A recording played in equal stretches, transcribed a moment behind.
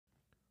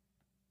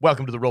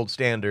Welcome to the Rolled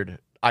Standard.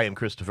 I am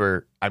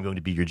Christopher. I'm going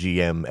to be your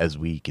GM as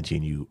we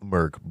continue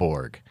Mörk,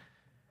 Borg.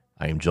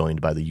 I am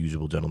joined by the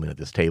usual gentlemen at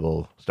this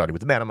table, starting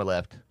with the man on my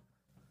left.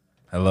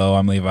 Hello,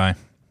 I'm Levi.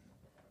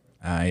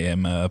 I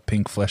am a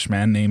pink flesh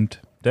man named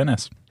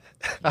Dennis.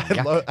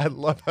 I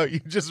love how you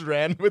just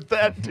ran with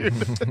that, dude.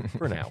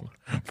 For now.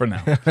 For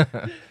now.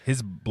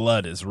 His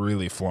blood is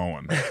really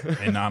flowing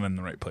and not in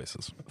the right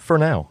places. For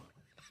now.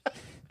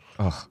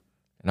 Oh,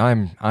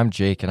 and I'm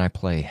Jake, and I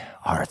play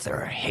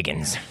Arthur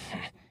Higgins.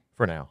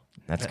 For now.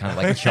 That's kind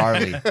of like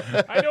Charlie.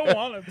 I don't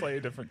want to play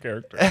a different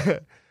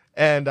character.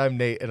 And I'm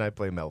Nate, and I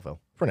play Melville.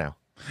 For now.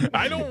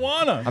 I don't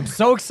want to. I'm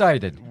so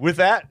excited. With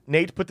that,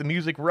 Nate, put the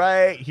music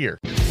right here.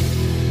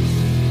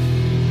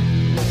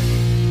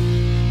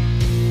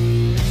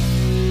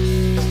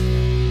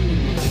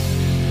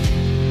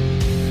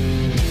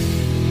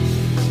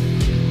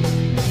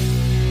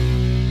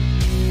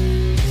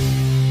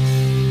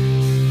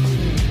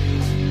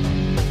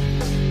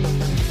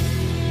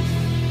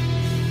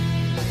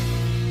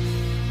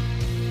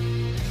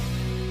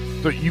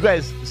 So you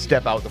guys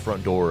step out the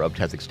front door of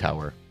Tezek's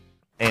tower,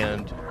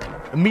 and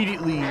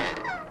immediately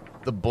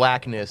the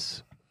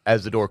blackness,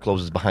 as the door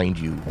closes behind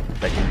you,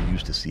 that you're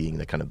used to seeing,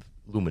 that kind of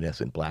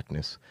luminescent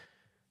blackness,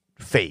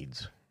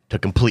 fades to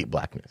complete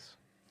blackness.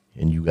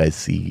 And you guys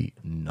see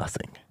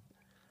nothing.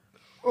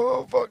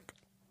 Oh, fuck.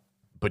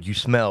 But you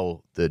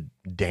smell the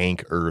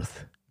dank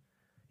earth.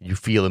 You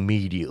feel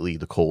immediately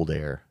the cold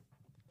air.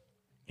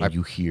 And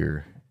you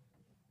hear,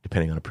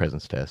 depending on a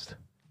presence test,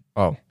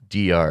 Oh,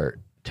 DR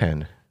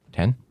 10.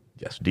 10?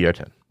 Yes, DR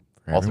 10.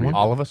 For everyone?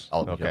 All of us?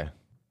 All of you, Okay.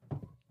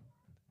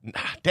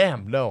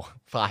 Damn, no.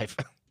 5.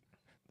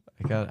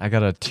 I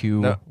got a 2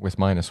 No. with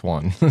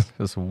 -1.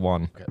 That's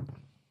 1.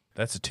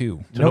 That's a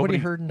 2. So Nobody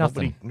heard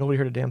nothing. Nobody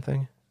heard a damn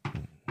thing?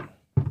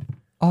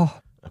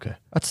 Oh, Okay.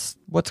 that's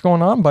what's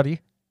going on, buddy.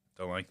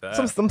 Don't like that.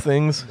 Some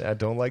things. I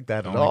don't like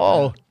that at Don't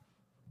all. like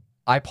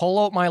I pull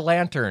out my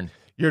lantern.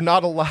 You're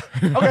not allowed.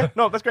 Okay,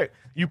 no, that's great.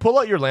 You pull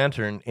out your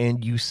lantern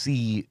and you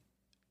see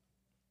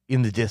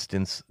in the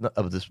distance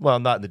of this, well,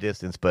 not in the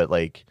distance, but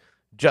like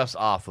just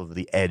off of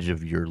the edge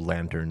of your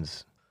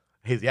lantern's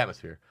hazy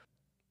atmosphere,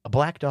 a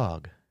black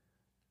dog.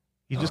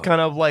 He's just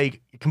kind of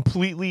like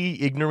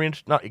completely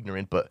ignorant, not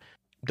ignorant, but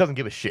doesn't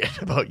give a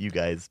shit about you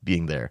guys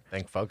being there.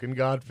 Thank fucking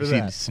God for You see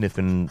him that.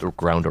 sniffing the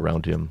ground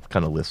around him,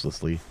 kind of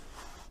listlessly.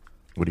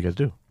 What do you guys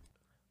do?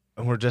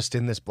 And we're just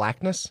in this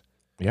blackness?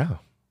 Yeah.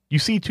 You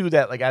see, too,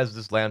 that like as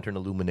this lantern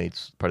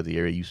illuminates part of the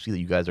area, you see that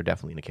you guys are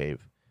definitely in a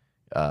cave.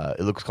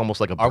 It looks almost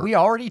like a... Are we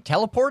already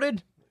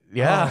teleported?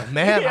 Yeah. Oh,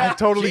 man, I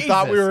totally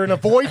thought we Jesus. were in a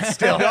void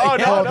still. No,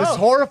 no, This is no.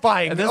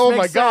 horrifying. And this Oh, my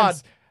makes God.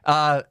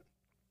 sense.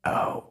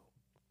 Oh,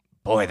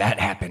 boy, that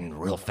happened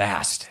real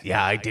fast.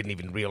 Yeah, I didn't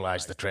even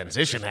realize the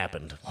transition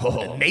happened.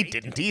 And Nate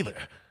didn't either.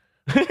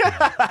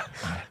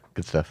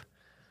 Good stuff.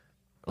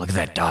 Look at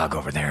that dog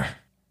over there.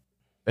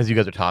 As you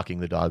guys are talking,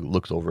 the dog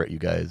looks over at you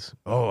guys,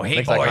 Oh, hey,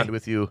 makes eye boy. contact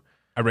with you,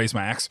 I raise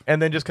my axe.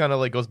 and then just kind of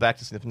like goes back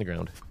to sniffing the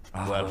ground.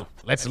 Well,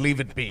 let's leave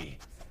it be.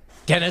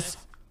 Dennis,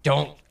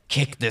 don't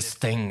kick this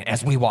thing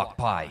as we walk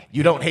by.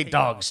 You don't hate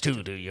dogs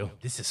too, do you?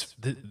 This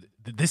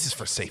is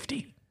for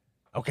safety.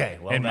 Okay,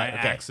 well, And my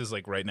okay. axe is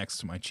like right next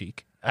to my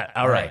cheek.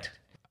 All right.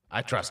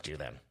 I trust you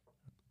then.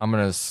 I'm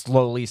going to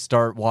slowly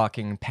start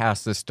walking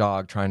past this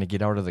dog, trying to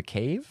get out of the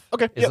cave.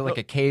 Okay, Is yeah, it like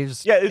no. a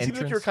cave's Yeah, it seems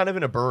entrance? like you're kind of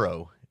in a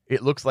burrow.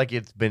 It looks like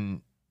it's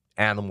been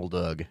animal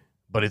dug,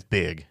 but it's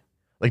big.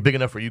 Like big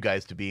enough for you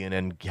guys to be in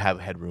and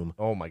have headroom.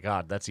 Oh, my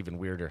God. That's even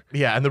weirder.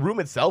 Yeah, and the room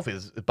itself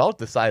is about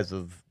the size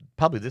of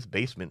probably this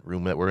basement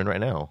room that we're in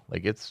right now.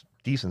 Like it's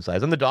decent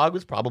size. And the dog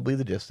is probably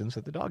the distance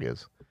that the dog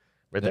is.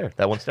 Right there.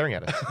 That one's staring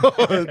at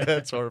us.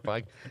 That's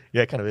horrifying.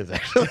 Yeah, it kind of is,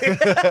 actually.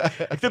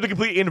 Except the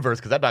complete inverse,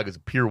 because that dog is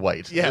pure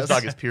white. Yes. This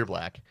dog is pure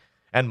black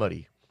and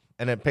muddy.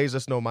 And it pays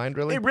us no mind,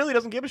 really? It really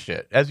doesn't give a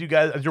shit. As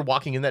you're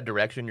walking in that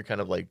direction, you're kind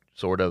of like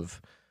sort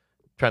of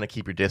trying to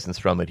keep your distance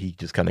from it. He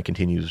just kind of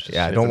continues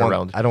Yeah, I sniffing don't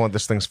around. want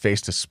this thing's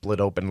face to split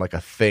open like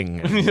a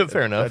thing. And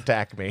Fair enough.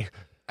 Attack me.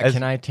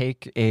 Can I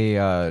take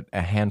a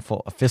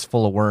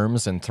fistful of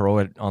worms and throw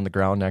it on the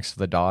ground next to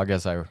the dog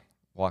as I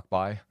walk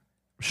by?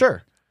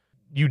 Sure.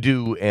 You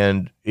do,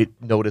 and it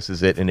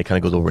notices it, and it kind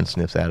of goes over and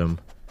sniffs at him,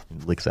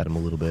 and licks at him a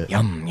little bit.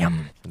 Yum,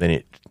 yum. And then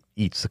it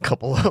eats a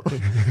couple of them.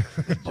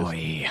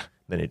 Boy.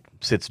 Then it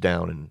sits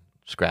down and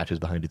scratches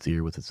behind its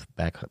ear with its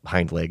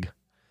hind leg.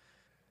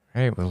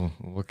 All right,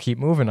 we'll keep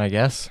moving, I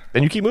guess.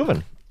 Then you keep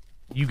moving.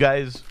 You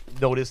guys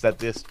notice that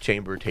this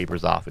chamber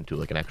tapers off into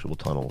like an actual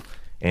tunnel,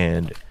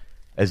 and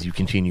as you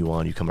continue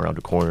on, you come around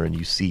a corner and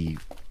you see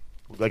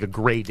like a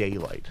gray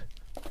daylight.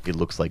 It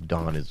looks like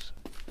dawn is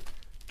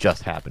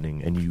just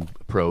happening, and you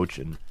approach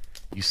and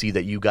you see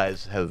that you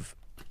guys have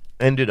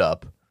ended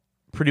up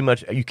pretty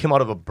much, you came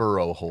out of a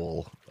burrow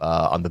hole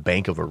on the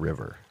bank of a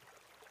river,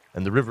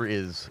 and the river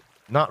is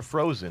not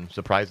frozen,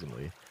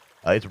 surprisingly.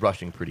 It's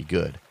rushing pretty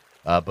good,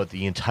 but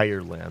the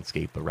entire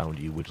landscape around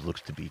you, which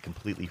looks to be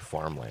completely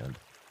farmland,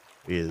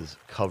 is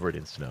covered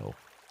in snow.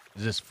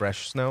 Is this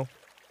fresh snow?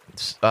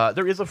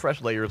 There is a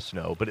fresh layer of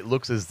snow, but it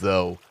looks as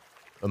though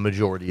a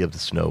majority of the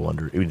snow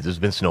there's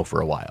been snow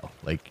for a while.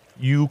 Like,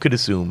 you could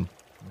assume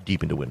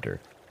deep into winter.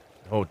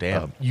 Oh,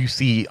 damn. You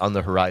see on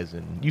the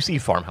horizon, you see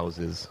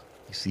farmhouses.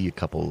 You see a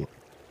couple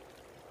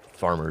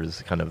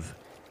farmers kind of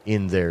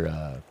in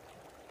their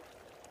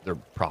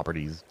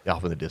properties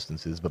off in the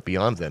distances. But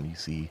beyond them, you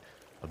see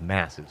a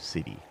massive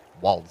city,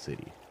 walled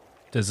city.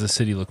 Does the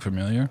city look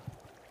familiar?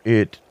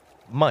 It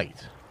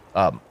might.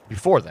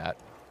 Before that,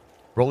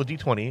 roll a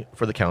d20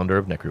 for the calendar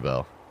of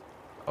Necruvel.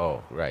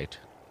 Oh, right.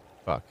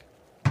 Fuck.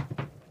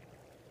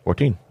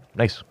 14.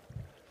 Nice.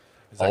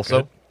 Is that Also,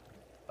 good?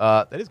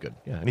 that is good.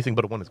 Yeah, anything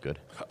but a 1 is good.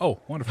 Oh,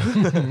 wonderful.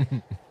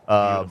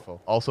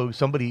 Beautiful. Also,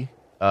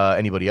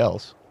 anybody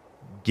else,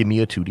 give me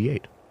a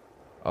 2d8.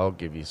 I'll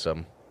give you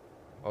some.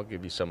 I'll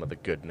give you some of the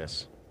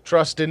goodness.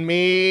 Trust in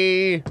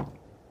me.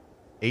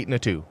 8 and a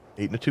 2.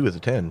 8 and a 2 is a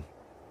 10.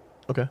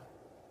 Okay.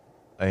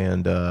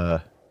 And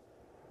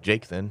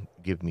Jake, then,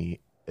 give me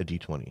a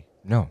d20.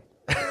 No.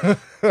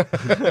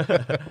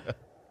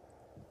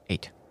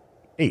 8.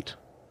 8.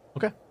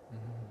 Okay.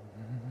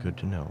 Good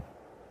to know.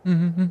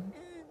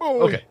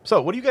 Okay,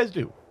 so what do you guys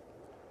do?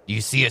 Do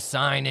you see a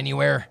sign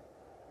anywhere?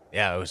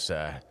 Yeah, it was,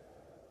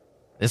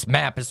 This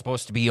map is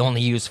supposed to be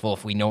only useful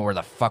if we know where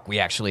the fuck we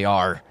actually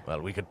are.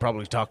 well, we could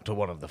probably talk to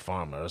one of the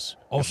farmers.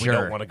 Oh, if we sure.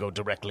 don't want to go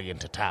directly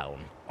into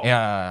town.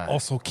 Yeah.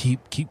 Also, keep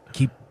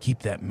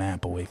that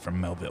map away from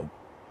Melville.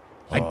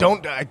 I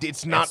don't,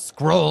 it's not,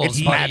 scrolls,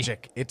 it's buddy.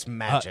 magic. It's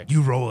magic.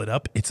 You roll it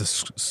up. It's a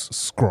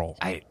scroll.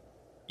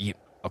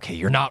 Okay,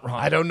 you're not wrong.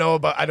 I don't know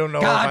if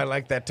I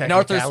like that And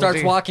technicality. Arthur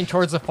starts walking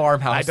towards the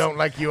farmhouse. I don't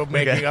like you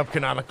making up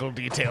canonical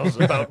details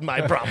about my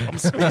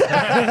problems.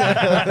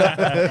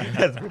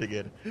 That's pretty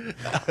good.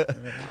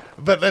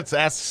 But let's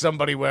ask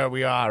somebody where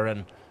we are,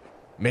 and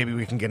maybe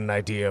we can get an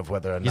idea of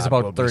whether or He's not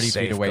about we'll 30 be feet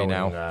safe away going,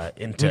 now.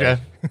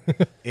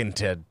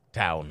 into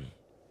town.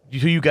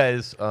 So you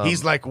guys...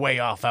 He's like way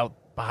off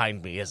out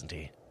behind me, isn't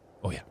he?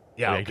 Oh yeah.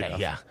 Yeah, Yeah, good okay, enough.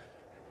 yeah.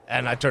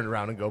 And I turn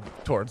around and go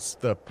towards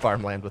the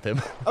farmland with him.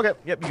 Okay,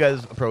 yep, you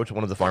guys approach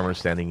one of the farmers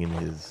standing in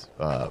his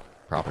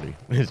property,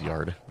 in his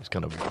yard. He's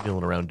kind of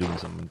milling around doing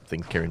some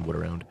things, carrying wood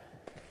around.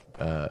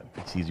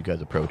 He sees you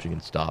guys approaching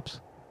and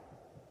stops.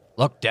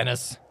 Look,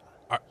 Dennis.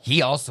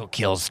 He also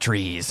kills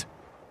trees.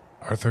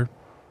 Arthur,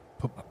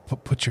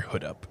 put your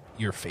hood up.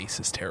 Your face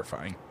is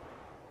terrifying.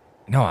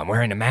 No, I'm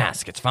wearing a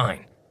mask. It's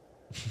fine.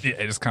 Yeah,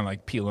 it's kind of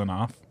like peeling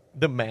off.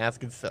 The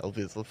mask itself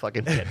is a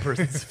fucking dead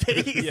person's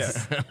face.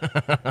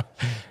 Yeah.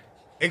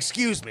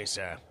 Excuse me,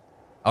 sir.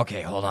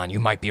 Okay, hold on. You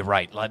might be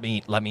right. Let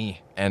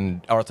me.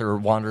 And Arthur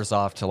wanders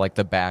off to like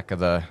the back of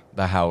the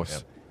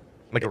house.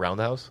 Like around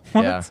the house?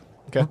 Yeah.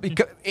 Okay.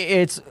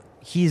 Because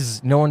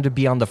he's known to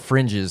be on the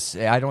fringes.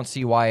 I don't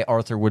see why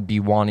Arthur would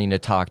be wanting to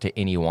talk to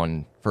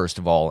anyone, first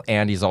of all.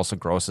 And he's also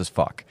gross as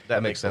fuck.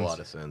 That makes sense. a lot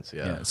of sense,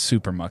 Yeah, yeah. it's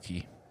super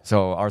mucky.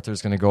 So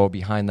Arthur's going to go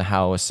behind the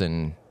house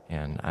and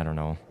I don't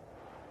know,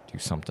 do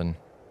something.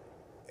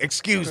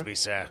 Excuse me,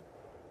 sir.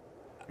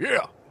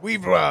 Yeah,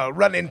 we've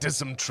run into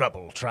some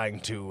trouble trying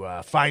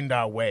to find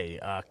our way.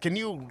 Can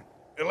you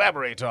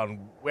elaborate on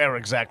where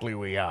exactly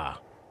we are?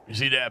 You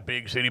see that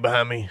big city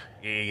behind me?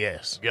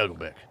 Yes.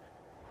 Gelgenbeck.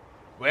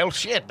 Well,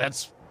 shit,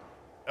 that's...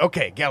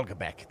 Okay,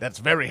 Galgabeck. That's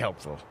very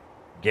helpful.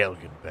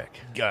 Gelgenbeck.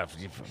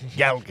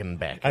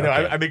 Galgenbeck. I know,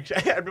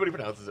 okay. everybody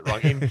pronounces it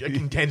wrong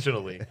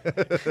intentionally.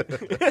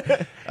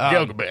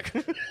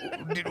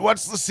 Gelgenbeck.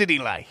 What's the city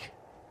like?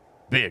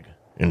 Big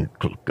and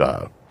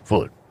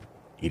full of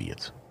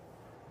idiots.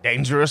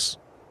 Dangerous?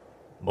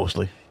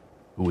 Mostly.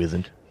 Who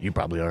isn't? You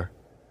probably are.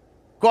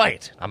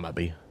 Quiet. I might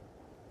be.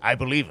 I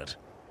believe it.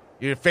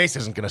 Your face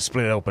isn't going to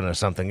split open or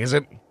something, is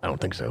it? I don't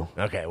think so.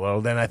 Okay,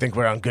 well, then I think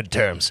we're on good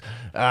terms.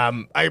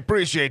 I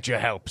appreciate your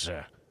help,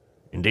 sir.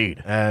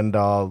 Indeed. And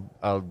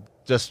I'll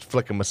just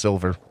flick him a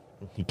silver.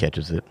 He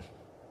catches it,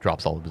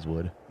 drops all of his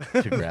wood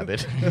to grab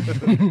it.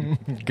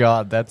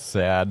 God, that's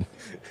sad.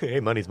 Hey,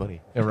 money's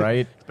money.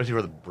 Right? Especially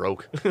for the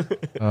broke.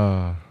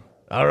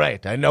 All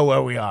right, I know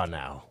where we are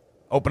now.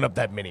 Open up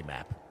that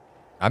mini-map.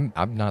 I'm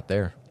not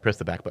there. Press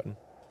the back button.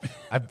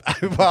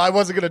 Well, I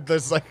wasn't gonna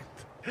just like.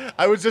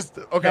 I was just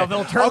okay.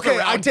 Melville turns okay,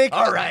 around. I take.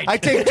 All right. I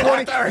take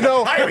 20.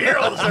 No,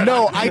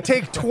 no. I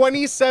take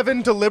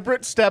 27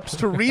 deliberate steps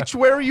to reach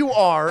where you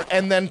are,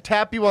 and then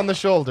tap you on the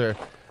shoulder.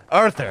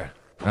 Arthur,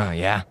 Oh,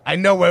 yeah? I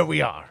know where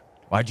we are.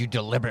 Why'd you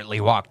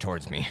deliberately walk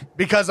towards me?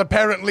 Because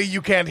apparently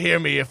you can't hear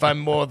me if I'm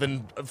more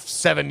than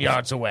 7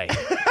 yards away.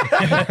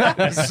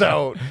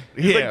 So,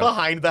 He's here. like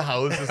behind the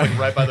house, just like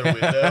right by the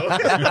window.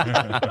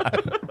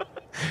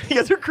 You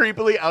guys are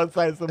creepily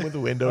outside someone's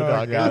window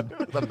talking.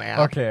 God. The map.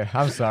 Okay,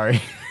 I'm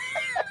sorry.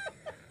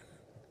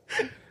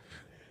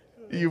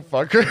 You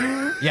fucker.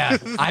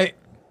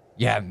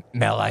 Yeah,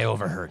 Mel, I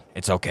overheard.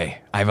 It's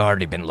okay. I've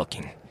already been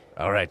looking.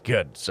 All right,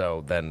 good.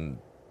 So then,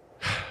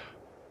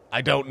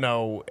 I don't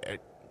know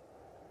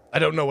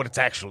what it's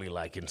actually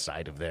like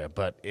inside of there,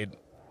 but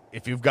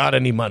if you've got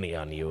any money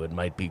on you, it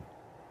might be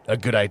a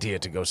good idea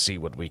to go see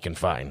what we can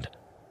find.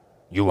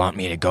 You want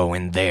me to go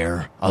in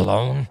there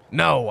alone?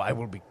 No,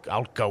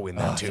 I'll go in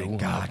there Oh, too.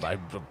 thank God.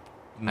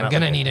 I'm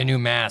gonna need a new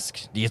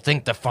mask. Do you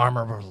think the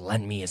farmer will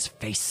lend me his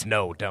face?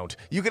 No, don't.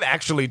 You could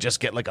actually just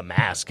get like a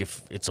mask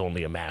if it's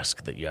only a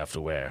mask that you have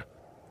to wear.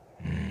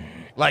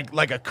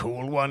 Like a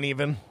cool one,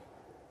 even.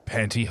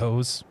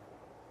 Pantyhose.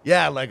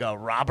 Yeah, like a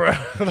robber,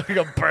 like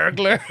a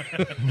burglar.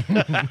 With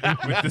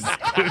the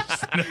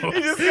snow.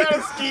 You just got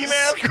a ski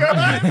mask on.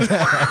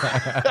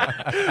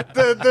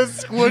 the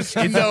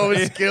squished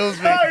nose kills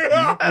me.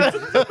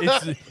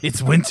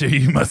 It's winter.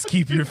 You must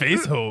keep your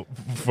face hole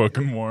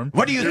fucking warm.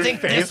 What do you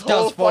think this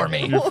does for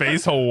me? Your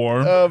face hole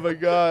warm. Oh my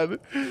god.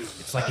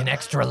 It's like an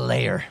extra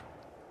layer.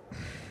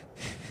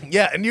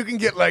 Yeah, and you can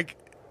get like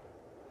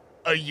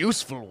a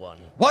useful one.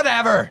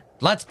 Whatever.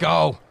 Let's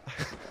go.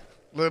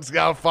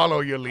 I'll follow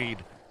your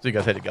lead. So you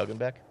guys head to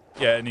Galgenbeck?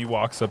 Yeah, and he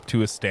walks up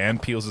to a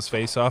stand, peels his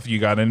face off. You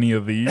got any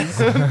of these?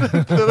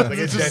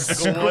 It's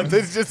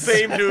just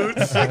same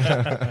dudes.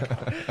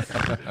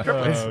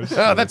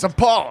 Oh, that's a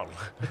Paul.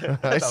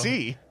 I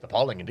see.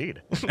 Appalling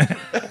indeed.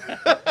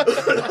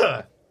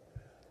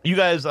 You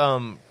guys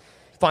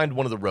find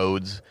one of the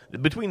roads.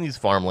 Between these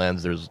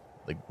farmlands, there's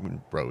like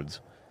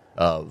roads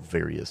of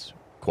various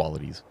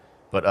qualities.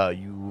 But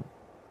you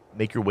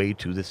make your way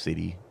to the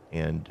city,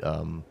 and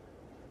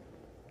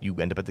you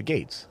end up at the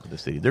gates of the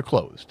city. They're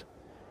closed.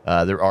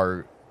 There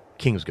are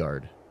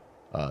Kingsguard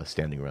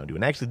standing around you.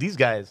 And actually, these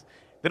guys,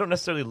 they don't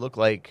necessarily look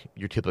like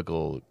your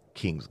typical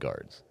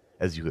Kingsguards,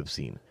 as you have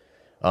seen.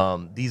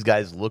 These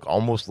guys look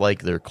almost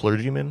like they're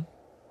clergymen.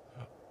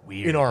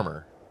 Weird. In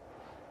armor.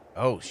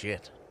 Oh,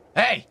 shit.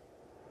 Hey,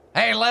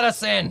 let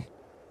us in.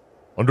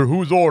 Under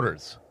whose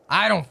orders?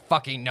 I don't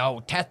fucking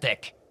know.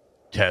 Tethic.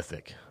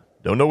 Tethic.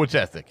 Don't know what's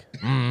ethic.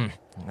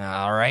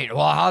 All right.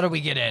 Well, how do we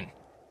get in?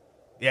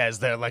 Yeah, is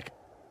there like...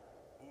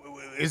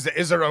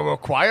 Is there a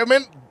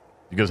requirement?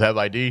 You guys have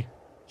ID?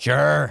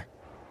 Sure.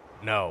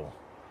 No.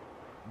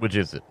 Which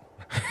is it?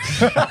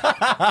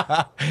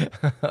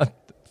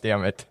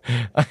 Damn it.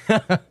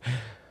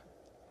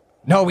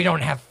 No, we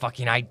don't have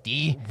fucking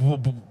ID.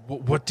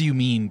 What do you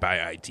mean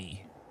by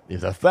ID?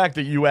 If the fact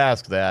that you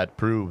ask that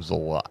proves a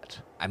lot.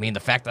 I mean, the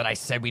fact that I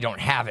said we don't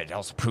have it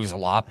also proves a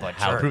lot, but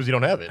How sure. it proves you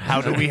don't have it.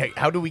 How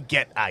do we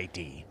get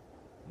ID?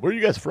 Where are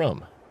you guys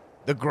from?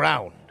 The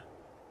ground.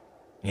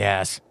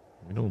 Yes.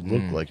 You don't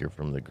look like you're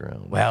from the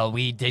ground. Well,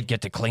 we did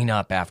get to clean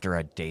up after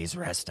a day's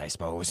rest, I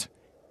suppose.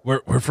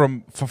 We're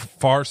from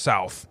far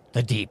south.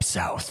 The deep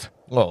south.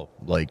 Oh,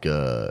 like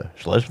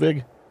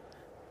Schleswig?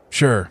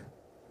 Sure.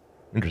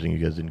 Interesting you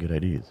guys didn't get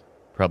IDs.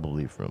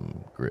 Probably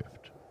from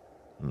Grift.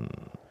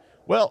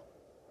 Well,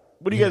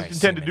 what do you Yeah, guys I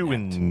intend to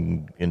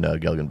seen do in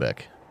Gelgenbeck?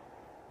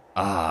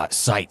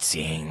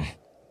 Sightseeing.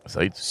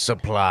 Sites?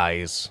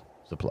 Supplies.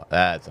 Supply.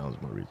 That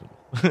sounds more reasonable.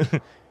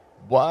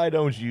 Why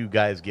don't you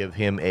guys give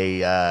him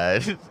a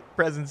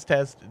presence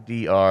test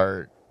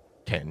DR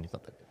 10? He's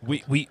not that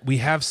good. We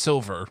have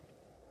silver.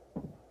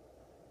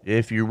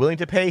 If you're willing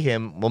to pay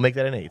him, we'll make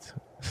that an 8.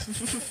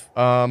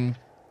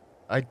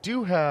 I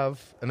do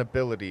have an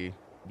ability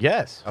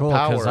Yes. Cool,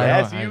 power. 'cause I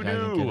Yes, don't- you I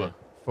didn't get do. it.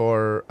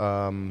 for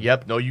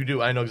Yep, no, you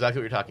do. I know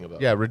exactly what you're talking about.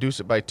 yeah, reduce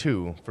it by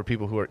 2 for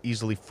people who are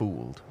easily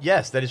fooled.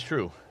 Yes, that is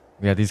true.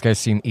 Yeah, these guys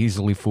seem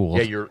easily fooled.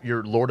 Yeah,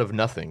 you're Lord of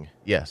Nothing.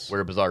 Yes.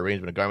 Wear a bizarre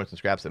arrangement of garments and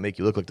scraps that make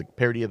you look like the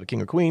parody of a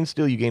king or queen.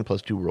 Still, you gain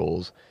 +2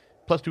 rolls.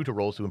 +2 to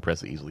rolls to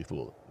impress the easily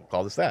fooled. We'll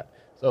call this that.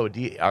 So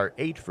DR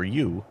 8 for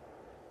you.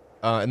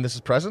 And this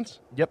is presents?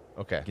 Yep.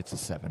 Okay. Gets a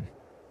 7.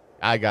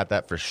 I got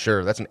that for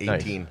sure. That's an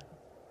Nice. 18.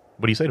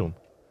 What do you say to him?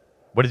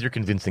 What is your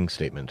convincing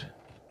statement?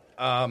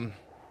 I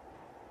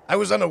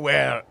was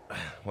unaware.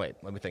 Wait,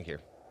 let me think here.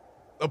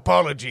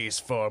 Apologies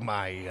for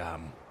my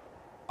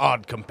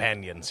odd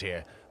companions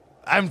here.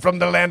 I'm from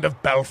the land of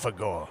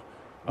Belphegor,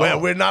 where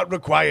we're not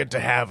required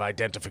to have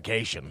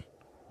identification.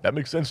 That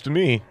makes sense to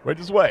me. Right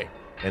this way.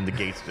 And the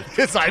gates just...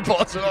 His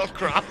eyeballs are all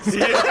crossed.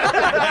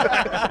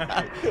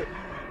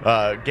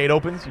 Gate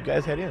opens. You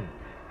guys head in.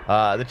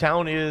 The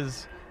town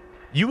is...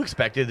 You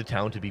expected the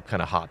town to be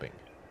kind of hopping.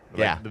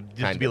 Yeah,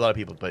 Just to be a lot of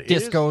people, but it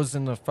is- Discos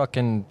in the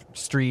fucking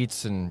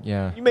streets and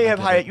yeah. You may have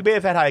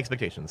had high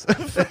expectations, but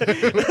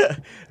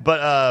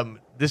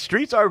the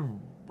streets are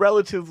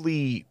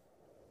relatively.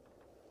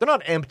 They're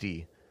not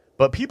empty,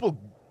 but people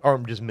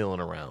aren't just milling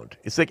around.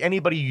 It's like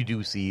anybody you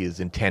do see is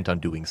intent on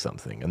doing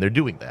something, and they're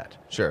doing that.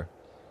 Sure.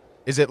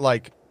 Is it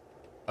like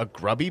a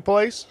grubby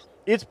place?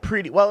 It's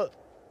pretty well.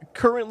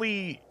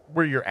 Currently,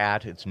 where you're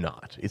at, it's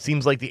not. It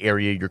seems like the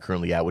area you're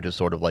currently at, which is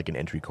sort of like an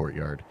entry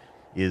courtyard,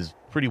 is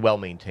pretty well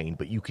maintained,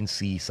 but you can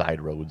see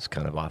side roads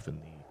kind of off in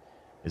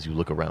as you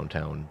look around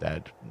town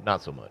that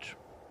not so much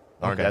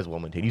aren't Okay. as well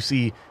maintained. You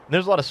see,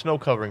 there's a lot of snow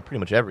covering pretty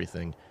much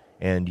everything,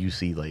 and you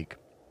see like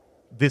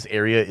this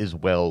area is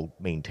well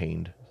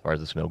maintained as far as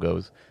the snow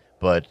goes,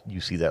 but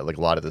you see that like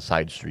a lot of the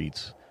side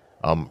streets,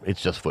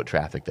 it's just foot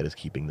traffic that is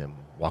keeping them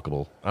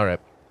walkable. All right.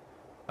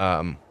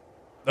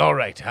 All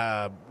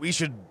right, we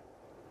should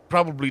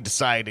probably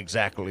decide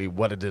exactly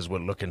what it is we're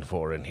looking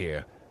for in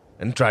here,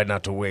 and try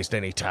not to waste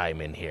any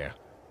time in here.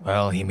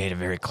 Well, he made it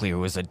very clear it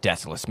was a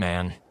deathless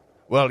man.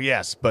 Well,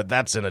 yes, but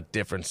that's in a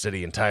different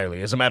city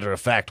entirely. As a matter of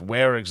fact,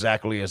 where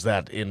exactly is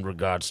that in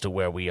regards to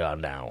where we are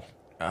now?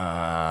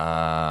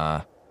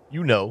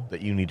 You know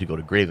that you need to go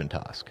to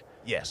Graventosk.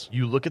 Yes.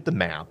 You look at the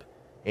map,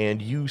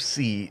 and you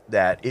see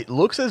that it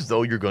looks as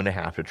though you're going to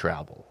have to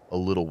travel a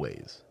little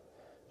ways.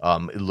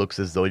 It looks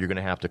as though you're going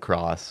to have to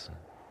cross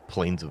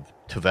plains of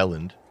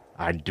Tveland.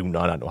 I do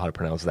not know how to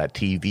pronounce that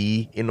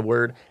TV in the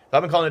word.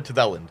 I've been calling it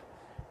Tveland.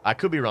 I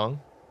could be wrong.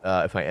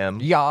 If I am.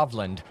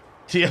 Yavland.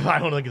 Yeah, I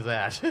don't think it's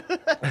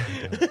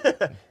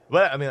that.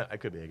 But, I mean, I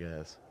could be, I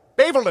guess.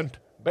 Baverland.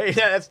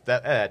 Yeah, that's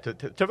that.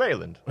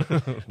 Tveland.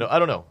 No, I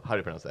don't know how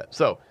to pronounce that.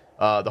 So,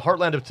 the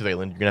heartland of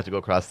Tveland, you're going to have to go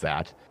across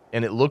that.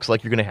 And it looks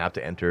like you're going to have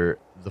to enter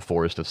the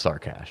forest of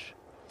Sarkash.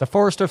 The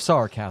Forest of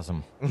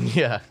Sarcasm,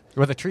 Yeah.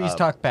 where the trees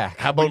talk back.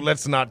 How about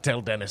let's not tell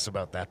Dennis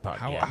about that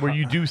part yet? Where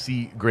you do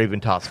see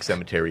Graventosk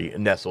Cemetery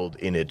nestled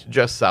in it,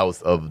 just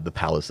south of the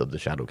Palace of the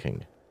Shadow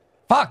King.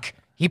 Fuck!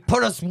 He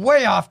put us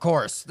way off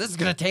course. This is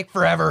gonna take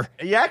forever.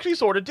 You actually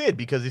sort of did,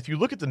 because if you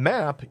look at the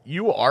map,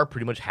 you are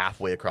pretty much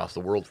halfway across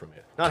the world from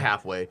it. Not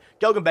halfway.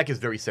 Gelgenbeck is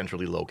very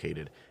centrally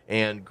located,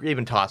 and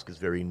Graventosk is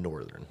very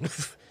northern.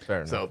 Fair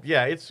enough. So,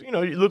 yeah, it's, it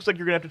looks like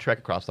you're going to have to trek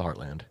across the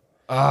Heartland.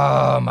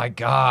 Oh my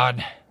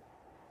god.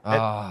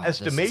 An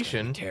this is gonna be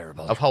estimation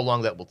terrible. of how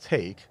long that will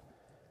take,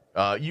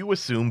 you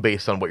assume,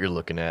 based on what you're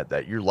looking at,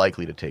 that you're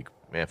likely to take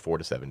 4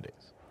 to 7 days.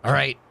 All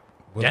right,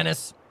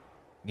 Dennis,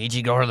 need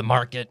you to go to the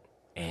market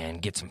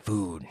and get some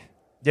food.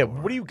 Yeah,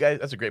 what do you guys,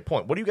 that's a great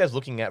point. What are you guys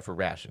looking at for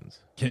rations?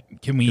 Can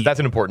 'Cause we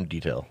that's an important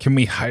detail. can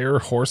we hire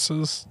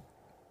horses?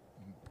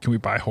 Can we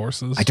buy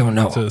horses? I don't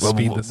know. To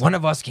speed this. One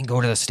of us can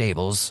go to the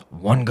stables.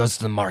 One goes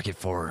to the market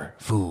for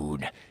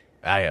food.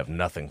 I have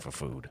nothing for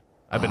food.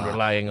 I've been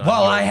relying on.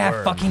 Well, your I have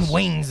worms. fucking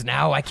wings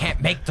now. I can't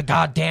make the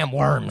goddamn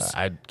worms.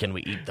 Can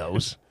we eat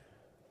those?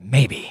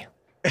 Maybe.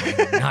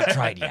 Not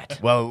tried yet.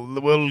 Well,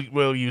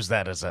 we'll use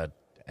that as a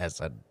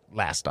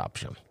last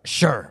option.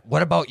 Sure.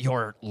 What about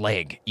your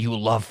leg? You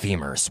love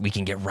femurs. We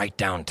can get right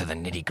down to the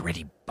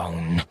nitty-gritty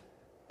bone.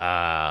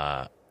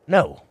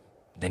 No.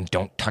 Then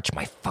don't touch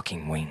my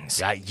fucking wings.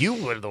 Yeah, you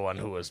were the one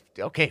who was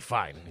okay.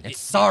 Fine. It's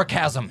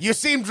sarcasm. You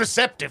seemed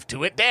receptive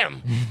to it.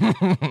 Damn.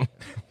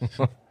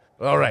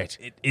 All right.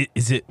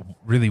 Is it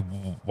really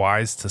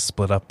wise to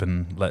split up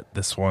and let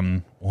this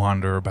one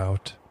wander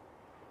about?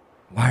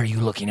 Why are you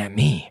looking at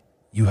me?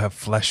 You have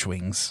flesh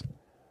wings.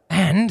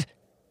 And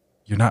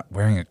You're not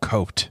wearing a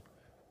coat.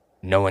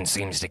 no one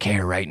seems to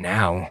care right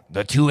now.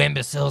 The two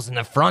imbeciles in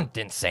the front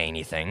didn't say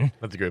anything.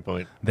 That's a great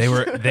point. They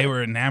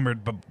were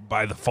enamored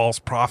by the false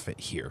prophet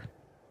here.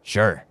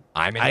 Sure.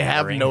 I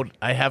have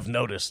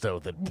noticed though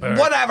that birds.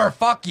 Whatever,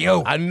 fuck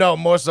you. I know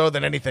more so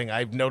than anything.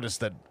 I've noticed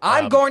that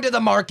I'm going to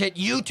the market.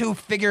 You two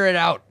figure it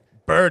out.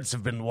 birds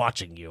have been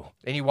watching you,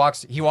 And he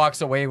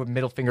walks away with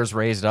middle fingers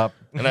raised up.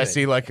 and I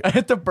see like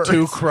The birds.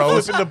 two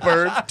crows in the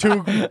bird,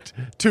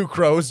 two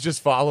crows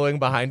just following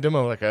behind him.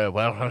 I'm like,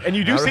 well, And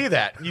you do see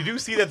that. You do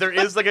see that there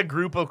is like a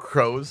group of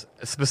crows,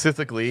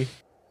 specifically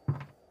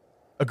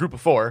a group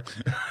of 4,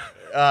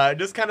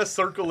 just kind of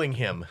circling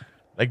him,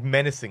 like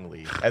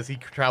menacingly, as he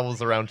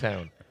travels around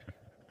town.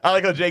 I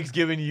like how Jake's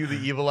giving you the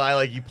evil eye,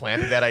 like you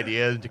planted that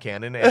idea into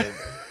canon, and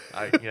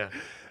yeah.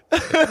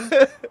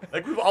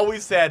 Like we've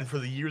always said for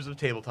the years of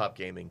tabletop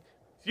gaming,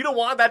 if you don't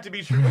want that to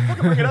be true, don't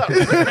fucking bring it up.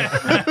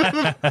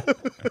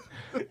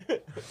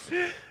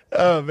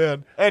 oh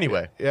man.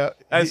 Anyway, Yeah.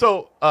 and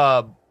so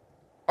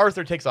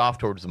Arthur takes off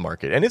towards the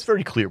market, and it's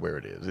very clear where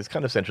it is. It's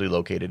kind of centrally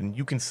located, and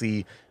you can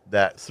see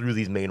that through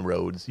these main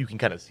roads, you can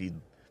kind of see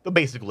the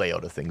basic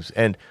layout of things.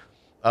 And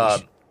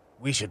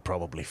We should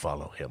probably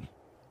follow him.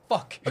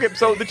 Fuck. okay,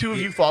 so the two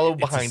of you follow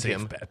It's a behind safe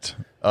him. bet.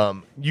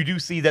 You do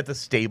see that the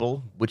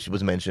stable, which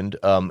was mentioned,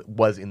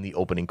 was in the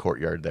opening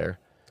courtyard there.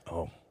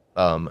 Oh.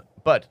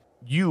 But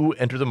you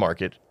enter the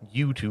market.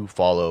 You two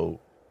follow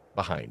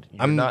behind.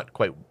 You're not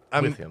quite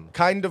I'm with him.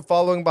 kind of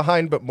following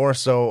behind, but more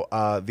so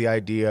the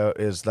idea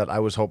is that I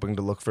was hoping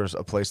to look for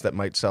a place that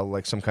might sell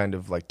like some kind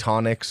of like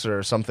tonics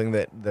or something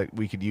that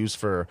we could use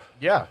for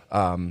Yeah.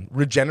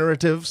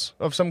 regeneratives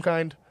of some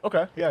kind,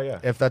 Okay. Yeah.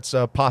 if that's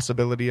a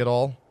possibility at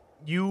all.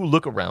 You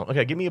look around.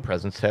 Okay, give me a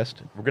presence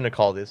test. We're going to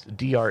call this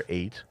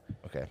DR8.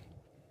 Okay.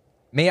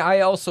 May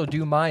I also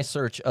do my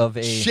search of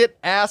a Shit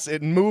ass,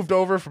 it moved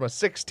over from a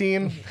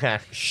 16.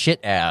 shit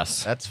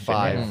ass? That's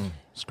 5.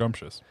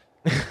 Scrumptious.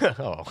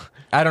 Oh.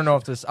 I don't know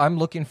if this. I'm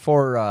looking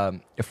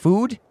for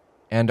food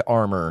and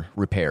armor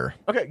repair.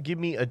 Okay, give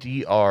me a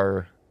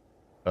DR.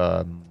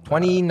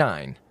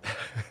 29.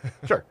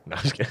 Sure. No,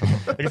 I'm just kidding.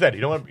 Like I said,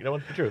 you don't want it to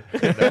be true.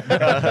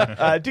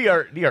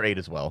 DR8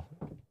 as well.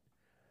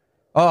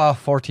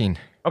 14.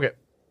 Okay.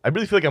 I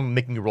really feel like I'm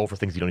making you roll for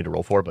things you don't need to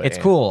roll for, but It's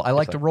cool. I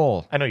like it's to fine.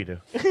 roll. I know you do.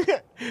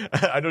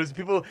 I notice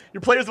your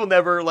players will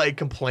never like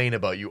complain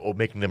about you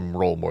making them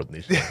roll more than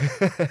they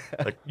should.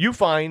 Like you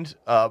find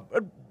a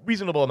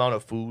reasonable amount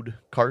of food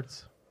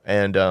carts,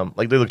 and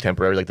like they look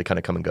temporary, like they kind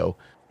of come and go.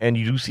 And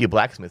you do see a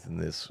blacksmith in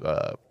this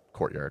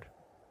courtyard.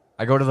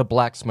 I go to the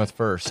blacksmith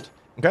first.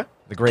 Okay.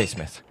 The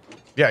graysmith.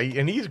 Yeah,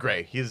 and he's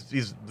gray.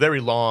 He's very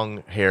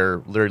long hair,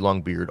 very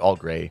long beard, all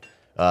gray,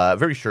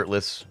 very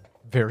shirtless,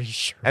 Very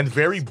sure. and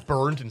very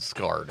burned and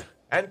scarred,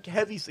 and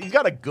heavy. He's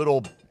got a good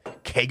old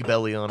keg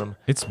belly on him.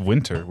 It's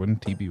winter.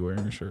 Wouldn't he be wearing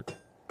a shirt?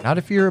 Not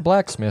if you're a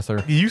blacksmith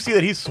or. You see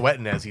that he's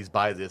sweating as he's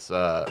by this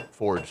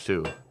forge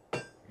too.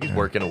 He's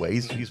working away.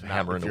 He's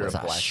hammering away. It's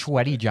a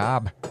sweaty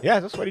job. Yeah,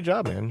 it's a sweaty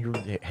job, man. You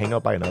hang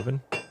out by an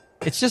oven.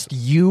 It's just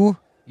you.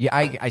 Yeah,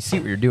 I see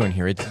what you're doing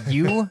here. It's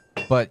you,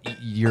 but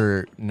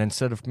you're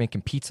instead of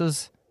making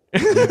pizzas,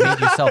 you made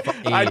yourself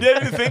a. I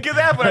didn't think of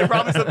that, but I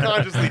probably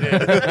subconsciously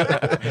did.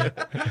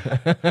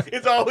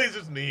 It's always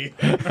just me.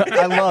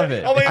 I love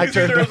it. Only because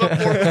there's a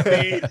fork of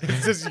me.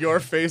 It's just your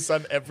face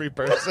on every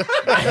person.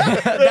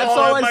 That's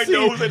all I my see.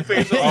 nose and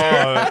facial Oh,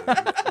 hair.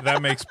 that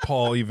makes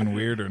Paul even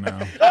weirder now.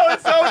 Oh,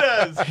 it so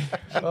does.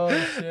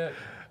 Oh shit!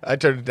 I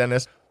turned to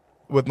Dennis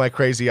with my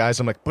crazy eyes.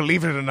 I'm like,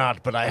 Believe it or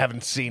not, but I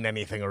haven't seen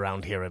anything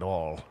around here at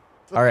all.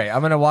 All right,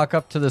 I'm gonna walk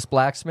up to this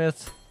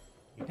blacksmith.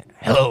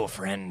 Hello,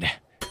 friend.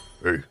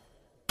 Hey.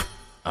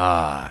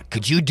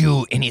 Could you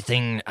do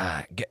anything?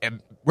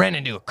 Ran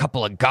into a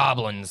couple of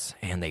goblins,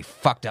 and they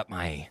fucked up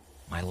my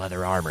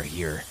leather armor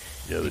here.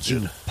 Yeah, they Could you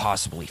did.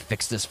 possibly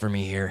fix this for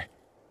me here?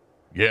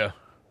 Yeah.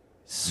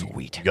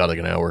 Sweet. You got like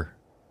an hour.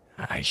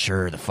 I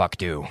sure the fuck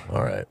do.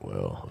 All right.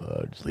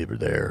 Well, just leave her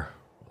there.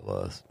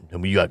 I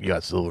mean, you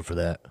got silver for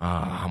that.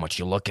 How much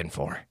you looking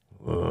for?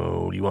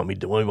 Oh, do you want me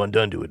to? What do you want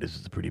done to it? This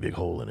is a pretty big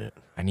hole in it.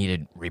 I need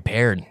it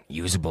repaired,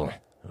 usable.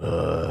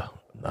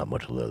 Not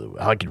much leather.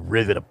 I could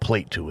rivet a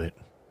plate to it.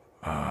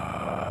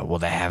 Will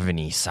they have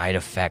any side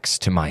effects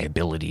to my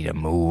ability to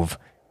move?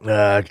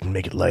 I can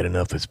make it light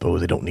enough, I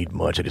suppose. I don't need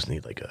much. I just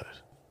need like a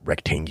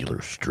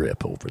rectangular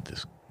strip over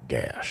this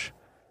gash.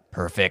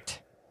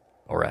 Perfect.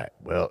 All right.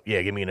 Well,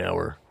 yeah, give me an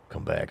hour.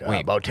 Come back.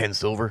 Wait. About 10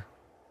 silver.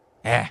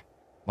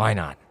 Why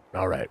not?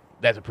 All right.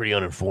 That's a pretty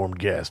uninformed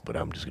guess, but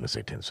I'm just going to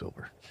say 10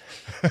 silver.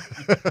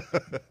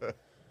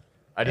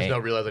 I just Hey. now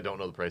realize I don't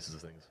know the prices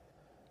of things.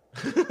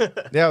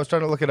 yeah, I was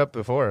trying to look it up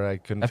before. I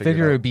couldn't. I figure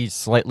figure it it would be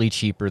slightly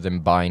cheaper than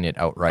buying it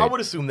outright. I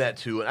would assume that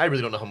too, and I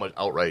really don't know how much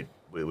outright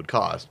it would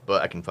cost,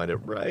 but I can find it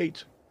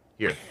right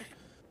here.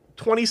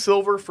 20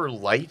 silver for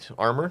light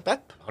armor.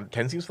 That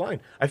 10 seems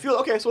fine. I feel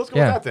okay, so let's go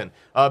Yeah. with that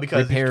then.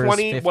 Because it's Repairs,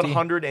 20, 50.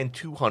 100, and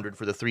 200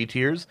 for the 3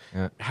 tiers.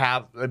 Yeah.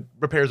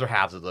 Repairs are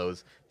halves of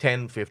those.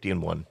 10, 50,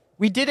 and 1.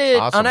 We did it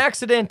Awesome. on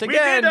accident We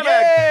again. did on Yay!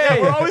 accident.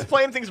 Yeah, we're always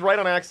playing things right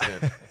on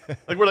accident.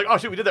 Like we're like, oh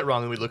shit, we did that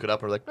wrong, and we look it up,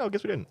 and we're like, no, I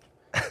guess we didn't.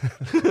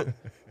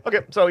 Okay,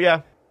 so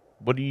yeah,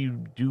 what do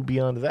you do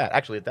beyond that?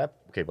 Actually, at that,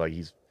 okay, well,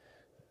 he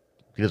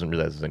doesn't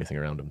realize there's anything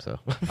around him, so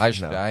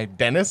I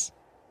Dennis?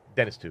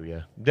 Dennis too,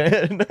 yeah.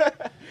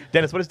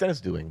 Dennis, what is Dennis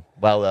doing?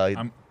 Well,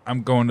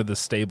 I'm going to the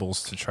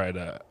stables to try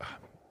to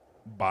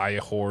buy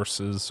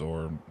horses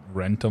or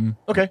rent them.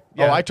 okay,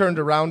 Oh, I turned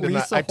around and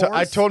Lease a I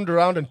horse? turned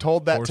around and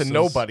told that Horses. to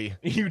nobody.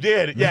 you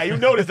did, yeah. You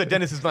noticed that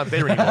Dennis is not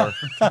there anymore.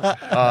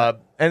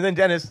 And then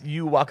Dennis,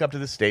 you walk up to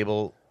the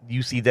stable.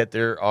 You see that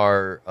there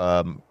are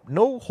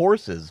no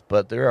horses,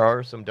 but there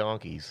are some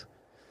donkeys.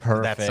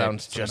 perfect. That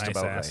sounds Some just nice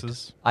about right.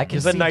 asses. I can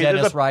There's a see nice-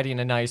 Dennis there's a- riding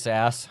a nice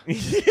ass.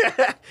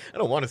 Yeah, I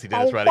don't want to see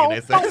Dennis riding an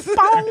ass.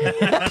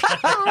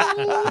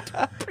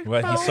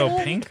 Well, he's so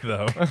pink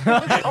though.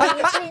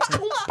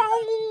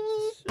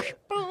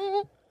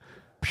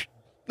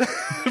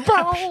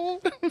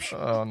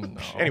 Oh no.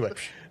 Anyway,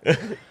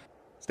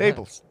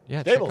 Staples.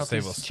 Yeah,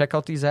 Stables. check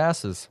out these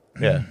asses.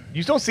 yeah,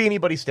 you don't see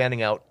anybody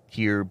standing out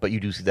here, but you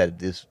do see that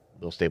this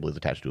little stable is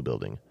attached to a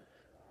building,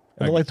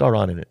 and the lights are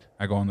on in it.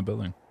 I go in the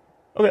building,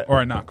 Okay, or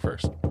I knock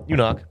first. you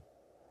knock.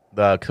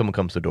 Someone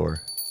comes to the door.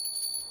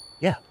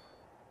 Yeah,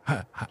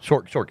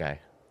 short guy.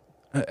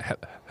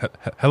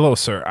 Hello,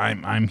 sir.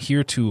 I'm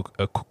here to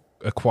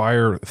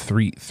acquire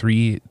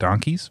three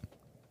donkeys.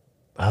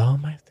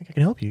 I think I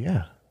can help you.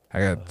 Yeah. I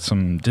got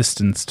some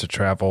distance to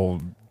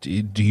travel.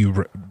 Do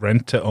you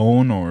rent to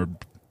own, or do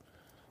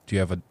you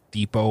have a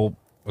depot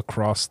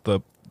across the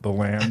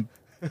land?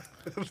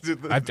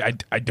 I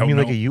don't You mean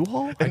know. like a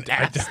U-Haul?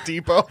 Ass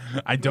Depot.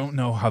 I don't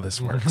know how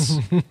this works.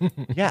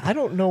 Yeah, I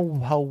don't know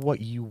what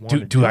you want to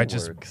do. Do I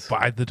just works.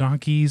 buy the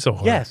donkeys, or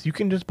Yes, you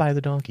can just buy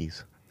the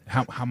donkeys.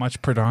 How much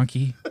per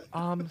donkey?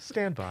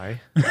 Stand by.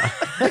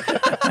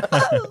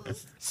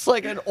 It's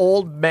like an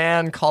old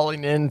man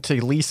calling in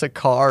to lease a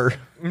car.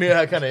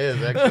 Yeah, it kind of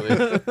is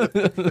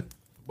actually.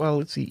 Well,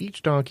 let's see.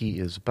 Each donkey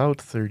is about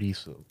 30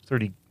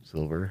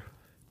 silver.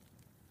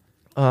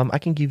 I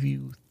can give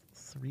you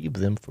 3 of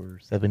them for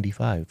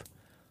 75.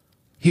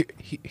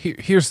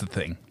 Here's the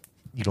thing.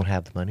 You don't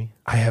have the money.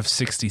 I have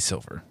 60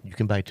 silver. You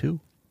can buy 2.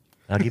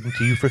 I'll give them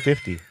to you for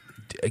 50.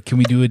 Can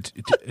we do a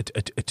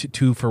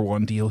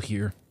 2-for-1 deal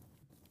here?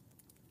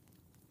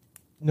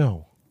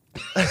 No.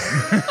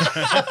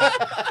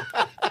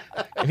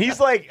 And he's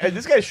like,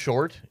 this guy's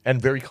short and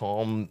very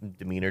calm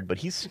demeanored, but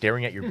he's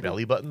staring at your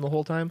belly button the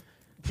whole time.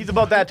 He's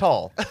about that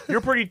tall. You're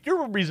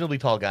a reasonably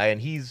tall guy,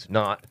 and he's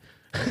not.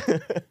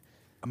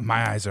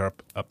 My eyes are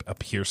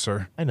up here,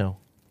 sir. I know.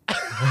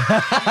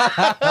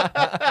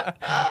 I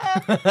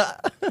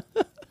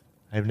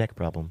have neck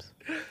problems.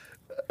 And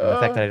the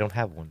fact that I don't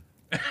have one.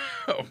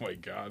 Oh my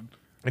god.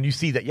 And you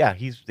see that, yeah,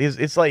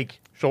 it's like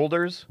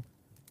shoulders,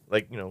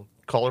 like,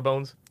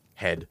 collarbones,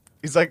 head.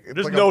 He's like,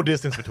 There's like no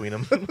distance between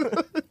them.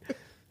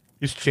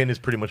 His chin is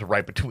pretty much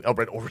right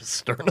over his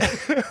sternum.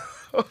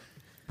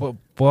 Well,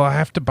 I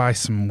have to buy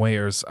some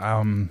wares.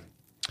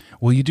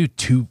 Will you do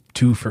two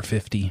for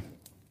 50?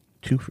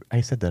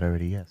 I said that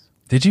already. Yes,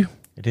 Did you?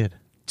 I did.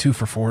 2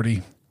 for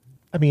 40.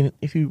 I mean,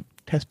 if you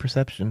test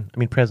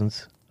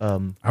presence.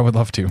 I would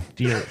love to.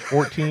 Do you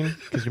 14?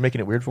 Because you're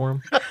making it weird for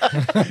him.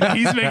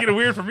 He's making it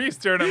weird for me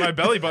staring at my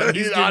belly button.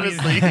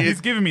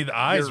 He's giving me the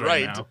eyes You're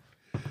right right.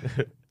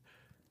 now.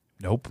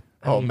 Nope.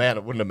 Oh man,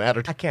 it wouldn't have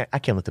mattered. I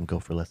can't let them go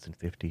for less than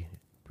 50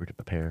 per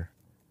pair.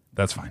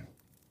 That's fine.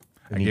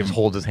 And he just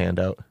holds his hand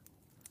out.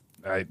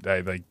 I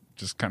like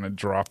just kind of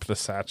drop the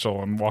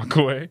satchel and walk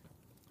away.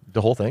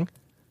 The whole thing?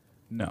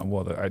 No,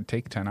 well, I'd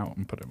take 10 out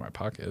and put it in my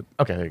pocket.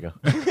 Okay, there you go.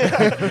 I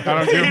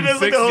don't give him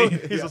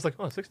 60. He's just like,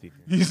 oh, 60.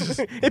 He's just,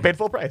 He paid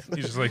full price.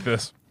 he's just like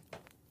this.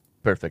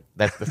 Perfect.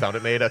 That's the sound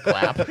it made, a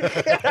clap. Like,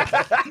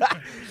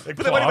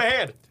 put that money in my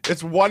hand.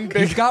 It's one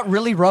He's big. got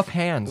really rough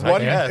hands.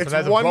 One, Yeah, it's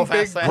sometimes a one rough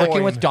big ass sack. Working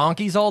coin. with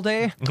donkeys all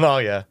day. Oh,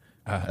 yeah.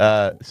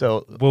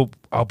 So Well,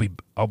 I'll be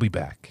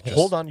back. Just-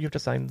 hold on. You have to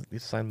sign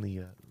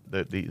the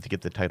to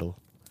get the title.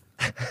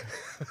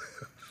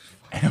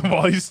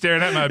 While he's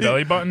staring at my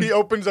belly button. He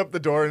opens up the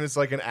door and it's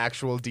like an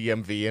actual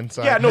DMV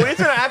inside. Yeah, no, it's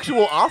an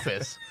actual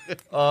office.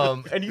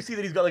 And you see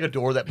that he's got like a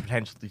door that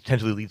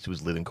potentially leads to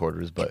his living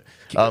quarters. But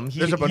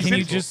There's a bunch Can of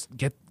you people. just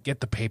get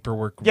the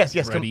paperwork Yes,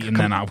 ready, come- and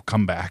then I'll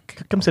come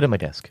back? come sit at my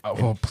desk. Oh,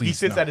 well, please. He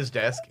sits no. at his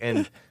desk,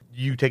 and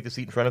you take the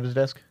seat in front of his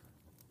desk.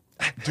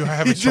 Do I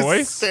have a He just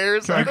choice?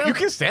 stares You, at him. you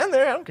can stand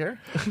there. I don't care.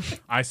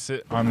 I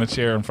sit on the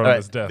chair in front All of right,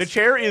 his desk. the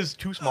chair is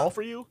too small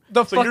for you,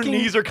 The so your fucking-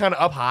 knees are kind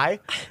of up high.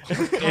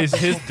 Is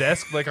his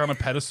desk like on a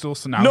pedestal?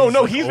 So now No, he's,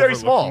 no, like, he's very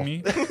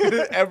overlooking small.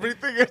 me?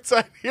 Everything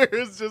inside here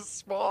is just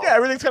small. Yeah,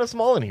 everything's kind of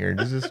small in here.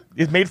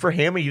 It's made for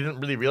him, and you didn't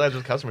really realize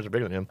his customers are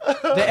bigger than him.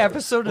 The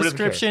episode Who doesn't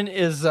care? description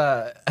is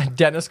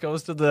Dennis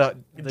goes to the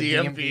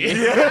DMV.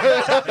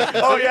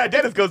 Oh yeah,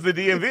 Dennis goes to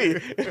the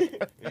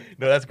DMV.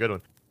 No, that's a good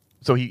one.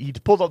 So he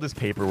pulls out this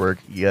paperwork.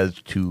 He has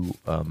two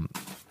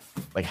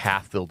like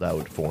half filled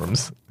out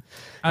forms,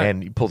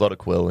 and he pulls out a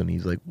quill and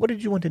he's like, "What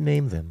did you want to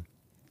name them?"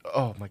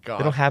 Oh my They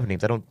don't god. have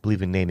names. I don't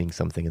believe in naming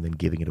something and then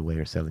giving it away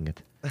or selling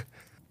it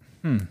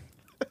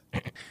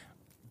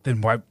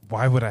Then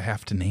why would I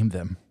have to name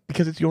them?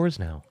 because it's yours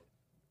now.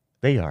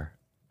 They are.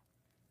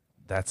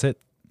 That's it.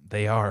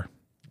 They are.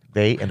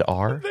 They and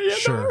are.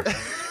 Sure.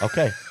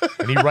 Okay.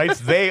 And he writes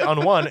they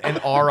on one and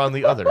are on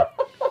the other.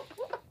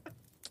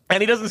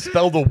 And he doesn't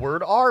spell the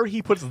word R.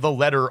 He puts the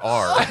letter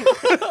R.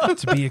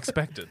 To be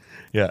expected.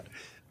 Yeah.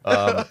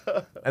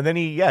 And then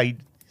he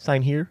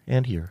sign here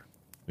and here.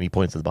 And he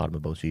points to the bottom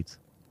of both sheets.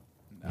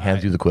 He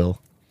hands you the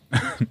quill.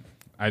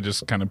 I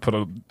just kind of put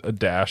a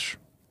dash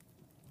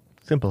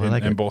Simple. I in,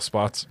 like in it. both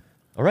spots.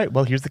 All right.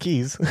 Well, here's the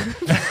keys.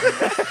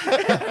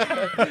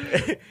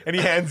 And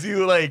he hands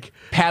you like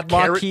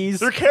Padlock keys.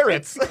 They're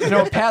carrots.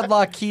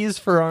 Padlock keys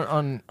for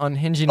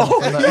unhinging.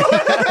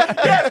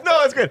 Yes, no,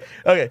 that's good.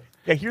 Okay.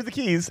 Yeah, here's the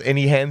keys. And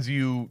he hands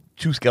you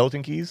 2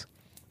 skeleton keys.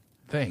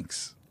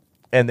 Thanks.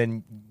 And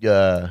then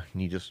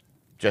he just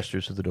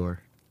gestures to the door.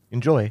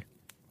 Enjoy.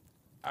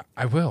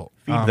 I will.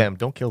 Feed them.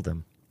 Don't kill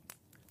them.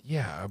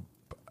 Yeah,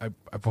 I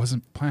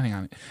wasn't planning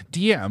on it.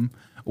 DM,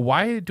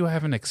 why do I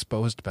have an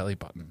exposed belly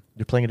button?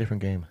 You're playing a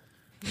different game.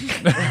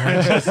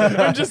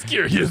 I'm just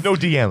curious. There's no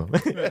DM.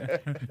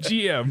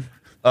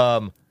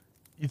 GM.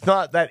 It's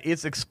not that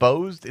it's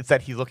exposed. It's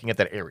that he's looking at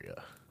that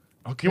area.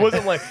 Okay. He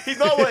wasn't like, he's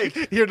not like,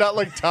 You're not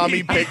like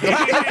Tommy Pickles.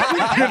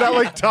 You're not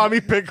like Tommy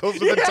Pickles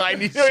with a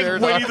tiny you're like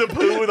shirt Winnie on. the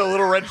Pooh with a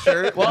little red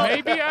shirt.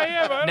 Maybe I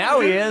am. I don't Now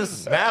know. he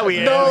is. Now he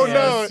is. No, Yeah.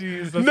 no.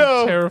 Jeez, that's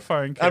No. a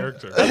terrifying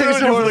character. That's what I'm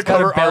doing for the He's got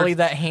cover a belly art.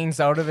 that hangs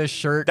out of his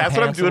shirt. That's and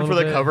what I'm pants a doing for the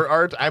little bit. cover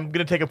art. I'm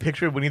going to take a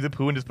picture of Winnie the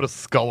Pooh and just put a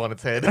skull on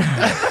its head.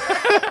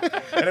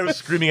 And I was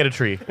screaming at a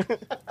tree.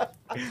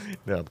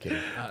 No, I'm kidding.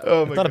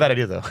 It's not a bad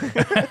idea, though.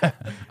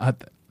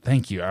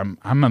 Thank you. I'm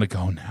gonna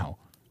go now.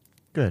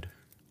 Good.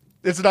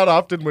 It's not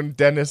often when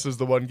Dennis is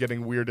the one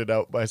getting weirded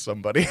out by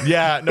somebody.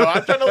 Yeah, no,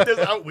 I'm trying to just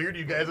out weird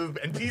you guys with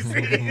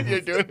NPC. You're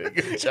doing a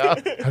good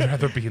job. I'd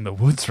rather be in the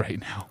woods right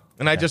now.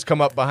 And I just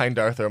come up behind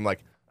Arthur. I'm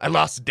like, I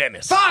lost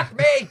Dennis. Fuck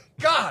me!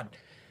 God!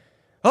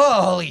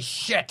 Oh, holy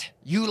shit.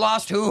 You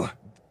lost who?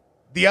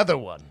 The other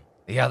one.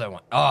 The other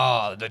one.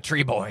 Oh, the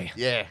tree boy.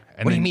 Yeah.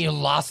 What do you mean you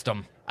lost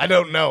him? I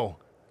don't know.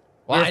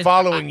 Well, We're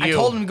following I you.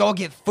 told him to go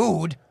get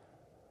food.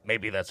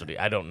 Maybe that's what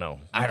I don't know.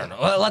 I don't know.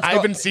 Well, let's I go.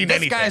 haven't seen this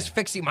anything. guy's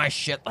fixing my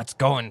shit. Let's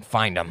go and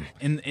find him.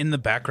 In the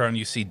background,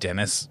 you see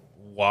Dennis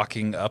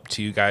walking up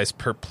to you guys,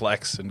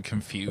 perplexed and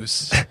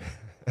confused.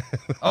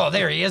 Oh,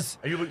 there he is.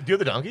 Do you have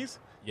the donkeys?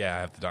 Yeah, I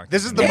have the donkey.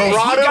 This is the Yeah, he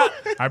Marauder? got-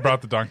 I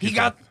brought the donkey. He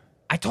got.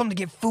 I told him to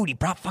get food. He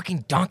brought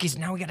fucking donkeys.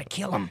 Now we gotta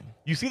kill him.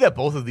 You see that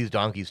both of these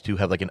donkeys, too,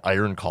 have like an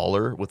iron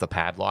collar with a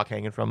padlock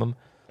hanging from them.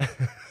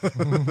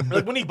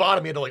 Like when he bought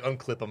them, he had to like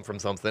unclip them from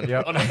something.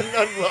 Yep.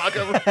 Unlock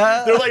them.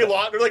 They're like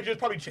locked. They're like just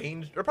probably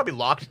changed. They're probably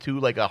locked to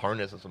like a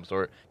harness of some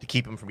sort to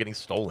keep them from getting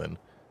stolen.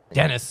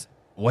 Dennis,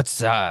 what's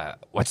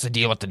the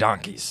deal with the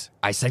donkeys?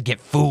 I said get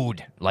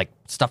food, like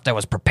stuff that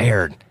was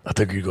prepared. I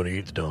think you're going to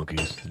eat the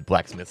donkeys. The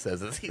blacksmith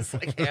says as he's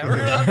like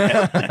hammering on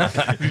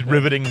them. He's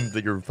riveting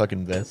your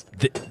fucking vest.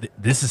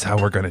 This is how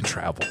we're going to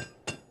travel.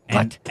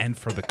 And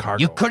for the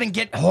cargo. You couldn't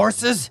get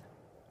horses?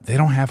 They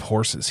don't have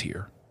horses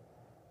here.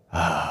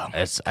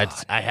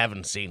 I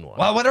haven't seen one.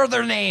 Well, what are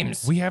their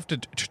names? We have to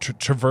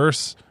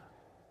traverse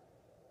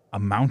a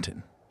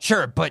mountain.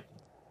 Sure, but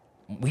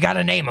we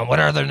gotta name them. What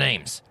are their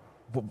names?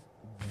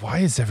 Why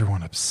is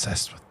everyone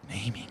obsessed with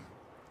naming?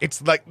 It's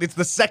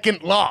the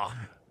second law.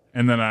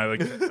 And then I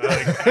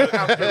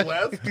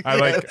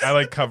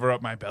cover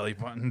up my belly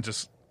button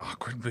just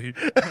awkwardly.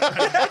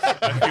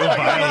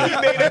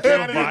 I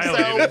feel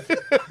violated.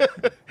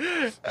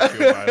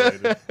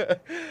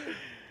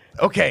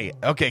 Okay.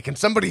 Can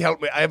somebody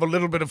help me? I have a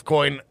little bit of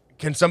coin.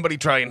 Can somebody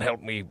try and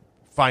help me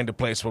find a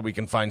place where we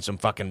can find some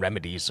fucking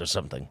remedies or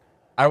something?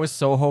 I was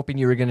so hoping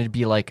you were going to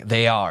be like,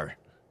 they are.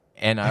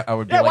 And I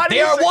would be Why like, do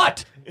they you are say-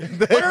 what?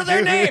 What are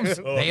their names?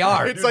 They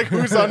are. It's like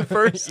who's on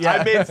first.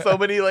 I made so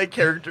many like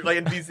character like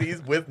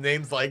NPCs with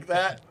names like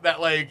that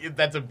like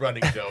that's a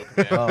running joke.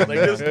 Man. Like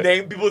just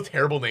name people with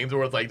terrible names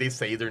where it's like they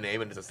say their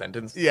name and it's a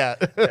sentence. Yeah.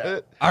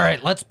 All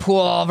right, let's pool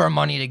all of our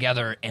money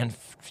together and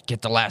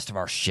get the last of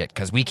our shit,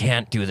 because we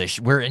can't do this.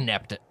 We're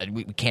inept.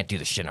 We can't do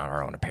this shit on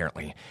our own,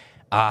 apparently.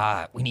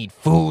 We need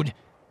food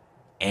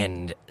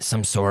and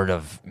some sort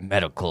of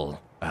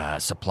medical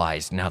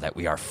supplies now that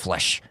we are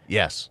flesh.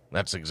 Yes,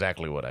 that's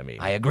exactly what I mean.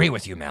 I agree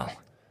with you, Mel.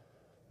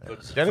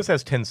 Dennis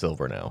has 10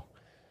 silver now.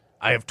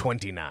 I have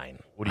 29.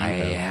 What do you I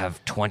have?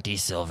 have 20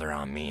 silver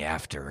on me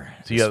after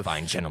So you this have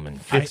fine gentleman.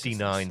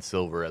 59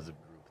 silver as a group.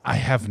 I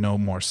have no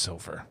more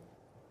silver.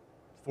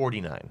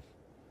 49.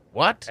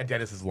 What? And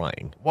Dennis is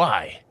lying.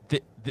 Why?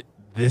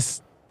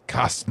 This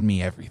cost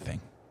me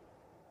everything.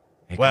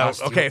 It Well,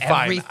 cost you okay,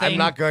 fine. everything?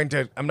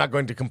 I'm not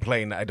going to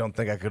complain. I don't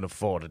think I could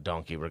afford a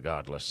donkey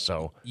regardless.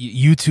 So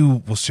You two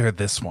will share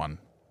this one.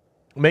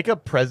 Make a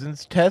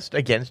presence test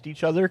against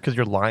each other because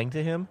you're lying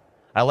to him.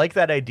 I like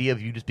that idea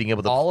of you just being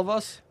able to. all of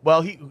us?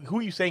 Well, who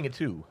are you saying it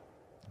to?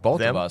 Both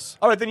Them? of us.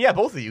 All right, then yeah,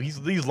 both of you.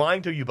 He's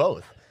lying to you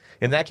both.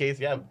 In that case,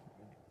 yeah.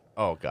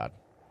 oh god.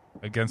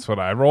 Against what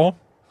I roll?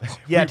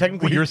 Yeah,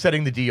 technically you're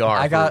setting the DR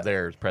I for got-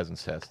 their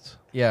presence tests.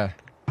 Yeah.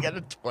 I got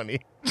a 20.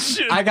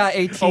 I got A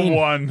 18.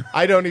 1.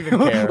 I don't even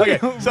care. Okay,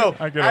 so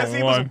I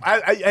get a one.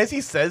 as he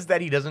says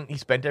that he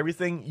spent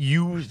everything,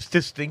 you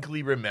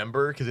distinctly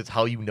remember, because it's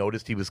how you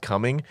noticed he was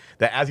coming,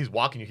 that as he's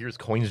walking, you hear his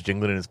coins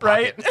jingling in his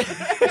pocket.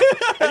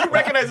 And you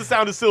recognize the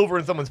sound of silver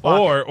in someone's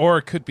pocket. Or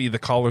it could be the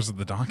collars of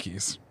the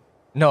donkeys.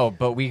 No,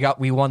 but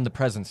we won the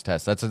presence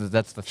test. That's the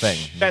thing.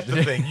 That's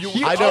the thing.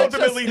 You I don't-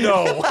 ultimately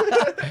know.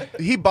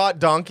 He bought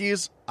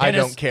donkeys. I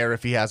Dennis- don't care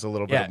if he has a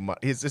little bit Yeah. of money.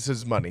 This is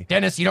his money.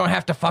 Dennis, you don't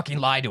have to fucking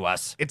lie to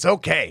us. It's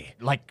okay.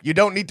 Like- you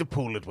don't need to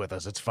pool it with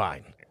us. It's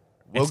fine.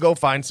 We'll go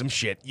find some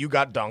shit. You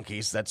got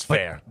donkeys. That's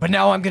fair. But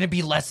now I'm going to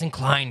be less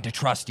inclined to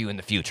trust you in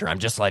the future. I'm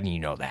just letting you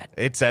know that.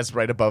 It says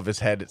right above his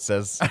head. It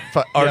says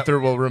Arthur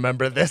will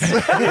remember this.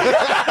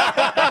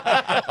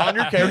 On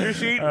your character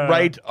sheet,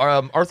 write,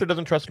 Arthur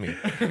doesn't trust me.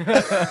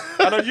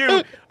 And on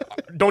you,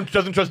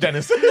 doesn't trust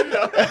Dennis. You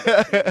don't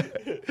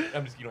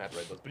have to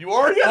write those. But you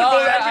already have to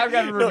both actually, I've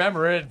got to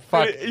remember it.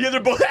 Fuck. You guys are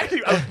both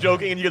actually, I was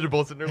joking, and you guys are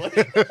both sitting there like,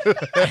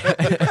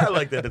 I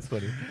like that, it's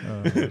funny.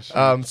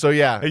 So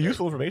yeah, Hey,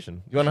 useful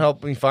information. you want to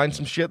help me find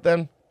some shit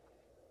then?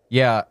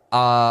 Yeah.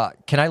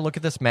 Can I look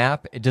at this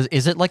map?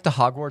 Is it like the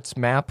Hogwarts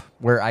map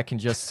where I can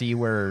just see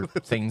where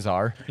things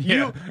are?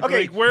 Yeah.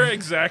 okay. Like, where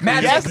exactly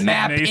Magic is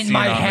map in Mason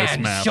my on this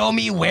hand. map? Show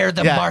me where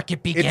the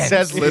market begins. It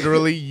says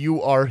literally,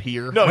 "You are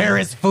here." No, Where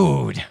is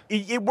food?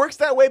 it works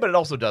that way, but it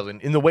also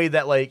doesn't. In the way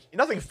that, like,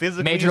 nothing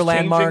physically Major is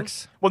changing.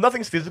 landmarks? Well,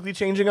 nothing's physically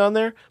changing on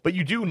there, but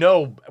you do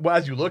know, well,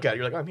 as you look at it,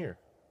 you're like, I'm here.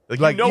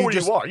 Like Like, you know you where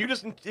just- you are. You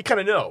kind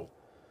of know.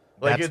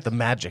 Like That's it's, the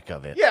magic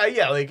of it.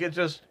 yeah, like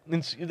there's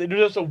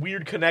just a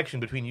weird connection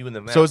between you and the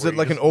map. So is where it you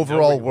like an just know where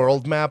overall you are.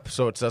 world map?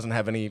 So it doesn't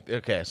have any.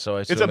 Okay, so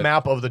I It's a assume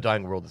map of the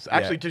dying world. It's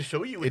actually to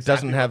show you. It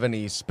doesn't have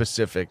any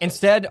specific.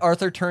 Instead,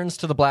 Arthur turns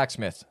to the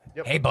blacksmith.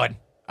 Hey, bud.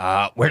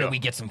 Where do we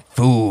get some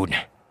food?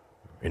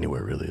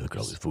 anywhere really. Look at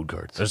all these food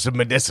carts. There's some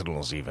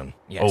medicinals even.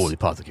 Yes. Oh, the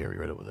apothecary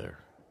right over there.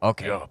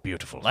 Okay. Oh,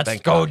 beautiful. Let's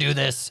Thank go God. do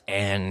this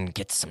and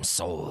get some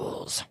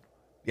souls.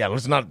 Yeah,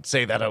 let's not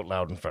say that out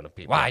loud in front of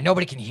people. Why?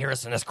 Nobody can hear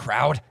us in this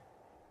crowd.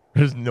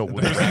 There's no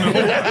way. There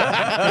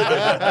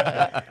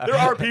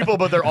are people,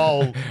 but they're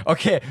all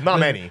Okay. not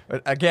many.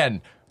 But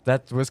again,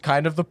 that was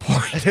kind of the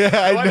point.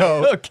 I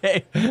know.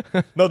 Okay.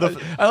 No,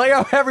 the I like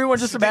how everyone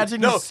just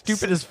imagined no, you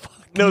stupid as fuck.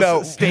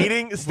 no,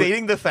 stating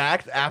the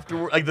fact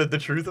after, like the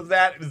truth of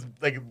that is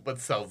like what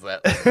sells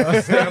that.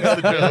 The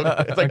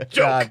joke. It's like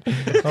joke.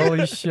 God.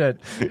 Holy shit.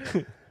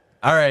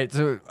 All right,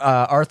 so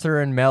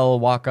Arthur and Mel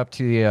walk up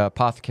to the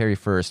apothecary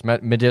first.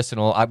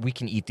 Medicinal. We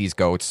can eat these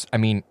goats. I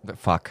mean,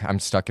 fuck, I'm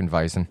stuck in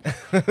Weizen.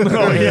 We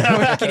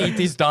can eat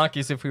these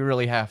donkeys if we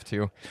really have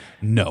to.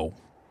 No.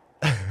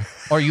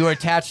 Are you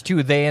attached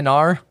to they and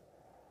are?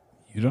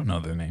 You don't know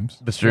their names.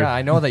 That's true. Yeah,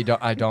 I know they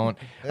don't. I don't.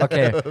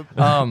 Okay.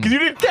 Because you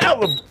didn't tell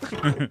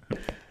them.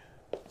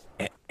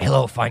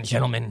 Hello, fine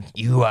gentlemen.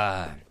 You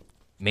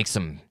make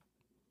some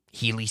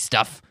Healy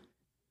stuff?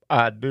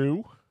 I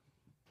do.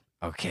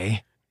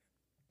 Okay.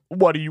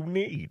 What do you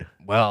need?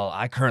 Well,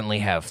 I currently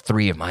have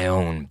 3 of my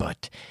own,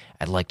 but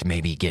I'd like to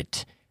maybe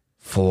get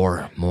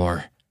 4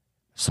 more.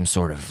 Some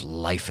sort of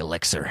life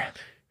elixir.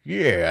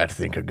 Yeah, I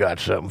think I got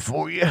something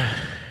for you.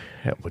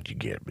 How much you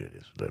get me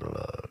this little,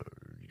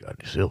 you got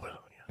any silver on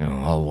you?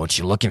 Oh, what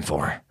you looking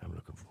for? I'm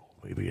looking for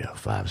maybe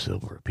 5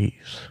 silver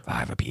apiece.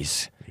 5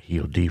 apiece.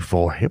 Heal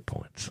D4 hit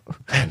points.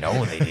 I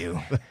know they do.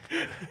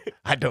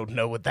 I don't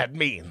know what that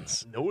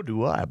means. Nor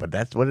do I, but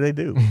that's what they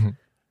do.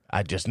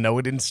 I just know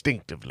it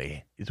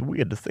instinctively. It's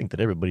weird to think that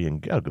everybody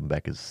in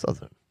Galgenbeck is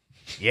southern.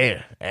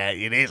 Yeah,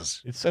 it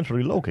is. It's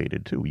centrally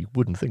located, too. You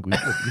wouldn't think we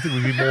would. You think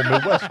we'd be more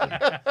Midwestern.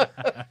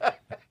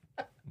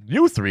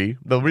 You three,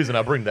 the reason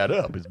I bring that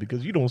up is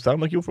because you don't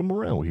sound like you're from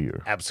around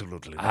here.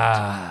 Absolutely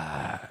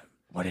not.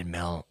 What did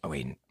Mel... Oh,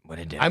 wait. What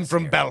did I'm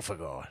from Sarah-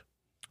 Belphegor.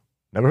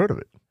 Never heard of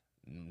it.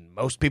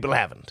 Most people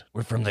haven't.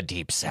 We're from the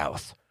deep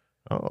south.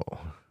 Oh.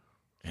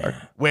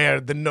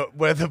 Where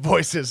the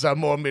voices are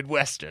more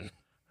Midwestern.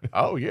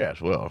 Oh, yes.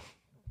 Well,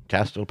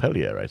 Castel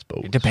Pellier, I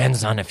suppose. It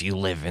depends on if you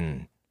live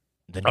in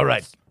the All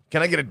right. north.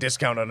 Can I get a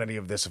discount on any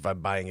of this if I'm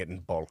buying it in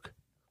bulk?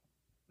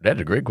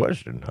 That's a great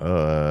question.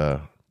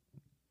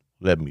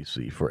 Let me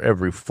see. For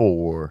every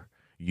 4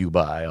 you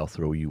buy, I'll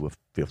throw you a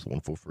 5th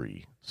one for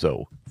free.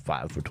 So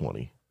 5 for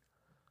 20.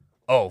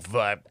 Oh,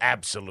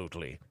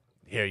 absolutely.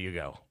 Here you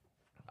go.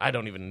 I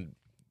don't even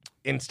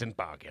instant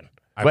bargain.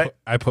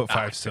 I put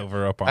 5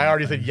 silver up on. I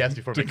already said yes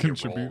before to making a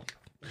contribute. roll.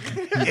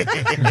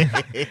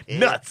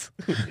 Nuts.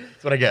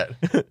 That's what I get.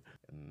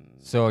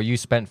 So you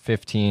spent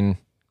 15.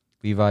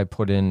 Levi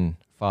put in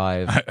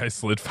 5. I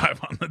slid 5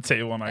 on the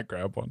table and I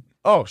grabbed one.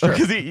 Oh, sure.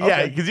 Because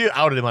you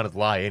outed him on his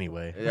lie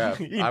anyway. Yeah,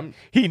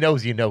 he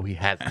knows you know he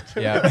hasn't.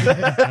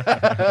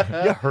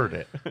 Yeah. You heard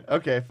it.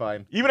 Okay,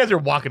 fine. Even as you're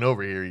walking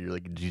over here, you're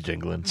like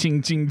jingling.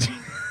 Ching, ching, ching.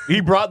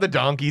 He brought the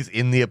donkeys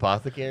in the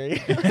apothecary.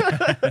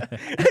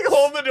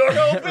 Hold the door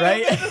open.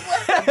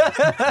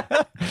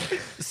 Right?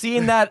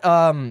 Seeing that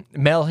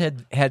Mel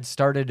had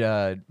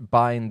started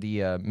buying the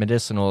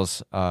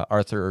medicinals,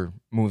 Arthur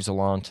moves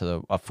along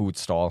to a food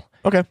stall.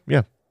 Okay,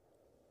 yeah.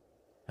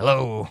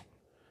 Hello.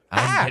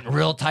 I'm getting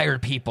real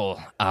tired,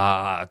 people.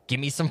 Give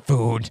me some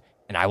food,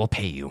 and I will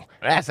pay you.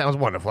 That sounds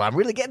wonderful. I'm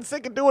really getting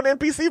sick of doing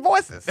NPC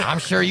voices. I'm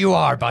sure you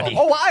are, buddy.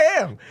 Oh, I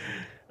am.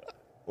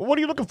 What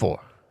are you looking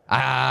for?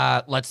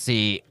 Let's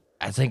see.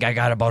 I think I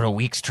got about a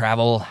week's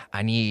travel.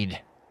 I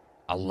need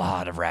a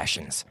lot of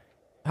rations.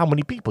 How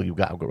many people you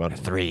got around?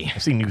 3.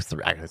 I've seen you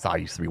 3. I saw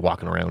you 3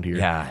 walking around here.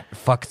 Yeah,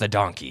 fuck the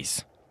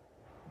donkeys.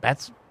 I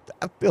feel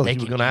like They you were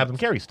can going to have eat. them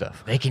carry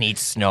stuff. They can eat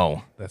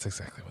snow. That's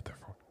exactly what they're for.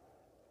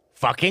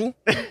 Fucking?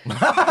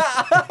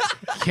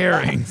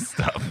 Carrying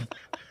stuff.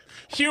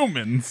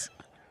 Humans.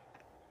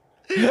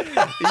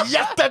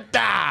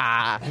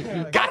 Yatta-da!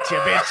 Gotcha,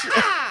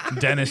 bitch.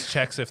 Dennis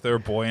checks if they're a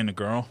boy and a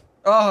girl.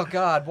 Oh,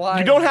 God, why?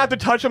 You don't have to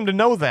touch them to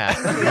know that.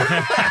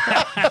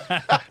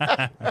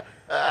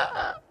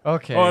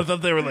 Okay. Oh, I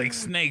thought they were like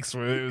snakes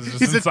where it was just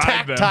He's a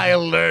inside them.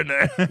 tactile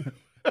learner.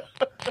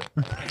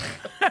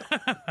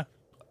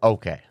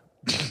 Okay.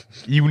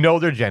 You know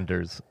their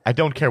genders. I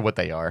don't care what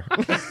they are.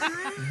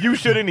 You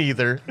shouldn't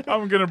either.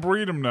 I'm going to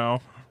breed them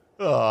now.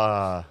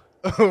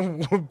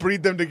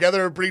 Breed them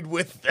together or breed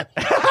with them?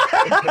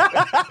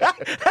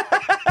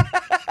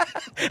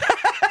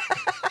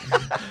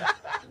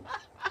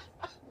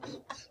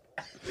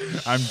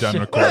 I'm done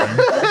recording.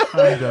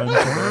 I'm done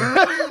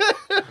recording.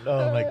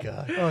 Oh, my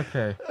God.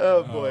 Okay.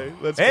 Oh, boy.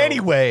 Let's go.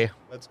 Anyway,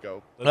 Let's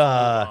go. Let's move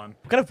on.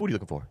 what kind of food are you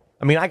looking for?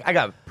 I mean, I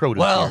got produce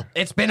Well, here.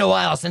 it's been a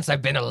while since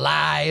I've been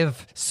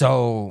alive,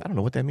 so I don't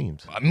know what that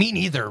means. me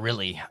neither,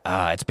 really.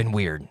 It's been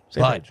weird.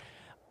 Same but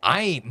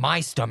age.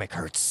 my stomach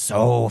hurts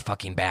so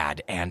fucking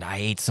bad, and I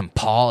ate some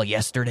Paul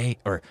yesterday,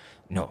 I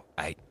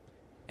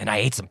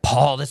ate some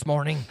Paul this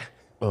morning,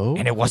 Oh.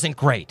 and it wasn't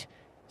great.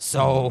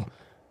 So,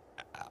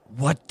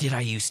 what did I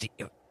use to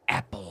eat?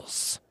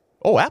 Apples.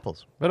 Oh,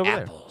 apples. Right over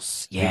there.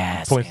 Apples.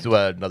 Yes. Points to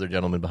another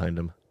gentleman behind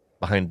him.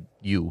 Behind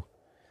you.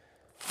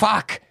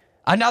 Fuck.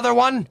 Another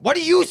one? What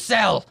do you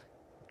sell?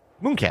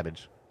 Moon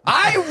cabbage.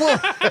 I will.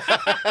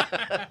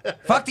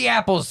 Fuck the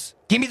apples.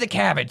 Give me the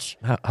cabbage.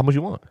 How much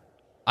you want?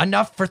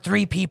 Enough for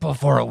 3 people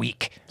for a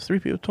week. 3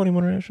 people,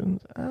 21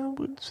 rations. I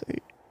would say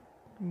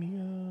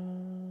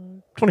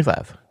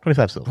 25.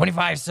 25 silver.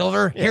 25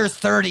 silver. Here's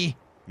 30.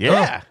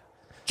 Yeah.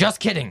 Just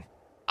kidding.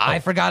 I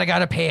forgot I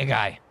gotta pay a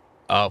guy.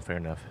 Oh, fair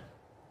enough.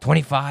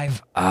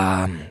 25.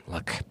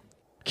 Look.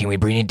 Can we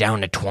bring it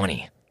down to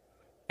 20?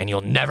 And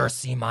you'll never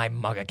see my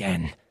mug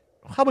again.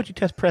 How about you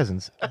test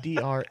presents?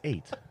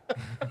 DR8.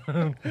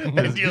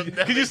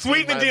 Could you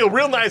sweeten the deal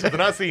real nice with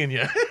not seeing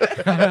you?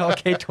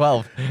 Okay,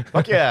 12.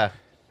 Fuck yeah.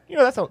 You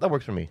know, that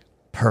works for me.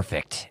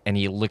 Perfect. And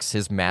he licks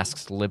his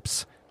masked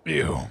lips.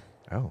 Ew.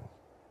 Oh.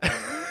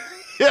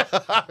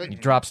 He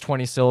drops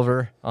 20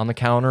 silver on the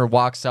counter,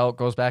 walks out,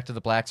 goes back to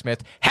the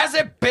blacksmith. Has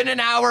it been been an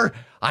hour.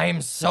 I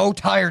am so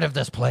tired of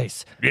this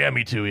place. Yeah,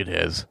 me too. It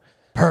is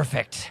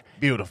Perfect.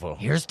 Beautiful.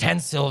 Here's 10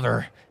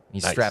 silver. He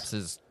Nice. straps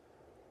his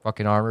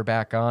fucking armor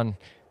back on.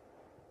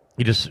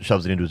 He just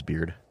shoves it into his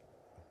beard.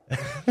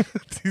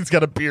 He's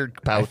got a beard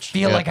I pouch.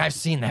 feel like I've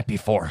seen that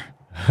before.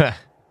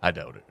 I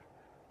doubt it.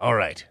 All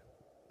right.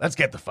 Let's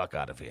get the fuck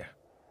out of here.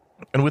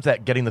 And with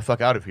that, getting the fuck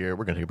out of here,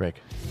 we're going to take a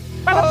break.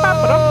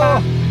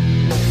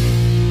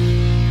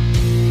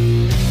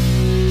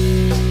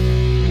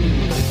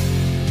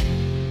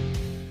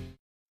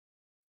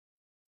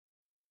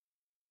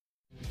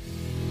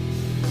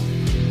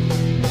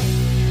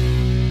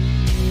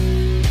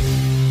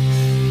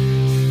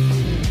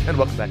 And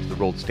welcome back to the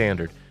Rolled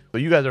Standard. So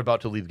you guys are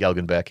about to leave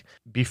Galgenbeck.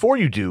 Before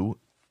you do,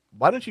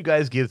 why don't you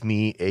guys give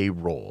me a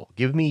roll?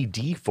 Give me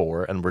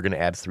D4, and we're going to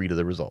add 3 to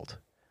the result.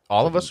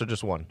 All of us or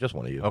just one? Just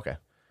one of you. Okay.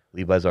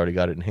 Levi's already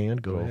got it in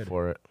hand. Go ahead.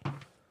 for it.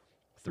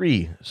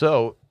 3.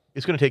 So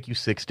it's going to take you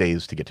 6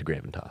 days to get to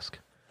Graventosk.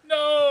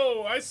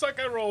 No, I suck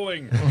at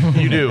rolling.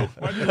 You do.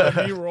 Why did you let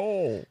me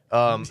roll?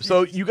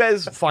 So you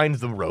guys find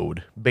the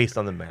road based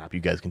on the map.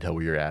 You guys can tell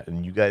where you're at,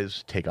 and you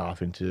guys take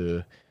off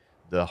into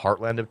the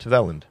heartland of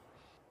Teveland.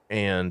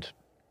 And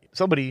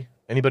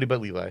anybody but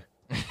Levi.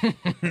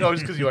 No,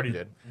 just because you already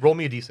did. Roll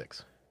me a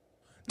d6.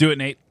 Do it,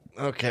 Nate.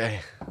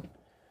 Okay.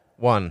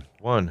 1.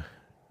 1.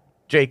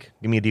 Jake,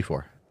 give me a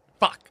d4.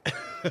 Fuck.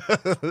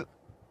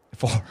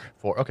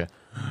 4. Okay.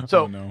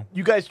 So no.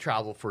 you guys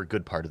travel for a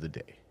good part of the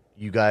day.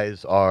 You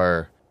guys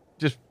are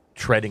just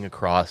treading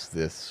across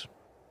this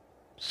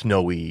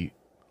snowy,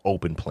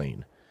 open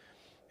plain.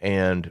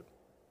 And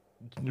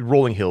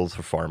rolling hills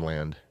for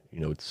farmland.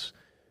 You know, it's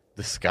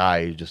the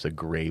sky is just a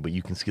gray, but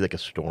you can see like a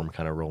storm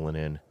kind of rolling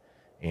in.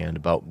 And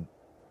about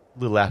a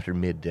little after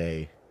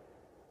midday,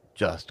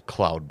 just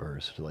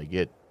cloudburst. Like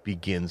it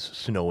begins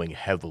snowing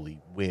heavily,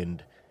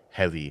 wind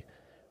heavy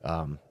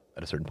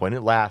at a certain point.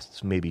 It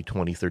lasts maybe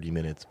 20, 30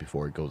 minutes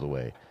before it goes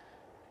away.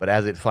 But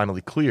as it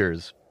finally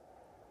clears,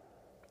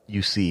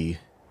 you see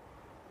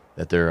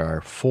that there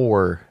are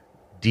 4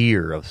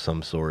 deer of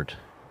some sort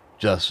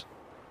just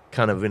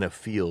kind of in a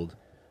field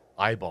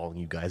eyeballing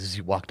you guys as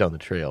you walk down the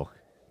trail.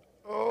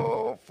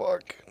 Oh,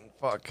 fuck.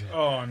 Fuck.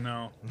 Oh,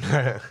 no.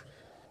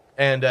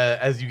 And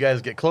as you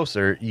guys get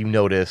closer, you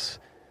notice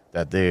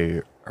that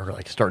they are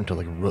like starting to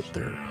like root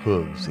their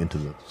hooves into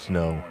the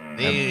snow.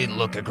 They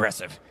look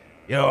aggressive.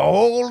 Yo,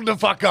 hold the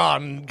fuck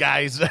on,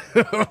 guys.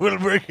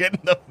 We're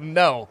getting the...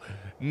 No.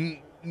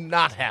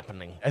 Not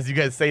happening. As you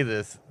guys say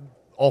this,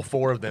 all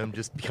 4 of them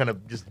just kind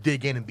of just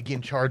dig in and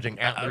begin charging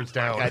antlers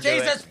down.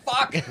 Jesus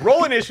fuck!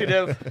 Roll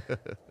initiative.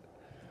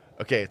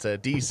 Okay, it's a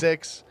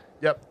D6.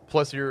 Yep.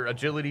 Plus your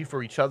agility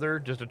for each other.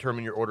 Just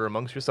determine your order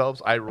amongst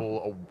yourselves. I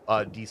roll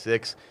a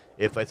d6.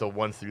 If it's a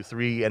 1 through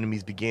 3,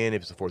 enemies begin.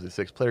 If it's a 4 through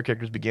 6, player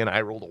characters begin.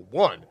 I rolled a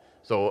 1.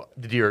 So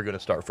the deer are going to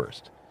start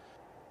first.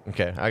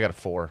 Okay, I got a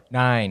 4.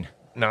 9.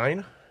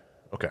 9?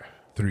 Okay.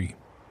 3.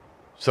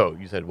 So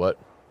you said what?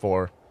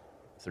 4.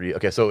 3.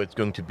 Okay, so it's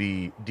going to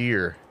be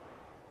Deer,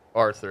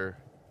 Arthur,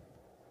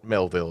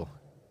 Melville,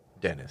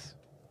 Dennis.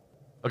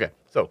 Okay,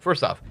 so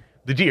first off,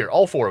 the deer,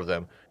 all 4 of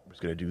them. I'm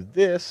just going to do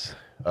this.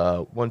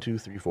 1, 2,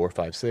 3, 4,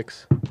 5,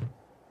 6,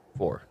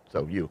 4.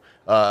 So you.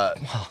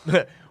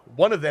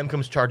 One of them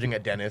comes charging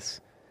at Dennis.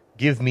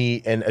 Give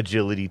me an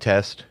agility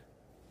test.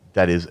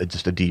 That is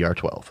just a DR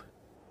 12.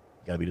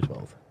 Gotta be a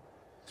 12.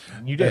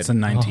 You did. That's a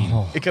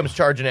 19. It comes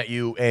charging at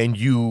you, and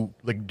you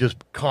like just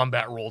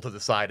combat roll to the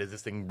side as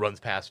this thing runs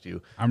past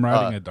you. I'm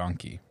riding a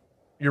donkey.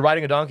 You're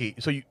riding a donkey,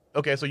 so you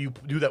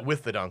do that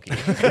with the donkey. You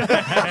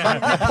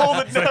pull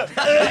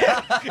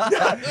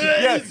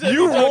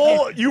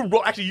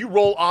the you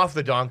roll off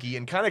the donkey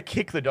and kind of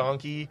kick the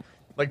donkey,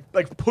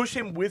 like push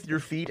him with your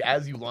feet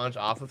as you launch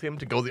off of him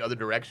to go the other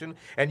direction,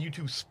 and you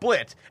two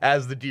split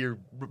as the deer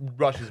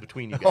rushes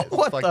between you guys.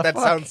 That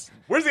sounds...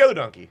 Where's the other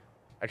donkey?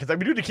 Because we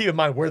do need to keep in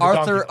mind where the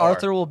donkeys are.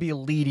 Arthur will be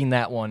leading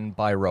that one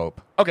by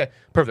rope. Okay,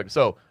 perfect.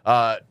 So,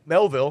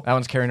 Melville, That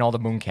one's carrying all the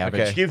moon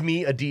cabbage. give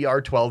me a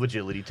DR 12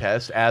 agility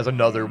test as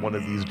another one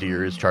of these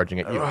deer is charging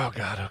at you. Oh,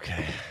 God,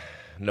 okay.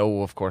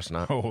 No, of course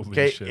not. Holy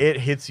Okay, shit. it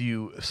hits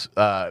you.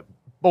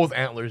 Both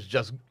antlers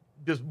just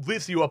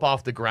lifts you up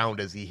off the ground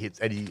as he hits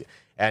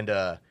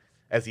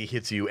as he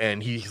hits you,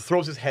 and he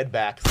throws his head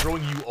back,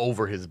 throwing you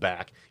over his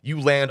back. You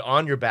land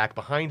on your back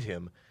behind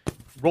him.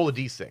 Roll a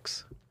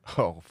d6.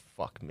 Oh,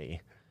 fuck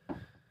me.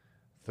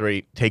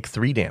 3. Take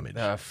 3 damage.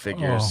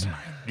 Figures.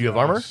 Do you have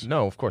armor?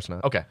 No, of course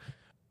not. Okay,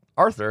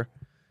 Arthur,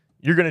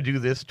 you're gonna do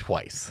this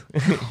twice.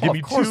 Give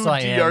me 2 course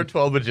I am. DR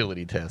 12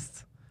 agility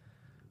tests.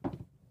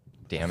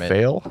 Damn it.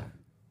 Fail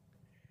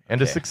and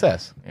a Okay.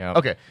 success. Yep.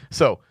 Okay,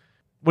 so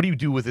what do you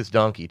do with this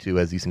donkey too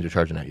as these things are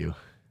charging at you?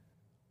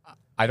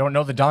 I don't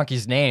know the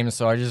donkey's name,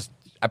 so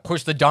I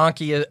push the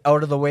donkey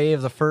out of the way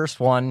of the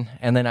first one,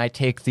 and then I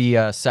take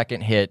the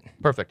second hit.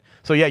 Perfect.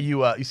 So yeah,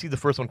 you see the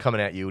first one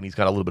coming at you, and he's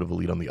got a little bit of a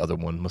lead on the other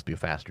one. Must be a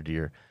faster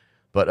deer,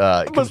 but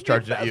it comes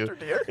charging at you.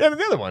 Yeah, but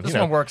the other one. This you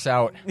know. one works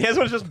out. Yeah, this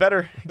one's just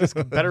better, just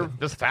faster.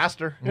 People are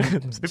faster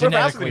than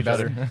Genetically each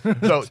other.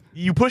 So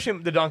you push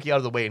the donkey out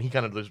of the way, and he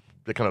kind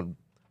of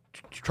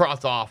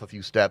trots off a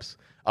few steps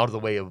out of the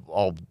way of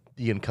all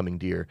the incoming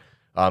deer.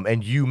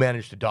 And you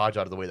manage to dodge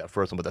out of the way of that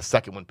first one, but the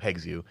second one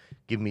pegs you.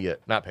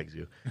 Not pegs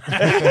you.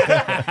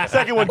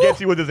 Second one gets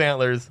you with his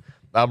antlers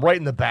right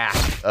in the back.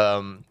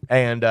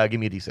 And give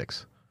me a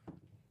d6.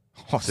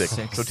 Oh, 6.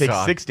 six. So take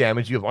 6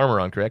 damage. You have armor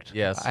on, correct?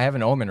 Yes. I have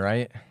an omen,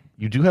 right?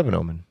 You do have an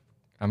omen.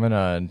 I'm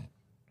gonna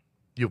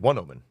You have 1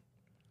 omen.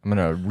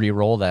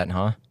 re-roll that,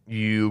 huh?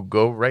 You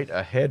go right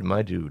ahead,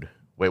 my dude.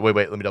 Wait.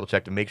 Let me double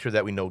check to make sure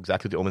that we know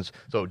exactly the omens.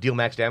 So deal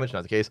max damage,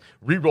 not the case.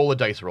 Re-roll a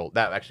dice roll.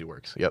 That actually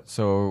works. Yep.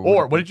 So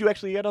Or what did you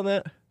actually get on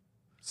that?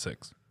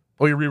 6.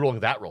 Oh, you're re-rolling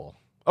that roll.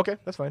 Okay,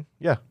 that's fine.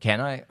 Yeah. can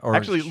I? Or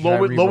Actually, should I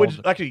lower. re-roll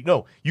Actually,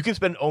 no. You can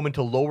spend omen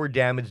to lower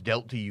damage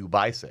dealt to you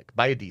by a d6.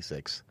 by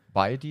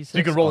a d6? So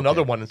you can roll Okay.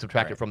 another one and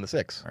subtract it from the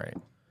 6. All right.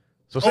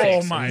 So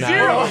 6. my 0.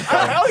 God.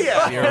 Hell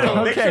yeah.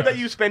 Zero. Make sure that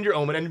you spend your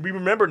omen, and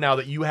remember now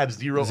that you have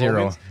 0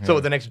 Zero, omens. yeah.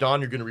 So the next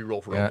dawn, you're going to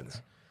re-roll for Yeah. omens.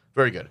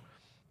 Very good.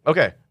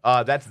 Okay,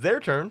 that's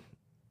their turn.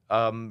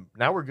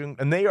 Now we're going,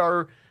 and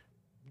they're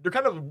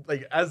kind of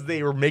like as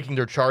they were making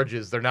their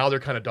charges, they're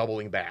kind of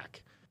doubling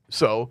back.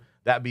 So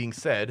that being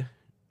said,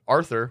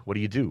 Arthur, what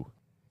do you do?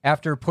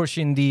 After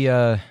pushing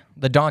the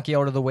donkey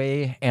out of the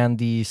way and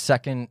the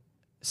second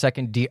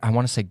deer, I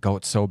want to say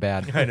goat so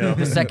bad. I know.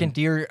 The second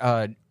deer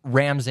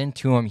rams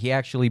into him. He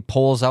actually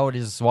pulls out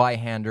his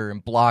Zweihander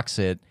and blocks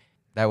it.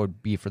 That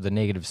would be for the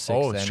 -6.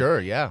 Oh, then. sure,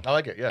 yeah. I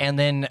like it. Yeah. And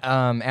then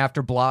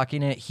after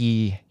blocking it,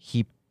 he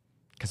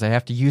because I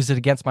have to use it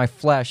against my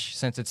flesh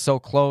since it's so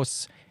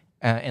close.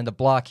 And the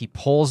block, he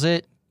pulls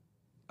it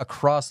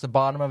across the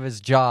bottom of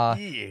his jaw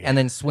and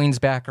then swings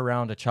back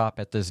around to chop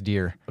at this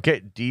deer.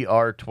 Okay,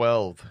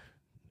 DR12,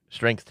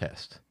 strength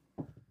test.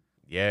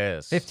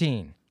 Yes.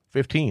 15.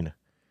 15.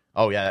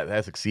 Oh yeah,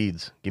 that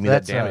succeeds. Give me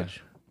That's, that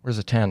damage. Where's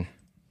a 10?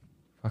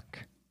 Fuck.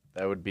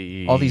 That would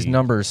be All these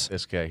numbers.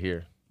 This guy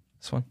here.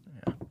 This one?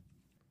 Yeah.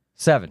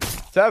 7.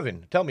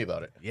 7. Tell me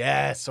about it.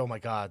 Yes. Oh my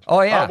God.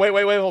 Oh, yeah. Wait.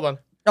 Hold on.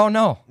 Oh,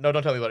 no. No,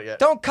 don't tell me about it yet.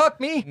 Don't cuck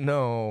me.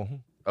 No.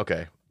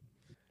 Okay.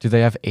 Do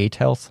they have 8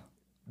 health?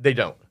 They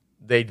don't.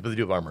 But they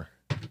do have armor.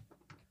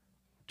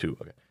 2.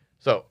 Okay.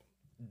 So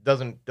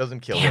doesn't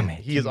kill Damn him.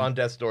 it, He is on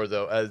death's door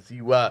though. As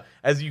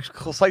you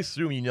slice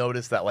through him, you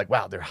notice that like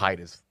wow, their hide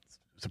is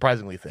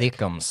surprisingly thick.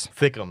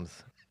 Thickums.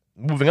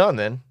 Moving on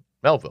then,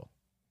 Melville.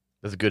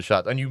 That's a good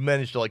shot, and you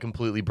managed to like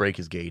completely break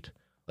his gait.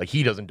 Like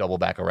he doesn't double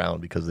back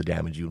around because of the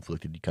damage you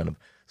inflicted. You kind of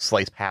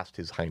slice past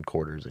his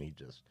hindquarters, and he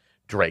just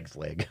drags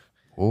leg.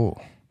 Ooh.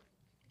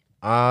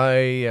 I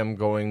am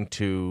going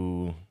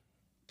to...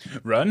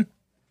 Run?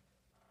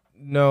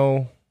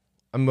 No.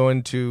 I'm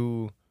going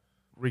to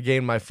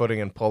regain my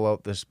footing and pull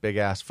out this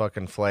big-ass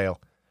fucking flail.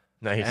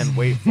 Nice. And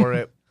wait for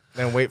it.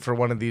 And wait for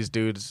one of these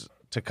dudes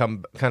to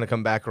come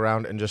back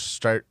around and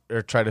just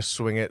try to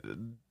swing it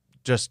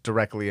just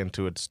directly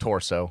into its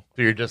torso.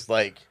 So you're just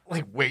like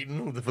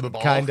waiting for the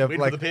ball, Kind of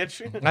waiting like for the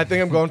pitch. I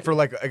think I'm going for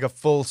like a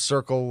full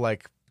circle,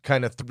 like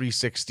kind of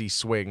 360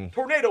 swing.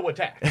 Tornado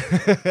attack.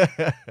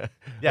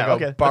 Yeah,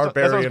 Like a okay. barbarian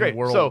that sounds great.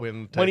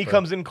 whirlwind So when he type of-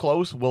 comes in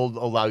close, we'll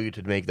allow you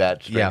to make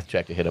that strength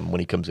check to hit him when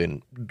he comes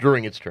in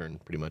during its turn,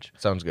 pretty much.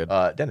 Sounds good.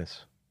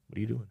 Dennis, what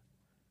are you doing?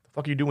 The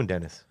fuck are you doing,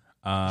 Dennis?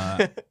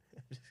 I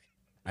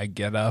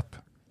get up.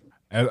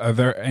 Are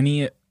there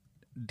any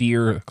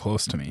deer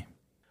close to me?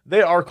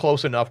 They are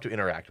close enough to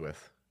interact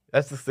with.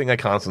 That's the thing I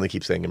constantly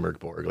keep saying in Mörk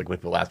Borg. Like when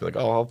people ask me, like,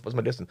 "Oh, what's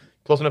my distance?"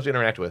 Close enough to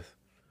interact with.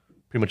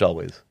 Pretty much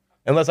always,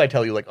 unless I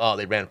tell you, like, "Oh,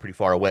 they ran pretty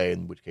far away,"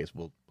 in which case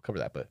we'll cover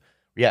that. But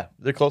yeah,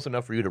 they're close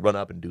enough for you to run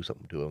up and do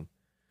something to them.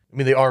 I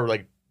mean, they are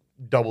like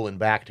doubling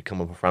back to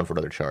come up around for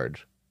another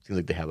charge. Seems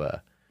like they have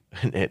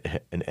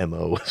an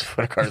MO as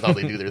far as how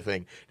they do their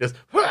thing. Just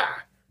wah,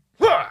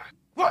 wah,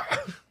 wah.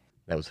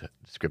 That was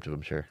descriptive,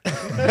 I'm sure.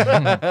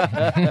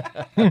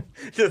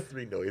 Just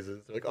 3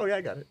 noises. They're like, oh yeah,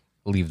 I got it.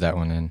 Leave that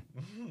one in.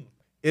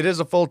 It is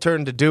a full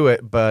turn to do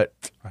it, but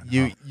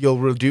you'll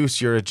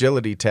reduce your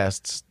agility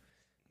tests.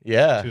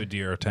 Yeah. To a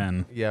deer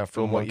 10. Yeah,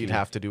 from what you'd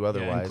have to do Yeah,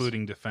 otherwise.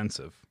 including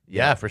defensive.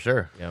 Yeah, for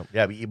sure. Yeah.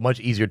 Yeah, it'd be much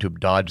easier to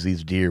dodge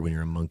these deer when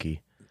you're a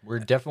monkey. We're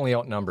definitely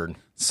outnumbered.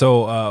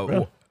 So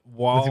Let's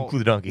while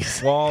include the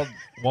donkeys.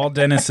 while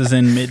Dennis is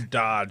in mid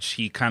dodge,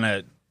 he kind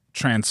of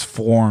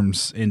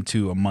transforms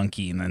into a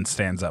monkey and then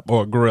stands up,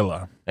 or a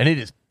gorilla. And it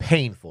is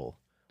painful.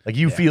 Like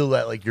you feel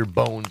that like your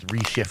bones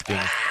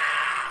reshifting.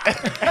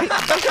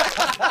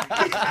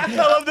 I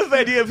love this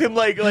idea of him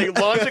like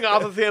launching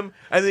off of him,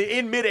 and then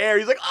in midair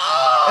he's like,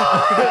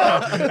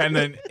 oh! And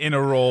then in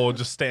a roll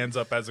just stands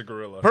up as a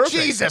gorilla. Perfect.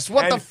 Jesus,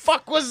 what the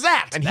fuck was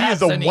that? And That's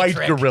he is a a neat white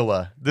trick.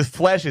 gorilla. This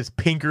flesh is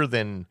pinker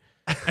than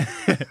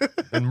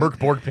Mörk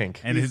Borg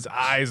pink. And his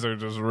eyes are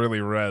just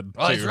really red.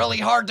 Well, it's really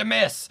hard to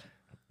miss.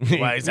 He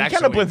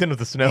kind of blends in with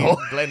the snow.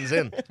 Blends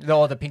in.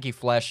 No, the pinky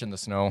flesh in the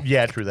snow.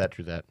 Yeah, true that.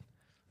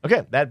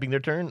 Okay, that being their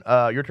turn,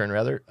 your turn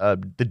rather.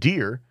 The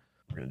deer,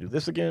 we're gonna do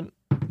this again.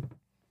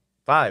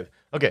 5.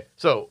 Okay,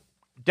 so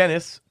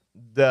Dennis,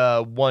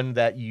 the one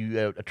that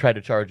you tried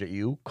to charge at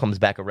you, comes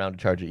back around to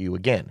charge at you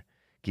again.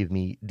 Give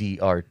me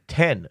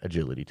DR10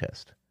 agility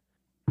test.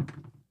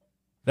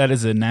 That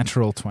is a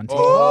natural 20.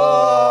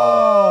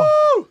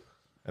 Oh!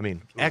 I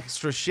mean,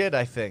 Extra shit,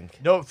 I think.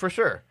 no, for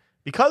sure.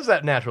 Because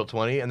that natural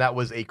 20, and that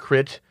was a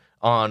crit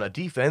on a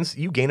defense,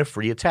 you gain a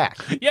free attack.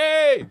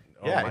 Yay!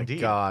 Yeah, my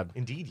indeed. God.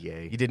 Indeed,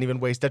 yay. You didn't even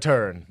waste a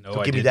turn. No,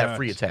 So I give me did that not.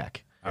 free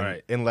attack. All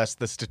right. Unless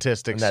the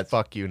statistics And that's-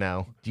 fuck you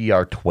now.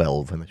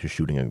 DR12, unless you're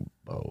shooting a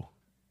bow.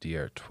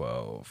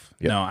 DR12.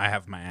 Yep. No, I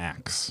have my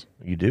axe.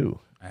 You do.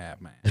 I have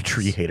my The axe.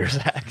 tree haters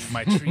axe.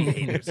 My tree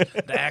haters.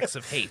 The axe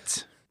of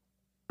hate.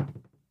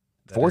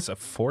 That Four- is a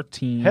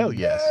 14. Hell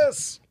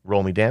yes.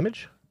 Roll me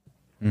damage.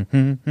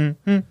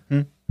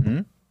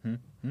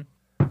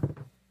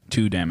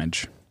 2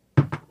 damage.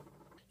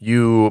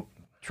 You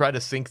try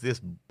to sink this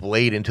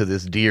blade into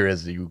this deer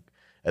as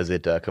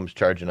it comes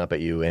charging up at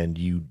you, and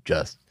you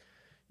just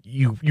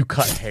you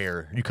cut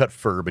hair, you cut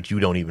fur, but you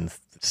don't even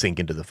sink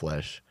into the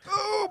flesh.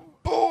 Oh,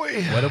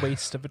 boy. What a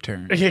waste of a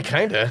turn. Yeah,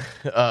 kinda.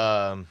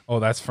 Oh,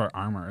 that's for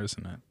armor,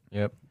 isn't it?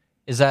 Yep.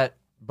 Is that?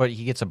 But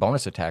he gets a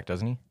bonus attack,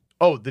 doesn't he?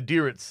 Oh, the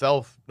deer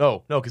itself.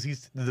 No, because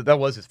that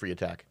was his free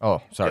attack.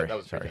 Oh, sorry. Yeah, that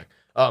was free sorry.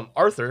 attack.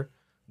 Arthur,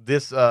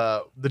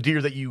 the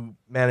deer that you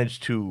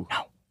managed to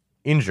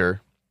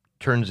injure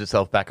turns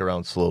itself back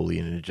around slowly,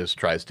 and it just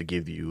tries to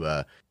give you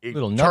it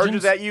Little charges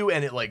nudgings? at you,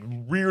 and it like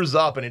rears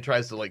up, and it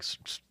tries to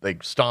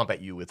like stomp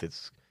at you with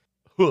its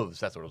hooves.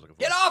 That's what I was looking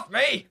for. Get off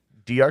me!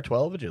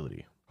 DR12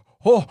 agility.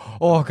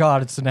 Oh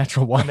God! It's a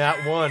natural one.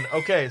 Nat 1.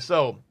 Okay,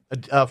 so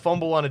a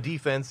fumble on a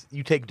defense,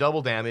 you take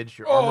double damage.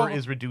 Your armor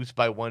is reduced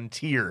by 1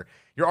 tier.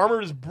 Your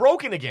armor is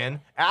broken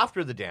again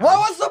after the damage.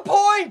 What was the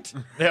point?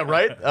 Yeah,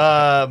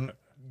 right?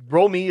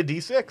 Roll me a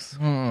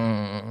d6.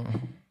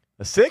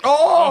 A 6?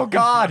 Oh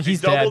God!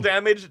 He's double dead.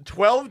 damage,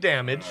 12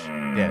 damage.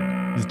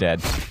 Dead. He's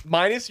dead.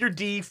 Minus your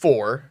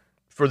d4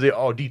 for the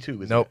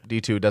d2. Nope,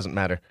 D2 doesn't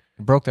matter.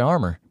 He broke the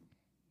armor.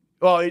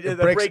 Well, it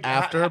breaks break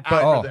after,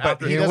 but-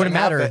 after He It doesn't wouldn't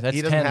have matter. the- That's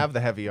he doesn't 10. have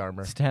the heavy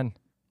armor. It's 10.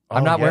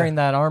 I'm not yeah. wearing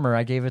that armor.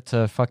 I gave it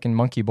to fucking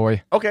Monkey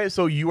Boy. Okay,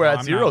 so you were No, at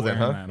I'm 0 not then, wearing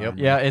huh? that armor.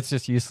 Yeah, it's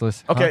just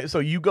useless. Okay, Huh? so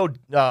you go,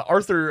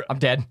 Arthur. I'm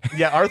dead.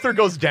 Yeah, Arthur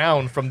goes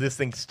down from this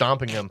thing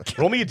stomping him.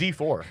 Roll me a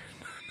d4.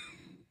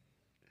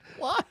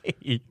 Why?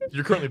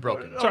 You're currently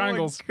broken.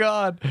 Triangles. Oh my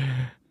God.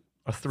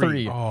 A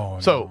 3. Oh,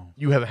 So no.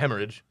 you have a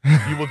hemorrhage.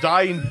 You will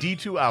die in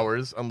D2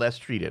 hours unless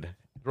treated.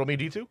 Roll me a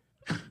D2.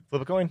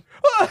 Flip a coin.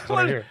 That's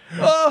what I hear.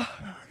 Oh,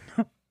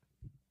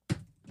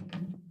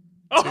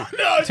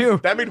 no. 2.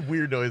 That made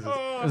weird noises.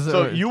 Is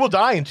So it- you will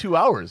die in 2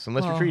 hours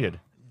unless you're treated.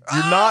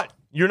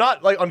 You're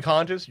not like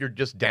unconscious. You're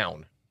just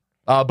down.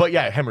 But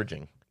yeah,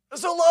 hemorrhaging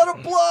There's a lot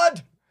of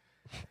blood.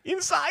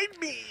 inside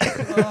me.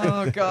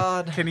 Oh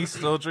God. Can he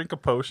still drink a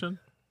potion?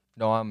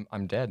 No,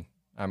 I'm dead.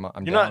 I'm You're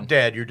down. not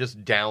dead. You're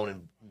just down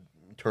and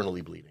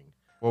internally bleeding.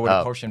 What would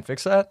a potion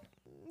fix that?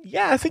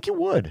 Yeah, I think it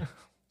would.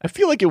 I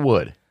feel like it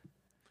would.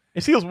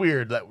 It feels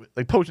weird that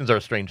like potions are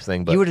a strange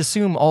thing, but You would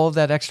assume all of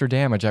that extra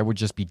damage, I would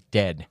just be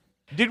dead.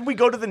 didn't we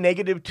go to the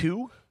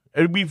 -2?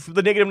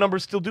 The negative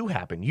numbers still do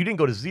happen. You didn't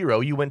go to 0.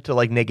 You went to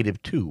like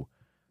 -2.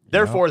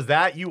 Therefore,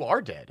 that you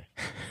are dead.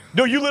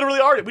 No, you literally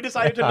are. We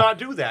decided to not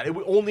do that.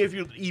 Only if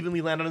you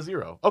evenly land on a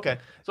 0. Okay,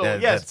 so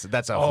yes,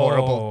 That's a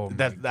horrible. Oh,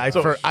 That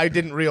So- I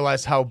didn't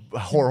realize how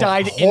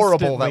Died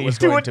horrible that instantly. was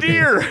to going a to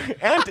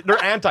deer.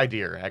 They're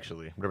anti-deer,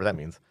 actually, whatever that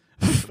means.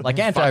 Like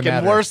be. antimatter.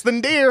 Fucking worse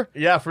than deer.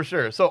 Yeah, for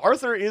sure. So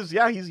Arthur is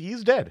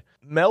he's dead.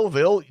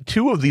 Melville,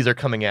 2 of these are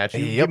coming at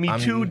you. Yep, Give me I'm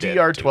 2 dead,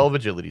 DR12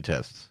 agility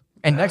tests.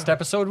 And next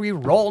episode, we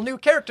roll new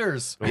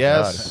characters.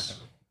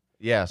 Yes.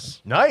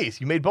 Yes. Nice,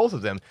 you made both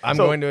of them. I'm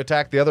going to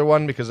attack the other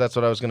one because that's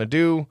what I was going to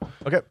do.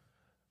 Okay.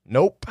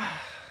 Nope.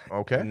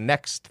 Okay.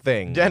 Next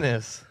thing.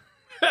 Dennis.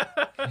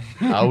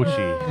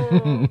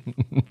 Ouchie.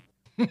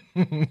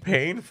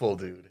 Painful,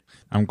 dude.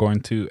 I'm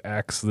going to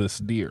axe this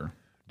deer.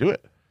 Do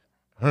it.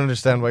 I don't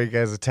understand why you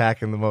guys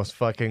attack in the most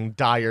fucking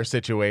dire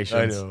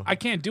situations. I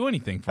can't do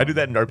anything for I do him.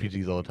 that in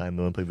RPGs all the time,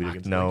 though, and play video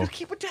games. No. Like, just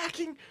keep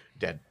attacking.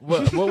 Dead.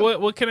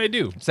 What can I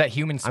do? It's that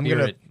human I'm going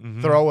spirit.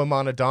 to throw him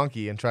on a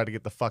donkey and try to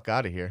get the fuck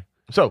out of here.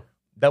 So,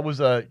 that was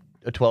a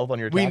 12 on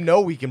your attack? We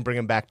know we can bring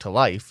him back to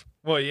life.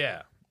 Well,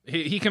 yeah.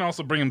 He can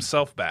also bring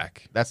himself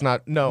back. That's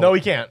not. No. No,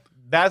 he can't.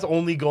 That's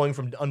only going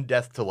from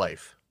undeath to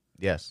life.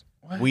 Yes.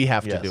 We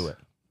have Yes. to do it.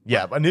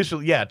 Yeah,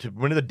 initially,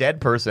 when it's a dead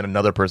person,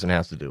 another person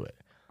has to do it.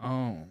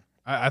 Oh.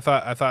 I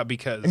thought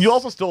because And you're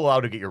also still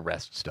allowed to get your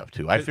rest stuff,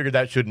 too. I figured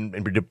that shouldn't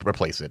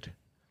replace it.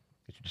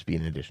 It should just be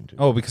in addition to.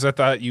 Oh, because I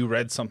thought you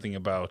read something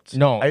about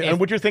No, And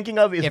what you're thinking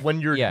of is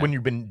when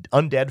you've been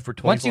undead for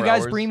 24 once you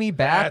guys hours. bring me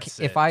back, That's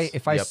if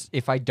it.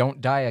 if I don't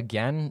die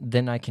again,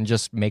 then I can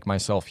just make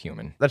myself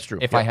human. That's true.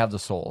 If Yep. I have the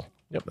soul.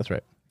 Yep, that's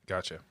right.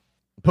 Gotcha.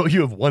 But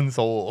you have one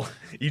soul,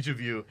 each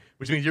of you,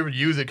 which means you ever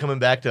use it coming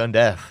back to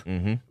undeath.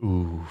 Mm-hmm.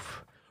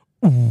 Oof.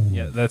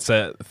 Yeah, that's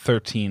a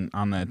 13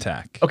 on the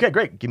attack. Okay,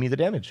 great. Give me the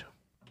damage.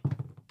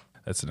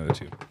 That's another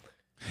 2.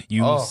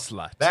 You Oh,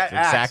 slut. That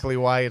axe, Exactly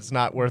why it's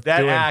not worth that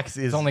doing. axe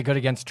is It's only good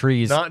against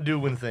trees. not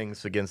doing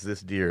things against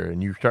this deer,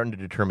 and you're starting to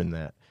determine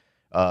that.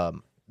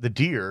 The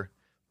deer,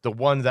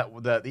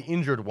 the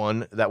injured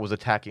one that was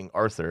attacking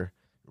Arthur,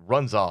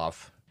 runs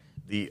off.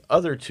 The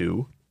other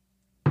 2,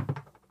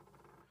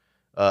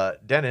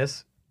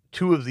 Dennis,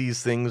 2 of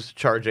these things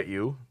charge at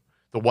you.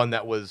 The one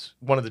that was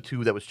one of the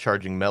two that was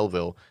charging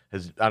Melville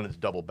has on its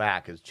double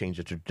back has changed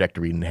the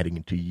trajectory and heading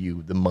into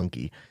you, the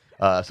monkey.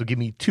 So give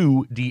me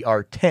 2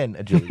 DR10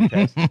 agility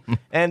tests.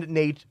 And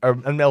Nate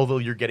and Melville,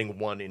 you're getting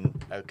one in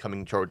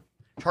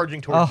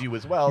charging towards you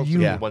as well.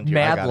 You so one to your-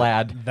 I mad got it.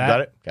 lad.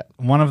 Got it? Okay.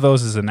 One of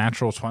those is a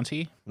natural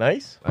 20,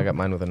 Nice. I got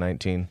mine with a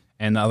 19.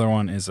 and the other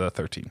one is a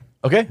 13.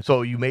 Okay,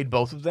 so you made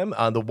both of them.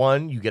 On the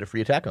one, you get a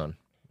free attack on.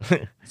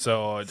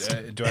 So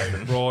do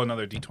I roll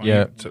another d20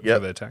 Yeah. for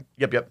Yep. the attack?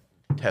 Yep.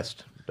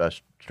 Test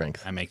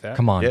strength. I make that.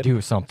 Come on, Did?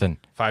 do something.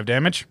 5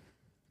 damage.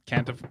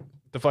 Can't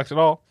deflect at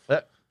all.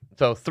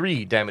 So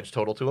 3 damage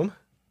total to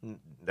him.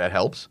 That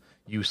helps.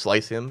 You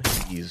slice him.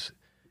 He's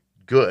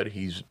good.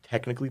 He's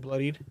technically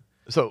bloodied.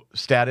 So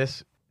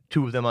status,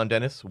 2 of them on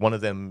Dennis. 1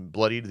 of them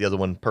bloodied. The other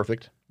one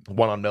perfect.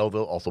 1 on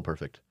Melville, also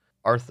perfect.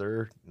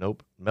 Arthur,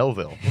 nope.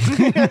 Melville.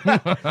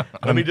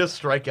 Let me just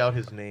strike out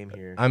his name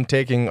here. I'm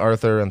taking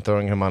Arthur and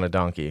throwing him on a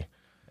donkey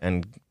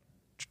and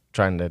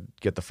trying to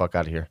get the fuck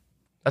out of here.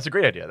 That's a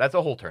great idea. That's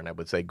a whole turn, I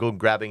would say. Go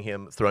grabbing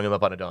him, throwing him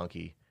up on a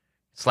donkey,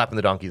 slapping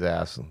the donkey's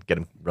ass, and get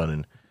him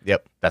running.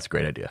 Yep. That's a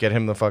great idea. Get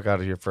him the fuck out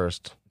of here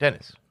first.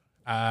 Dennis.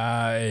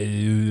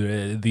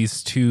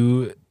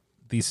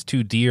 These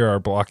two deer are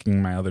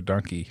blocking my other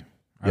donkey.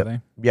 Are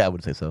they? Yeah, I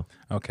would say so.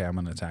 Okay, I'm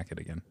gonna attack it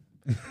again.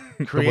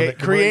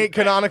 Create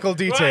canonical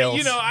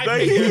details. I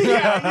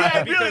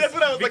that's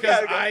what I was like.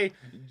 because I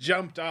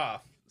jumped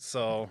off.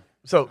 So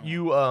So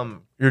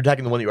you're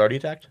attacking the one that you already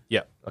attacked?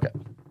 yeah. Okay.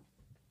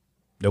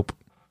 Nope.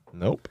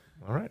 Nope.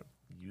 All right.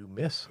 You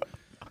miss.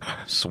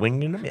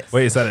 Swing and a miss.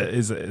 Wait, is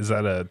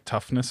that a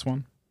toughness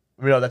one?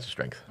 No, that's a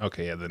strength.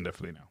 Okay, yeah, then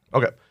definitely no.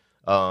 Okay.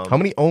 How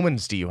many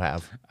omens do you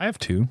have? I have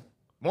 2.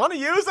 Want to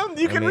use them?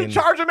 You can mean-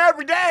 recharge them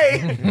every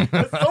day.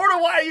 That's sort of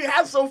why you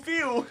have so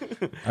few.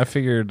 I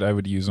figured I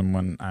would use them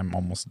when I'm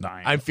almost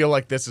dying. I feel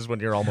like this is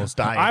when you're almost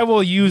dying. I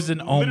will use an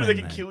omen. Literally, they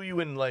can then. kill you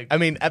in like. I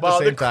mean, at the well,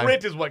 same time-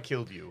 crit is what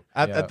killed you.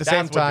 At the That's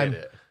same what time,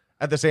 did it.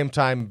 at the same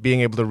time,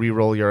 being able to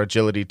re-roll your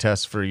agility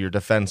tests for your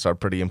defense are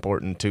pretty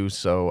important too.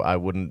 So I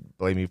wouldn't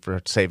blame you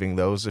for saving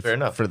those. Fair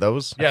enough. For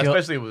those, Yeah, I feel-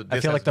 especially with this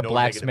I feel has like the no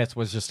blacksmith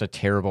was just a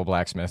terrible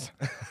blacksmith.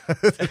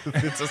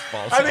 it's just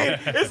false. I mean,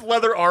 it's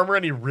leather armor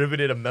and he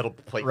riveted a metal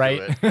plate Right.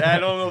 to it. I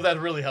don't know if that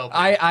really helped.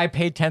 I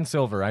paid 10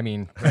 silver. I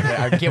mean,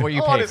 I get what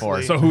you pay for.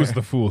 Honestly. So who's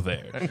the fool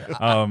there?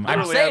 I'm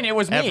Literally saying it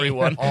was me.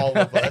 everyone. all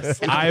of us.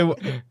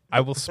 I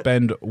will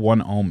spend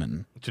 1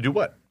 omen. To do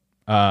what?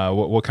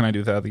 What can I do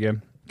with that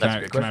again? That's a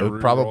good question. It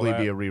would probably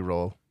be a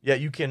re-roll. Yeah,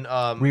 you can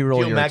Reroll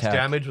deal your max attack.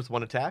 damage with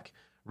 1 attack.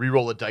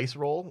 Reroll a dice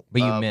roll,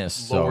 But you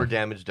miss, Lower so-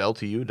 damage dealt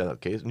to you. In that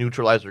case,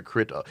 neutralize a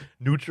crit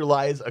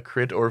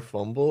or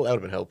fumble. That would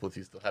have been helpful if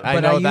you still had. I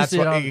But know, used that's it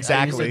what- on-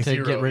 exactly. I used it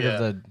to get rid yeah. of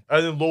the.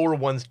 And then lower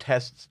one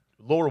test's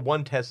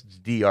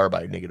DR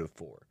by -4.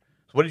 So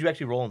what did you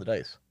actually roll on the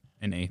dice?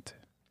 an 8.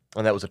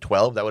 And that was a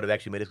 12. That would have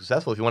actually made it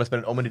successful. If you want to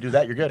spend an omen to do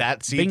that, you're good.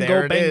 Bingo,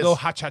 there it bango, is.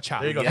 ha cha cha.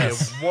 There you go.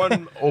 Yes. So you have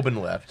 1 omen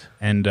left.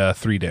 And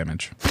 3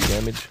 damage.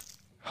 Damage.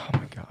 Oh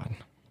my god.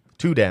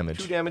 2 damage.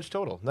 2 damage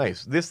total.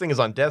 Nice. This thing is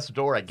on death's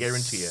door. I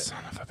guarantee it. Son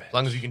of a bitch. As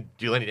long as you can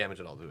deal any damage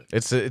at all, do it.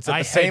 It's at I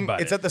the same.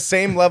 headbutt It's it. at the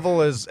same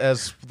level as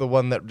the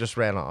one that just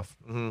ran off.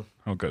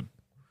 Oh, good.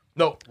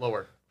 No,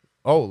 lower.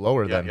 Oh,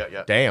 lower Yeah, then.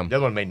 yeah. Damn. The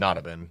other one may not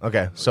have been.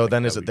 Okay, so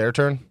then is that it their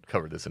turn?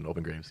 Covered this in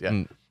open graves. Yeah.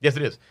 Mm. Yes,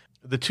 it is.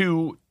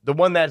 The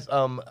one that's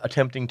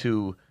attempting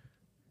to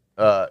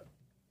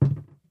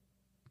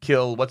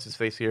kill what's his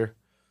face here?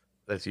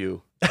 That's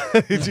you.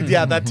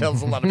 Yeah, that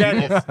tells a lot of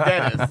people.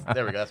 Dennis.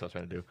 There we go. That's what I was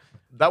trying to do.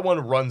 That one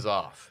runs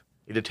off.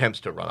 It attempts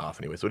to run off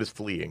anyway, so it is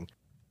fleeing.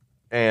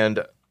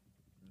 And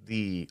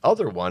the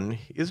other one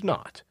is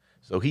not.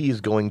 So he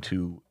is going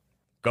to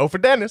Go for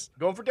Dennis.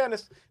 going for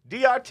Dennis.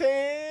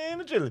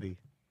 DR10 agility.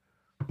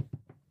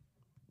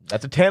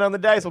 That's a 10 on the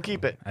dice. We'll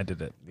keep it. I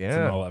did it. Yeah. It's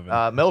an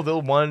 11.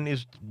 Melville, 1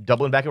 is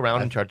doubling back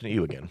around and charging at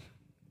you again.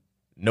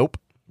 Nope.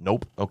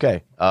 Nope.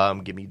 Okay.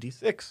 Give me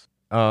D6.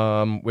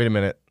 Wait a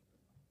minute.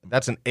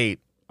 That's an 8.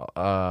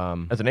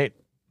 That's an 8.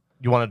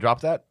 You want to drop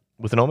that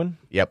with an omen?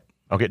 Yep.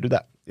 Okay, do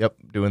that. Yep.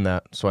 Doing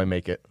that, so I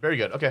make it. Very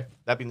good. Okay.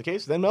 That being the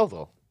case, then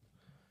Melville.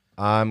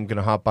 I'm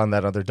gonna hop on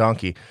that other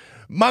donkey.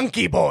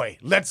 Monkey boy,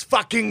 let's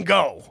fucking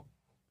go.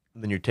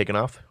 Then you're taking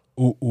off.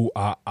 Ooh, ooh,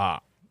 ah,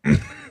 ah.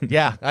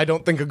 Yeah, I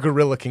don't think a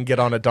gorilla can get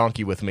on a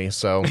donkey with me,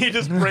 so. He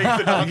just breaks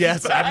the donkey's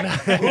Yes,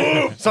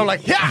 back. so I'm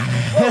like, yeah.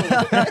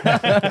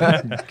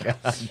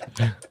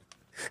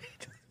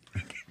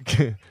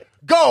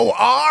 Go,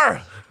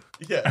 R.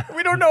 Yeah.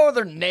 We don't know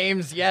their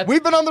names yet.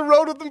 We've been on the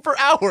road with them for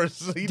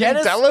hours. You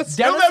didn't tell us.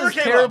 Dennis never is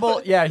came terrible.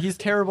 up. Yeah, he's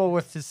terrible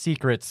with his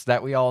secrets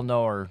that we all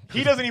know are.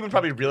 He doesn't even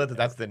probably realize that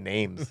that's the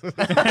names.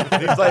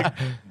 He's like,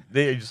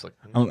 they're just like,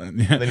 Yeah.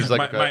 then he's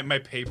like, my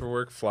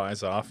paperwork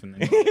flies off, and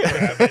then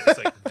it's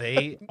like,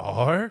 they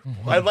are?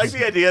 I like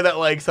the idea that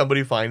like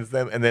somebody finds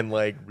them and then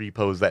like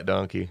repose that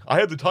donkey. I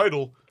had the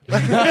title. Oh,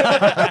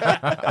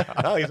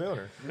 he's the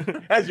owner.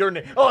 That's your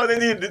name. Oh,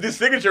 and then the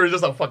signature is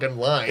just a fucking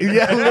line.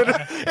 Yeah,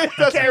 literally.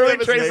 Can't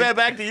really trace that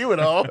back to you at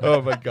all.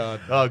 Oh my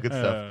god. Oh, good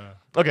stuff.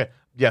 Okay.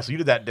 Yeah, so you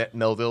did that,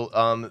 Melville.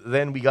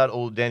 Then we got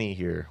old Denny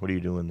here. What are you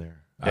doing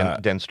there?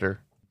 Denster.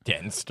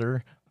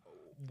 Denster.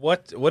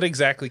 What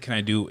exactly can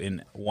I do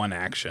in one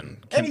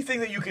action? Anything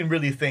that you can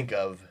really think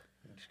of.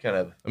 Just kind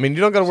of. I mean,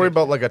 you don't got to worry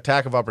about like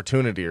attack of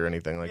opportunity or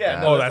anything like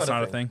that. no, that's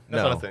not a thing?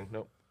 That's not a thing.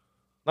 Nope.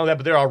 No,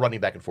 but they're all running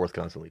back and forth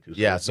constantly too.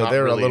 Yeah, it's so not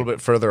they're really- a little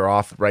bit further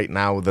off right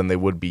now than they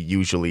would be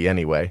usually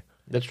anyway.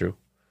 That's true.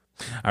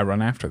 I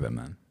run after them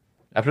then.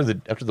 After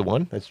the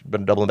one that's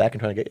been doubling back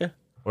and trying to get you.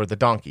 Or the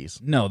donkeys.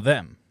 No,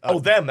 them. Oh,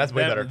 them. That's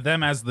way better.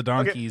 Them as the Okay,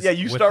 donkeys. yeah,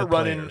 you with start the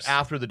running players.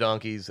 after the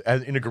donkeys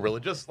as in a gorilla,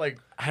 just like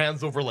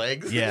hands over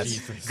legs. Yes.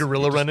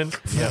 Gorilla running.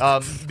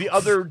 The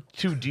other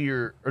two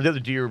deer, or the other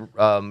deer,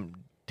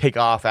 take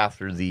off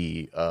after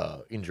the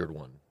injured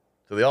one.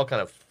 So they all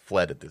kind of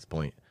fled at this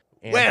point.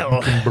 And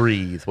you can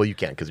breathe. Well, you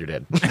can't because you're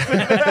dead.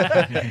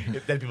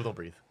 Dead people don't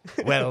breathe.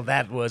 Well,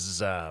 that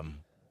was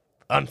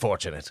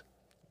unfortunate.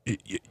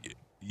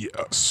 Yeah,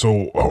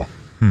 so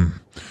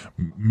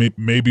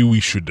maybe we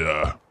should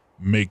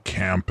make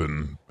camp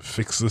and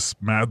fix this,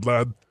 mad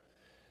lad.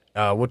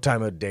 What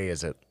time of day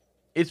is it?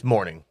 It's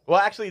morning. Well,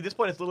 actually, at this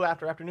point, it's a little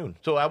after afternoon.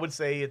 So I would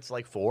say it's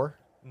like 4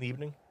 in the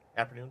evening,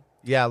 afternoon.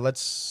 Yeah,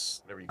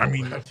 let's... Whatever you go. I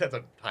mean- that's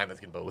a time that's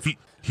in both.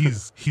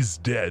 He's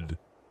dead.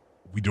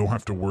 We don't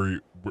have to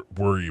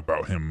worry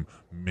about him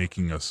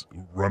making us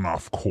run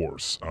off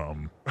course.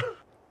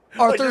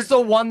 Arthur's the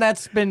one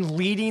that's been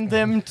leading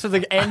them to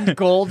the end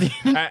goal.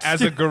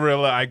 As a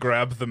gorilla, I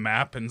grab the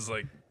map and it's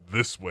like,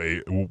 This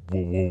way,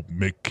 we'll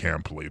make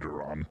camp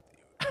later on.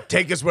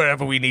 Take us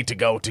wherever we need to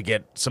go to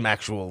get some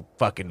actual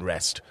fucking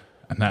rest.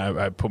 and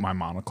I put my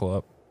monocle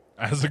up.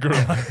 As a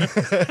gorilla.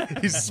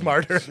 He's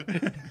smarter.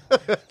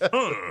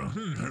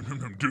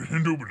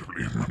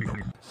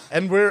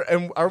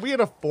 And are we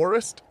in a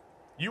forest?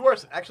 You are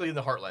actually in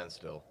the heartland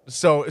still.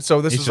 So this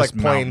It's is like just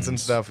plains and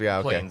mountains. stuff. Yeah,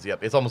 okay. Plains,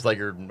 yep. It's almost like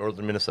you're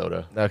northern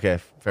Minnesota. Okay,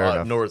 fair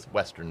enough.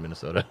 Northwestern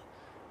Minnesota.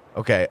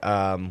 Okay,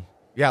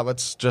 yeah,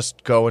 let's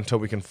just go until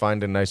we can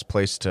find a nice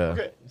place to...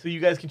 Okay, so you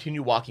guys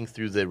continue walking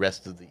through the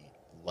rest of the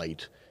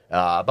light.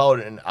 About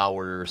an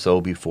hour or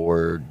so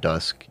before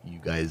dusk, you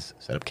guys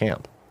set up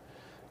camp.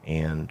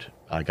 And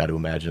I got to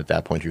imagine at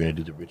that point you're going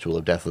to do the ritual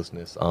of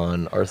deathlessness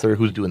on Arthur.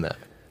 Who's doing that?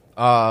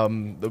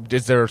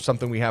 Is there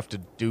something we have to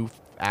do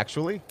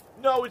actually?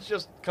 No, it's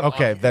just kind of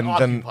Okay, then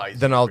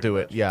occupies I'll pretty do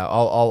much. it. Yeah,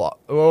 I'll.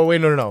 Oh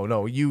wait,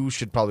 no. You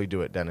should probably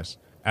do it, Dennis.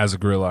 As a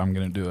gorilla, I'm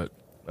going to do it.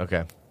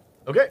 Okay.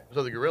 Okay,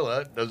 so the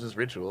gorilla does this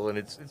ritual, and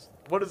it's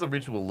what does the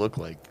ritual look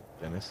like,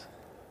 Dennis?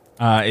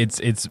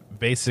 It's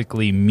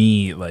basically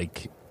me,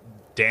 like,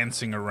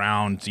 dancing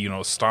around,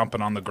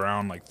 stomping on the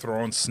ground, like,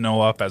 throwing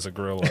snow up as a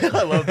gorilla.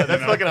 I love that.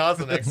 That's fucking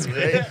awesome,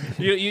 actually.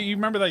 You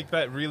remember, like,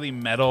 that really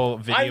metal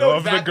I video know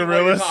of the exactly what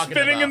gorilla you're talking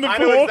spinning about. in the I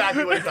pool? know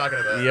exactly what you're talking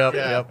about. Yep.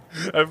 Yeah.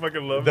 Yep. I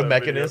fucking love The that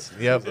Mechanist.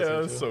 Yep. Video.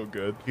 Yeah, that's so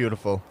good.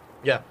 Beautiful.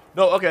 Yeah.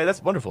 No, okay,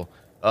 that's wonderful.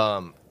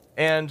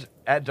 And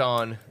at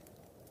dawn,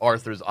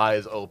 Arthur's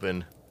eyes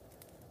open,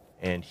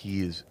 and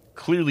he is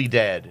clearly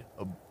dead,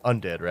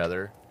 undead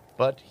rather,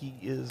 but he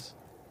is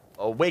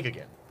awake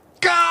again.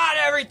 God,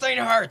 everything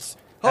hurts.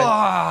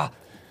 Ah.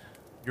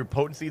 Your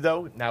potency,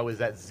 though, now is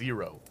at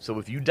 0. So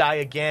if you die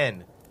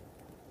again,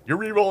 you're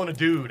re-rolling a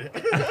dude.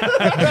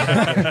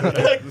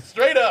 Like,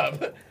 straight up.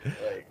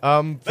 Like,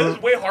 that is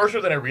way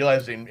harsher than I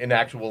realized in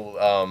actual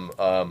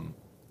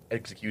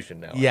execution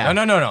now. Yeah.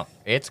 No.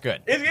 It's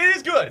good. It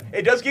is good.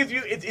 It does give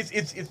you.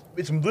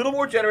 It's a little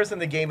more generous than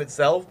the game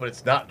itself, but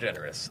it's not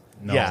generous.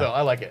 No. Yeah. So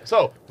I like it.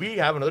 So we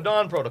have another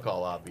Dawn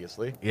protocol,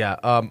 obviously. Yeah.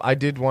 I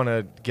did want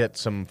to get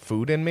some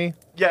food in me.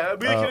 Yeah,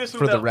 we can assume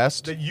for the that,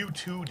 rest? that you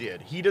two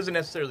did. He doesn't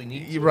necessarily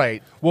need to.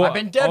 Right. Well, I've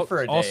been dead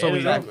for a day. Also, It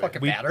we, doesn't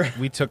fucking matter.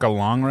 we took a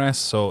long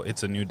rest, so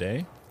it's a new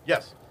day.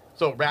 Yes.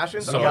 So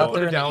rations, So- I'm gonna put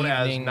There it in the down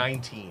as evening.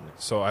 19.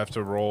 So I have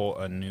to roll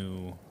a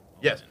new.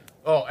 Yes.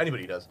 Oh,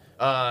 anybody does.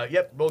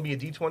 Yep. Roll me a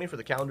d20 for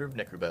the calendar of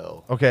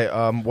Necrobell. Okay.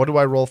 What do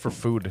I roll for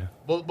food?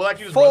 We'll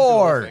actually just run through the whole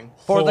 4 thing.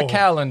 for the Four.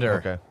 calendar.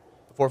 Okay.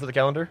 4 for the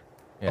calendar.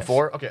 Yes. A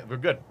 4. Okay, we're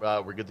good.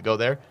 We're good to go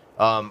there.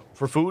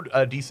 For food,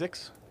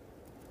 d6.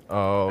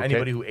 Oh. Okay.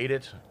 Anybody who ate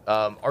it.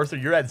 Arthur,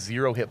 you're at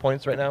 0 hit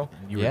points right now.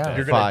 Yeah.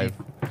 You're gonna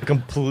be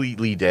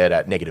completely dead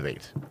at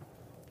 -8.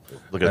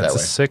 Look at it That's that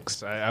a way.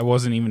 6. I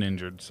wasn't even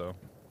injured, so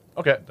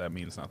Okay. that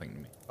means nothing to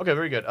me. Okay,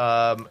 very good.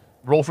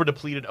 Roll for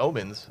depleted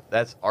omens.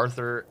 That's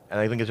Arthur, and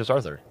I think it's just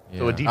Arthur.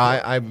 So a Yeah.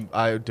 D4.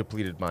 I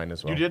depleted mine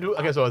as well. You did?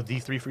 Okay, so a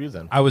D3 for you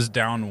then. I was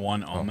down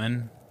 1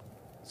 omen,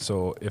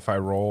 so if I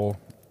roll,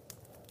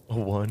 A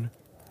 1.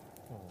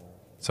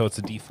 so it's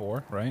a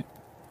D4, right?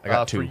 I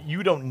got 2.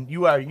 You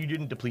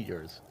didn't deplete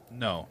yours.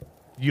 No.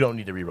 You don't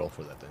need to re-roll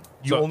for that then.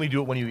 You So- only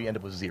do it when you end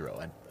up with 0.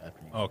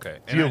 After you. Okay.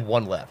 So you have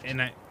 1 left.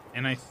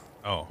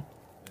 Oh,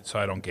 so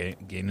I don't gain.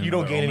 You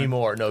don't gain any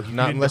more. No, Not didn't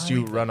unless you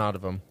deplete them. run out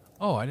of them.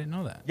 Oh, I didn't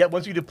know that. Yeah,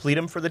 once you deplete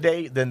them for the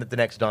day, then the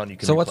next dawn you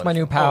can. So what's my replenish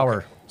new them. power?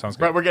 Okay. Sounds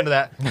good. Right, we're getting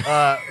to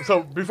that.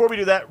 So before we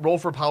do that, roll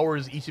for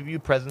powers. Each of you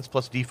presence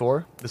plus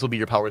D4. This will be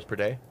your powers per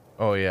day.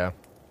 Oh yeah.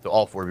 So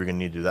all 4 of you are going to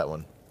need to do that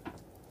one.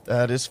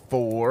 That is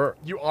 4.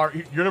 You're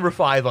number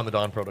 5 on the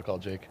Dawn Protocol,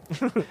 Jake.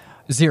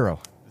 0.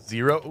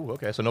 0. Ooh,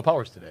 okay, so no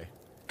powers today.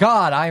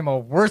 God, I'm a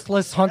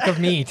worthless hunk of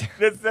meat.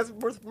 That's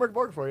Mörk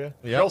Borg for you.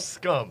 Real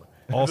scum.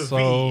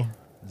 Also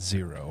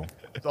 0.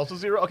 It's also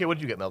 0. Okay, what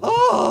did you get, Mel?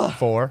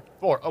 4.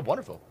 4. Oh,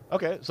 wonderful.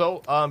 Okay,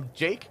 so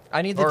Jake.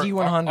 I need the or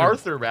D100.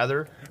 Arthur,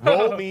 rather.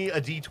 Roll me a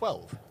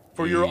D12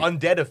 for your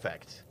undead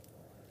effect.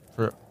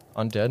 For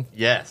undead?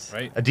 Yes.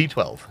 Right. A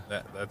D12.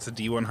 That's a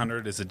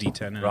D100 is a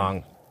D10. And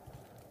Wrong.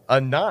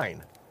 A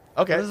 9.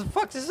 Okay. What the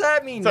fuck does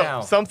that mean So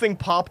now? something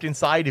popped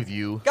inside of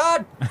you.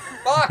 God,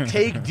 fuck.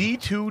 Take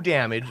D2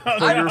 damage. For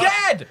I'm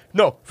dead.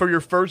 No, for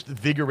your first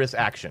vigorous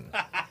action.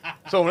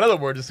 So in other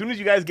words, as soon as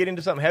you guys get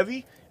into something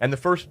heavy, and the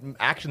first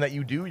action that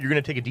you do, you're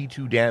going to take a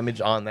D2 damage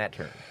on that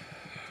turn.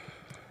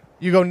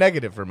 You go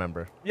negative,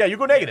 remember? Yeah, you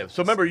go negative.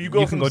 So remember, you go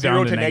You can from go 0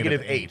 down to to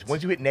negative -8. 8.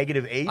 Once you hit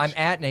negative 8, I'm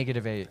at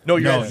 -8. no,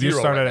 you're No, at you 0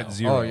 started right at now.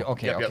 0. Oh,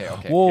 okay, Yep, okay, yep.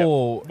 okay.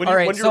 Whoa. When All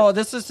right, when so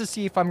this is to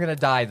see if I'm gonna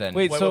die then.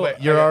 Wait, Wait, so wait,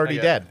 wait. You're I got- already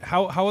I got- dead.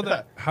 how does Hold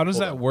that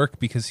on. work?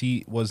 Because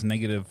he was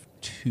 -2.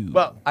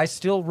 Well, I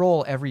still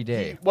roll every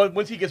day.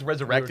 once he gets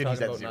resurrected,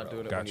 he's at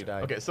 0. Gotcha.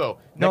 Okay, so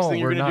next No, thing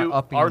you're we're going to not do,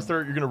 upping- Arthur,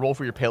 you're going to roll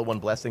for your Pale One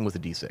Blessing with a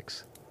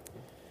D6.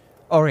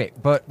 All right,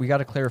 but we got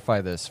to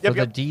clarify this for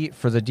Yep, the yep.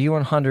 for the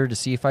D100 to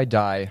see if I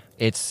die.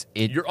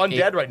 You're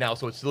undead right now,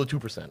 so it's still a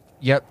 2%.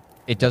 Yep,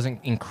 it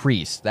doesn't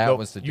increase. That Nope,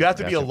 was the. you have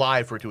to be difference.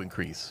 alive for it to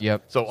increase.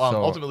 Yep, So,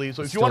 so ultimately,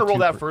 so it's if you want to still roll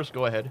that 2%. first,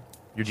 go ahead.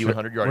 Your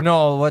D100, you're already.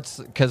 Well, no, let's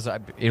because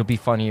it'll be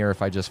funnier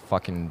if I just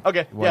fucking.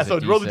 Okay, was yeah.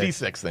 it So roll the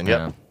D6 then. Yep.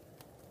 Yeah.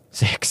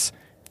 6.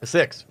 A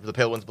 6 for the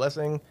Pale One's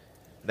Blessing.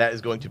 That is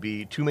going to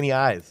be too many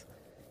eyes.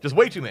 Just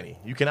way too many.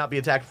 You cannot be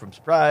attacked from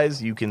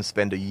surprise. You can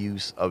spend a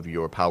use of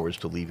your powers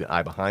to leave an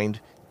eye behind.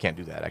 Can't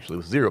do that, actually,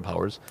 with 0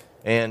 powers.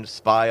 And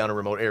spy on a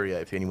remote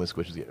area if anyone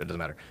squishes you. It doesn't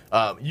matter.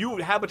 You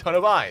have a ton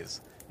of eyes.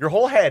 Your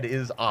whole head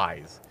is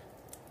eyes.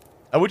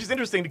 Which is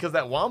interesting because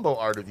that Wombo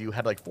art of you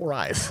had like 4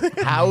 eyes.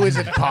 How is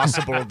it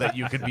possible that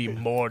you could be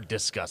more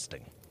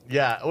disgusting?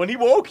 Yeah, when he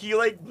woke, he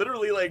like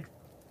literally like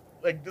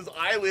his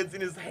eyelids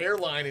and his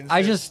hairline and shit.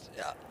 I just.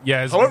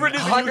 Yeah. However it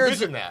is that you Hundreds-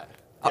 envision that.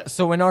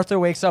 So when Arthur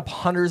wakes up,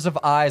 hundreds of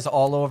eyes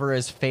all over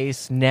his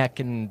face, neck,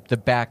 and the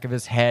back of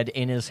his head,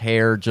 in his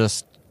hair,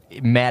 just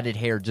matted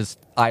hair, just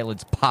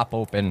eyelids pop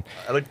open.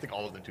 I like to think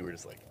all of them too are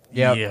just like,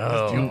 Yep.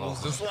 Yo.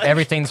 just like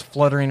Everything's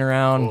fluttering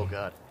around. Oh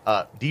god.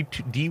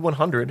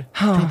 D100,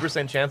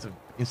 2% chance of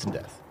instant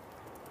death.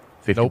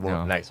 50 Nope. more.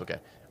 No. Nice. Okay.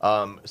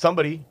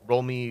 Somebody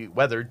roll me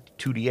weather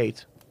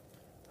 2d8.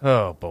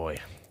 Oh boy.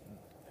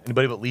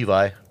 Anybody but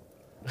Levi.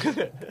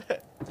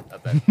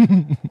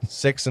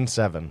 6 and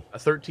 7. A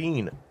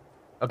 13.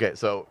 Okay,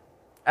 so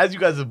as you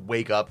guys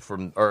wake up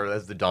from, or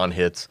as the dawn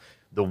hits,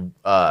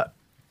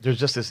 there's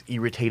just this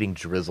irritating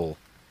drizzle.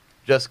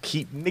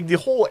 The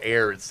whole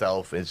air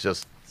itself is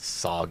just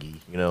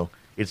soggy. You know,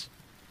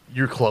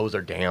 your clothes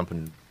are damp,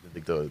 and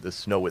the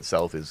snow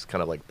itself is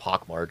kind of like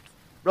pockmarked,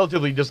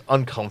 relatively just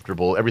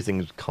uncomfortable. Everything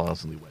is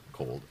constantly wet and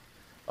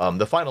cold.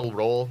 The final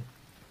roll,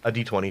 a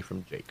d20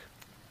 from Jake.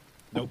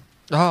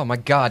 Oh my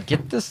God!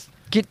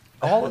 Get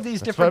all of these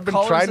That's why I've different been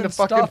colors trying to and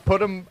fucking stuff. put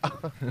them.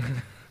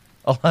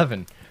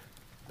 11.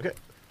 Okay.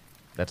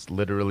 That's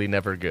literally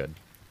never good.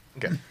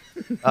 Okay.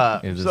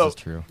 This so is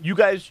true. You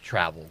guys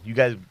travel. You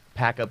guys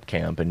pack up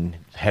camp and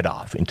head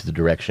off into the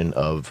direction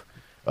of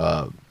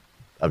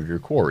your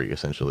quarry,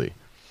 essentially.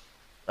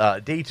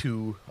 Day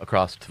 2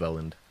 across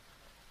Tveland.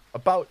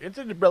 It's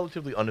a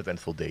relatively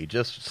uneventful day,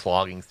 just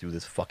slogging through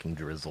this fucking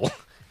drizzle.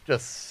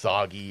 Just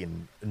soggy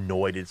and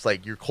annoyed. It's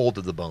like you're cold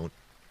to the bone.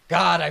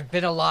 God, I've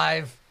been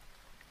alive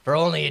for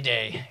only a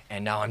day,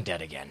 and now I'm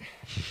dead again.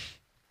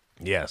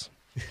 Yes.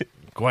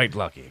 Quite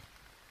lucky.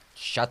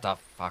 Shut the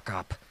fuck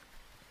up.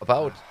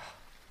 About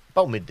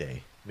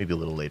midday, maybe a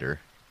little later,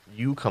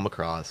 you come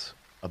across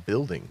a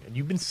building, and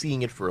you've been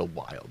seeing it for a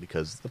while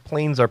because the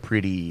plains are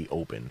pretty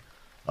open,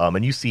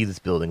 and you see this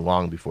building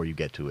long before you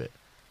get to it.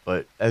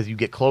 But as you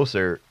get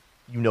closer,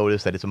 you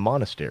notice that it's a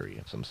monastery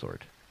of some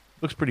sort.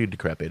 Looks pretty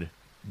decrepit,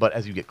 but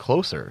as you get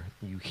closer,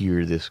 you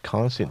hear this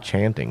constant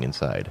chanting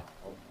inside.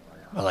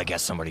 Well, I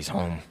guess somebody's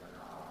home.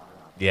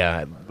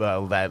 Yeah,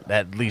 well, that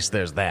at least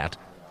there's that.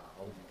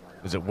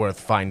 Is it worth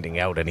finding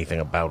out anything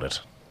about it?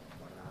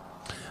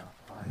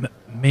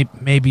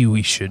 Maybe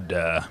we should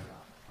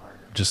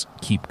just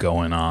keep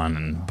going on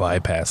and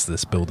bypass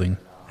this building.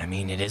 I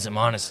mean, it is a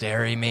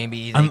monastery.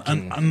 Maybe they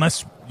can...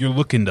 Unless you're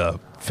looking to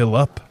fill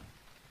up.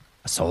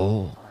 A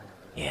soul.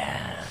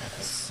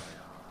 Yes.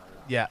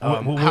 Yeah.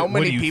 What How do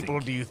many you people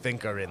think? do you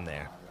think are in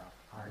there?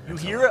 You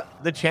hear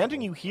the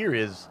chanting. You hear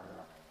is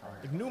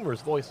like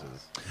numerous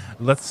voices,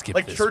 Let's skip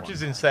like this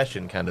churches one. in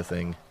session kind of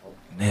thing.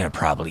 They're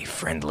probably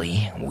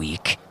friendly,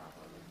 weak.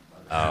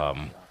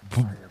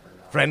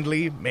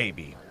 Friendly,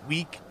 maybe.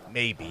 Weak,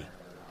 maybe.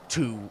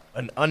 To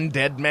an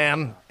undead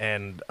man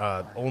and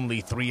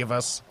only 3 of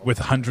us. With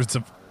hundreds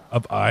of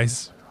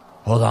eyes.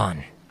 Hold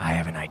on. I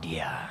have an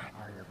idea.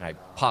 I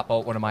pop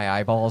out one of my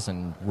eyeballs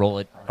and roll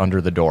it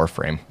under the door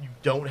frame. You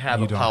don't have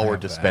You a don't power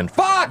have to that. spend.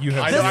 Fuck! You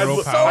have I, zero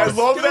I, power. I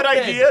love that stupid.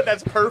 idea.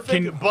 That's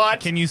perfect.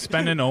 but Can you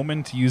spend an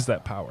omen to use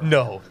that power?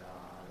 no,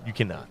 you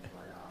cannot.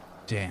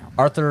 Damn.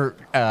 Arthur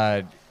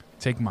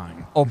Take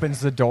mine. opens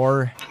the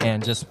door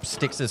and just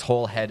sticks his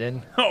whole head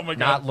in. Oh my God.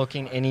 Not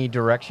looking any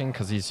direction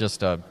because he's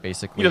just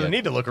basically. He doesn't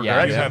need to look for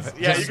yeah, directions.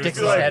 Yeah, you just can sticks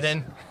be his like, head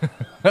in.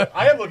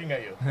 I am looking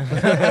at you.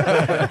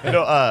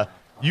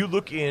 You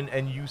look in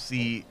and you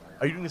see.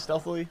 Are you doing this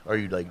stealthily, or are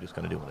you like just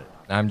kind of doing it?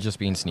 I'm just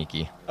being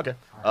sneaky. Okay.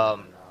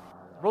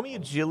 Roll me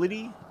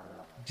agility,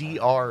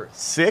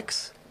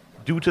 DR6,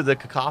 due to the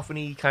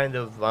cacophony kind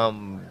of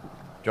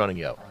drowning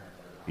you out.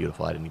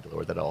 Beautiful. I didn't need to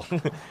lower that at all.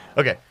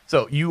 Okay,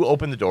 so you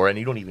open the door and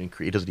you don't even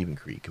creak. It doesn't even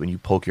creak when you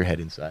poke your head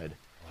inside,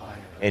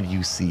 and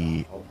you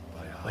see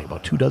like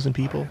about 24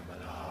 people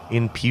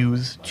in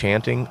pews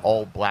chanting,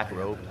 all black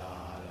robed,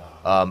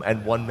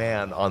 and one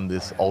man on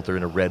this altar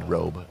in a red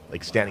robe,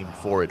 like standing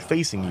before it,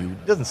 facing you.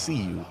 Doesn't see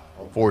you,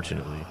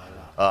 fortunately,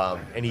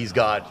 and he's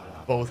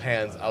got both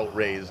hands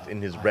outraised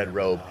in his red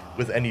robe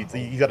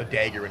he's got a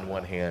dagger in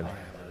one hand,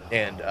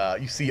 and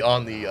you see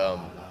on the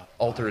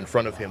altar in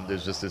front of him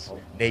there's just this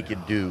naked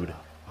dude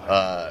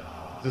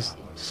just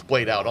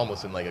splayed out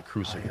almost in like a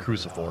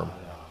cruciform,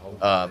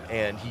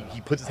 and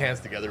he puts his hands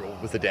together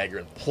with the dagger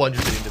and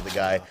plunges it into the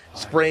guy,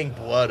 spraying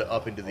blood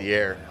up into the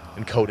air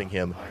and coating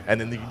him, and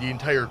then the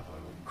entire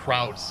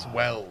crowd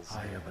swells.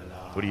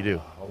 What do you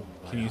do?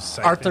 Can you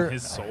siphon Arthur-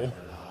 his soul?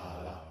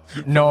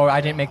 No,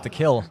 I didn't make the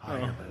kill.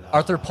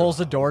 Arthur pulls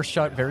the door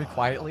shut very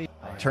quietly,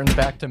 turns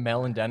back to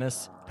Mel and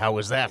Dennis. How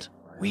was that?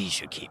 We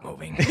should keep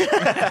moving.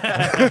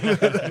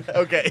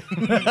 Okay.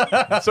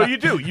 So you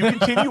do. You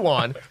continue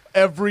on.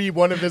 Every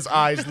one of his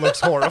eyes looks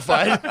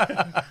horrified.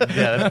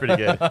 Yeah, that's pretty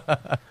good.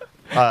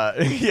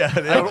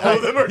 Yeah, all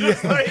of them are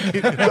just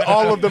like...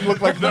 All of them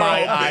look like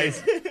my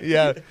eyes.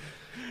 Yeah.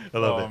 I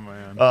love Oh it.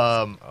 man.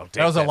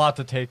 That was a lot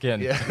to take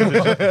in. Yeah,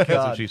 that's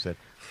what she said.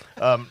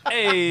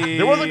 Hey.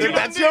 There wasn't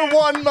That's your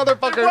one,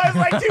 motherfucker. It was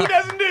like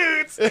 24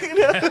 dudes.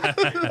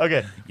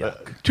 Okay,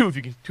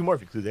 two more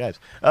if you include the guys.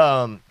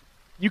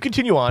 You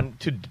continue on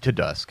to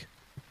dusk.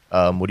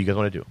 What do you guys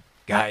want to do?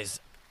 Guys,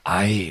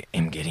 I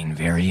am getting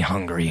very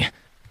hungry.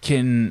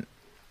 Can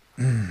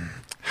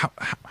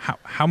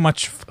how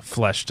much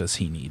flesh does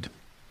he need?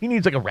 He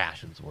needs like a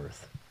ration's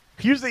worth.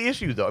 Here's the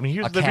issue, though. I mean,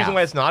 here's A the reason calf.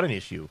 why it's not an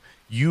issue.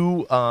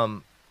 You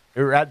are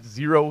at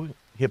 0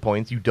 hit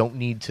points. You don't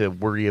need to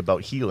worry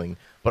about healing.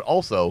 But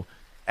also,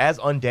 as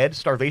undead,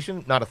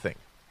 starvation, not a thing.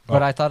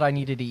 But I thought I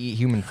needed to eat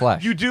human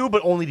flesh. You do,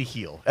 but only to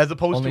heal, as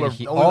opposed Only to to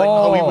heal. only like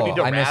how we would need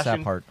to I ration. missed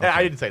that part. Yeah, I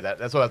Okay. didn't say that.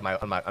 That's what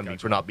was on me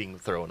for not being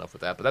thorough enough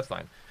with that. But that's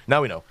fine.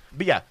 Now we know.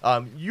 But yeah,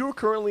 you're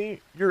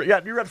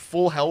at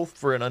full health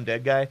for an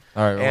undead guy.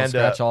 All right, we'll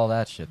scratch all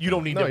that shit. You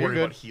don't need No, to you're worry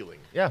good. about healing.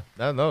 Yeah.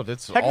 No,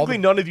 that's all Technically,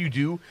 the, none of you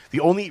do.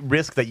 The only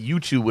risk that you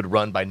two would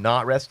run by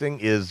not resting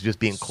is just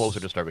being closer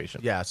to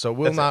starvation. Yeah, so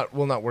we'll not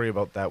worry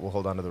about that. We'll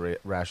hold on to the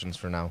rations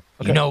for now.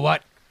 You know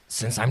what?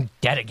 Since I'm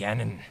dead again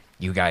and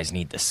you guys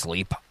need to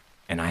sleep,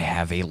 and I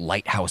have a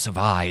lighthouse of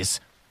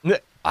eyes,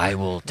 That I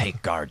will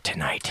take guard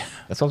tonight.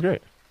 sounds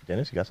great.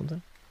 Dennis, you got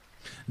something?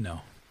 No.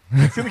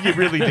 I feel like you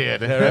really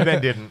did, and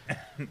then didn't.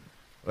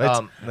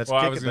 Let's Well,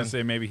 I kick was it going then. to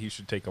say maybe he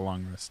should take a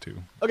long rest too.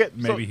 Okay,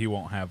 Maybe so he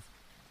won't have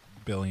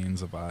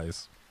billions of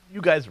eyes.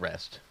 you guys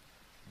rest.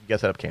 You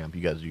guys set up camp.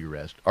 You guys do your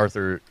rest.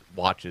 Arthur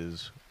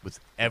watches with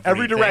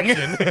every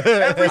direction,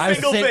 every I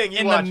single sit thing. He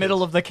in watches. the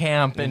middle of the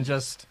camp and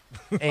just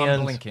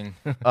And- blinking.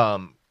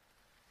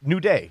 New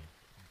day.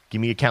 Give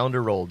me a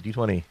calendar roll.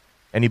 D20.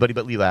 Anybody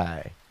but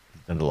Levi.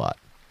 He's done it a lot.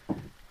 Okay,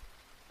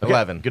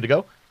 11. Good to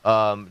go.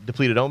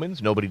 Depleted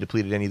omens. Nobody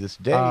depleted any this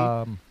day.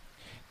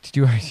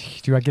 Do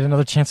I get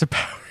another chance of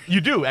power? You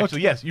do,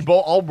 actually, yes. You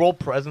all roll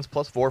presence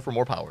 +4 for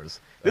more powers.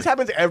 This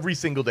happens every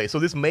single day, so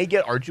this may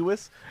get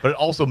arduous, but it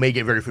also may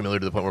get very familiar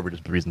to the point where we're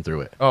just breezing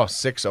through it. Oh,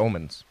 6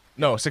 omens.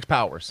 No, 6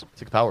 powers.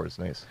 6 powers,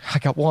 nice. I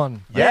got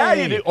one. Yeah,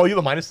 Yay. you do. Oh, you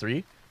have a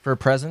 -3? For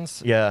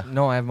presence? Yeah.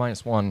 No, I have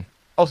 -1.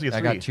 Oh, so you have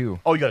I 3. got 2.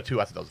 Oh, you got a 2.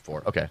 I thought that was a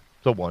 4. Okay,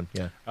 so 1,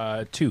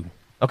 yeah. 2.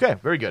 Okay,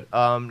 very good.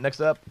 Next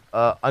up,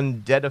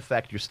 undead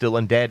effect. You're still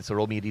undead, so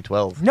roll me a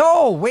D12.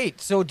 No, wait.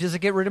 So does it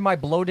get rid of my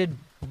bloated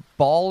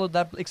ball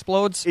that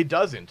explodes? It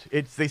doesn't.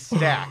 They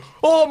stack.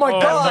 Oh my Oh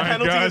That's god! the my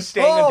penalty God. of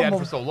staying Oh undead my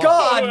for so long.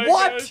 God, Oh my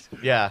what? gosh.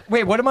 Yeah.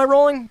 Wait, what am I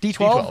rolling?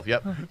 D12? D12,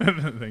 yep.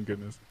 Thank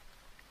goodness.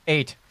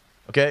 8.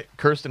 Okay,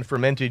 cursed and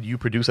fermented, you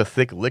produce a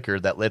thick liquor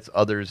that lets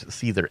others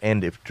see their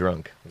end if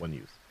drunk. One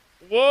use.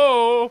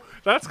 Whoa,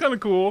 that's kind of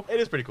cool. It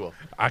is pretty cool.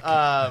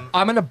 I'm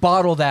gonna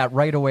bottle that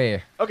right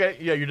away. Okay,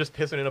 yeah, you're just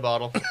pissing in a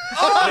bottle. He's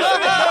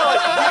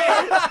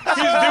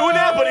doing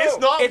that, but it's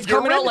not It's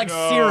coming out urine. like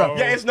syrup.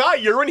 Yeah, it's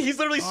not urine. He's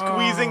literally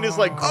squeezing this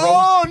like gross.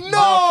 Oh, no!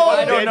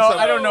 I don't know.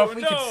 I don't know if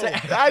we can say.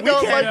 I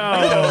don't like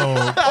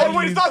No, Oh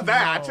wait, it's not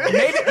that.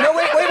 Maybe, no,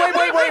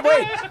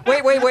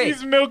 wait.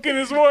 he's milking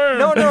his worm.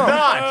 No.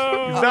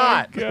 Not.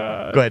 Not.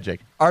 God. Go ahead,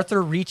 Jake.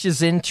 Arthur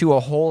reaches into a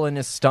hole in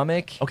his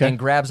stomach Okay. and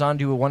grabs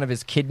onto one of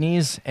his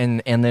kidneys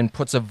and then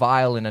puts a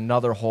vial in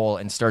another hole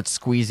and starts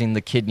squeezing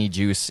the kidney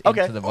juice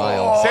into the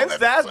vial. Since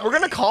that, we're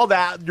gonna call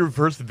that your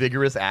first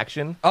vigorous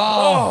action.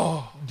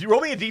 Oh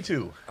Roll me a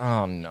D2.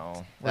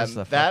 no! Where's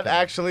the that fuck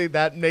actually,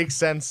 that makes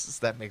sense.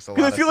 That makes a lot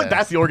Because of I feel like sense.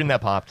 that's the organ that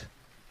popped.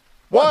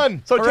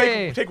 One! So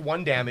Hooray. take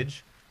 1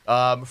 damage.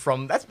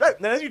 From that's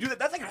that, as you do that,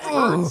 that's like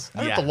hurts.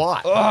 That hurts a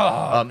lot.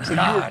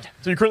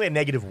 So you're currently at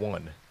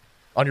 -1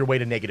 on your way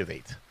to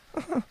 -8.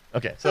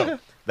 Okay, so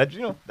that's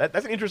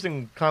an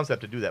interesting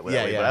concept to do that with.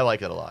 Yeah, that way, yeah. but I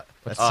like it a lot.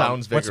 That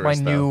sounds vigorous. What's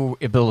my new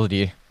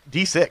ability?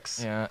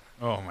 D6. Yeah,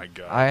 Oh my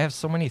god. I have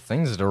so many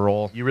things to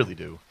roll. You really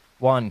do.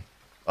 1.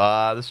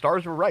 The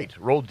stars were right.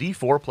 Roll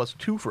D4 plus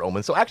 2 for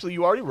Omen. So actually,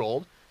 you already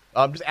rolled.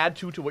 Just add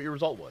 2 to what your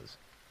result was.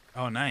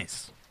 Oh,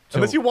 nice.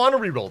 Unless you want to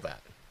re-roll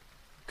that.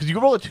 Because you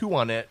can roll a 2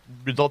 on it,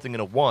 resulting in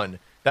a 1.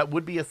 That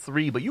would be a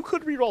 3, but you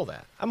could re-roll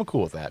that. I'm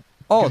cool with that.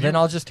 Oh, then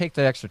I'll just take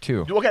the extra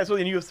 2. Okay, so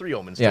then you have 3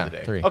 omens Yeah,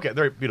 today. 3. Okay,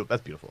 very beautiful.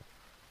 That's beautiful.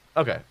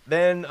 Okay,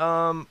 then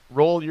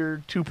roll your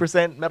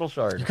 2% metal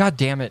shard. God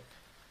damn it.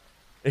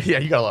 Yeah,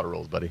 you got a lot of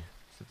rolls, buddy.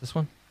 Is it this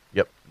one?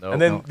 Yep. Nope.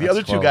 And then No, the that's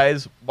other 2 12.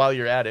 guys, while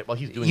you're at it, while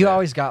he's doing You that.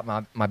 always got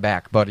my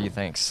back, buddy.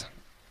 Thanks.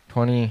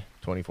 20.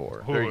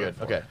 24. Very good.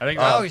 Okay. I think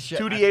Oh, shit.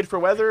 2d8 for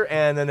weather,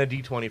 and then a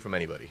d20 from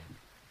anybody.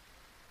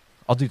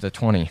 I'll do the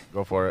 20.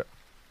 Go for it.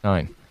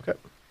 9. Okay.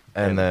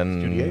 And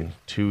then 2d8.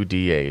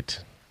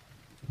 2d8.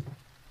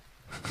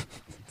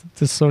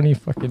 The Sony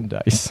fucking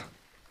dice.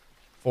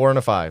 4 and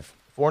a 5.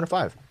 4 and a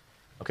 5.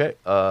 Okay.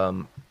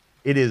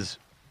 It is.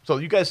 So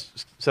you guys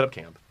set up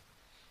camp.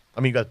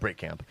 I mean, you guys break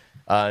camp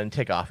and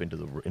take off into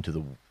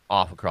the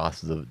off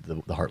across the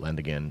heartland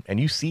again, and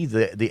you see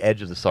the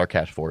edge of the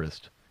Sarkash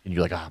forest, and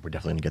you're like, we're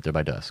definitely gonna get there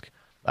by dusk,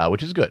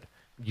 which is good.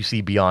 You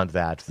see beyond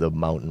that the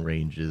mountain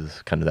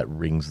ranges, kind of that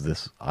rings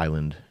this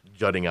island,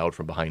 jutting out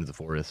from behind the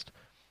forest.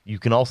 You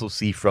can also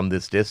see from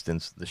this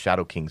distance the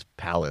Shadow King's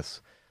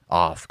palace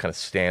off, kind of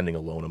standing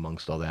alone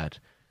amongst all that.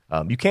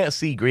 You can't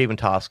see Graven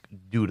Tosk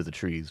due to the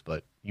trees,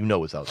 but you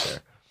know it's out there.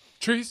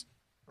 Trees.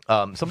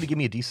 Somebody give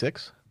me a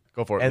D6.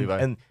 Go for it,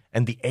 Levi.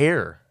 And the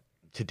air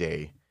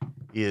today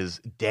is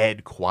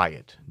dead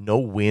quiet. No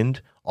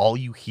wind. All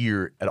you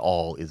hear at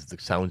all is the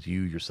sounds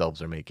you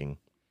yourselves are making.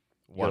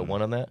 You got a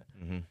 1 on that?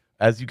 Mm-hmm.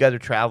 As you guys are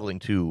traveling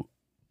to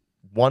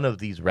one of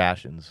these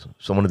rations,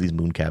 so one of these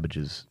moon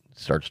cabbages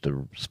starts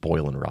to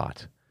spoil and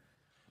rot.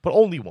 But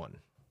only one.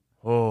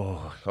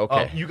 Oh,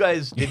 okay. You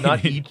guys did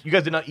not eat. You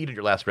guys did not eat at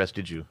your last rest,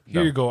 did you?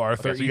 Here you go,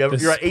 Arthur. Okay, so Eat you're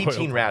this at 18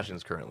 spoiled-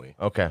 rations currently.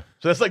 Okay.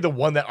 So that's like the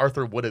one that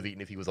Arthur would have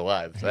eaten if he was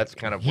alive. So that's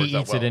kind of He works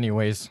out eats well. it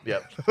anyways.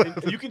 Yep.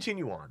 You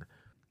continue on.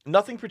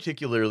 Nothing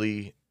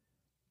particularly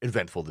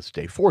eventful this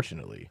day,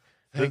 fortunately.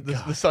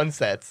 The sun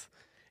sets,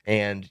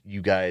 and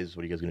you guys,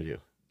 what are you guys going to do?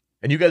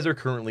 And you guys are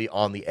currently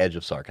on the edge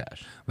of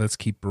Sarkash. Let's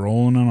keep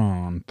rolling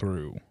on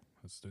through.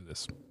 Let's do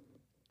this.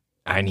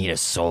 I need a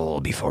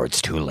soul before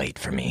it's too late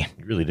for me.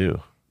 You really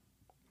do.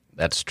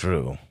 That's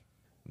true.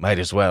 Might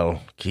as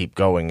well keep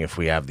going if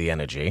we have the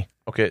energy.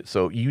 Okay,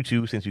 so you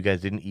two, since you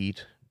guys didn't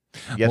eat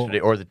yesterday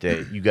or the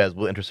day, you guys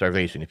will enter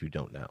starvation if you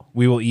don't now.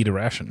 We will eat a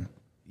ration.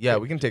 Yeah,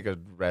 we can take a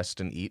rest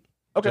and eat.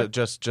 Okay.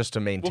 Just to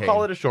maintain. We'll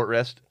call it a short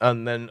rest,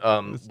 and then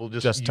we'll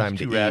just use time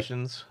to 2 eat.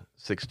 rations.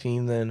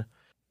 16 then.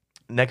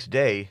 Next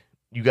day,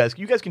 you guys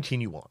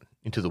continue on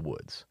into the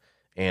woods.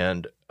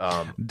 And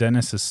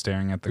Dennis is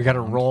staring at the We got to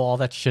ground. roll all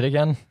that shit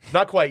again?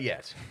 not quite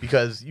yet,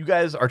 because you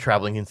guys are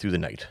traveling in through the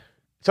night.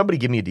 Somebody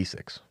give me a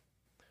D6.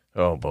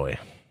 Oh boy.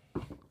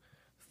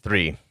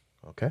 3.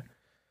 Okay.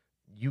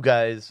 You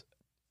guys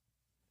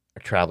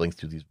are traveling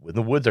through these woods.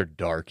 The woods are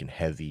dark and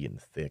heavy and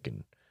thick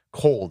and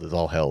cold as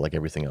all hell, like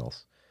everything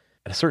else.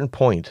 At a certain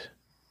point,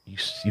 you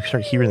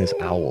start hearing this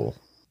owl,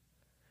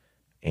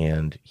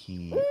 and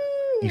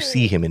you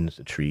see him in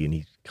the tree, and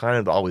he's kind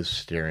of always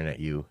staring at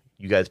you.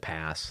 You guys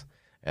pass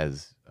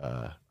as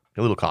a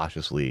little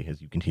cautiously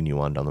as you continue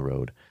on down the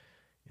road,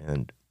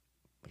 and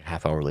a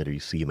half hour later, you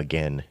see him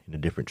again in a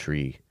different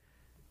tree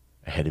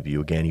ahead of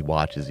you. Again, he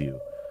watches you,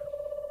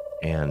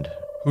 and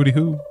Hooty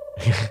hoo.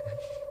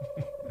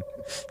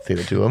 say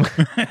that to him.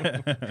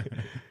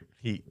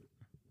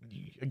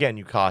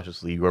 You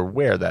cautiously, you are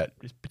aware that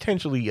it's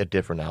potentially a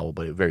different owl,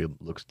 but it very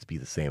looks to be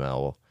the same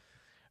owl.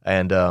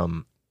 And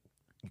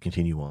you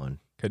continue on.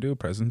 Can I do a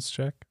presence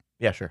check?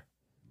 Yeah, sure.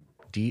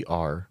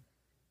 DR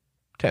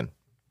 10.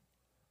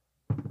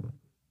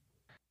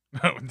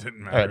 No, it didn't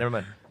matter. All right, never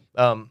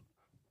mind.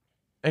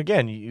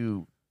 Again,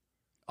 you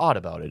odd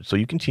about it, so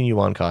you continue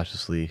on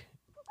cautiously.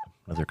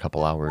 Another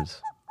couple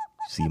hours,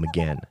 you see him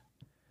again,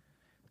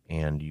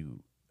 and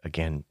you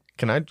again.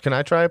 Can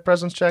I try a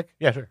presence check?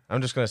 Yeah, sure.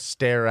 I'm just gonna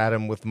stare at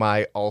him with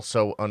my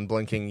also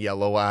unblinking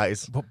yellow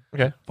eyes.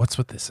 Okay. What's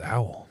with this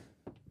owl?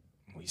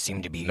 We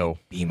seem to be No.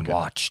 being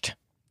watched.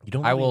 You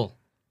don't. I really- will.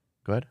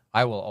 Go ahead.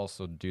 I will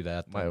also do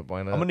that. Why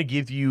not? I'm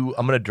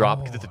gonna drop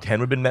because it's a 10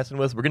 we've been messing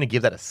with. We're gonna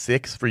give that a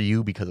 6 for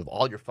you because of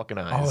all your fucking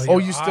eyes. Oh,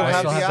 you still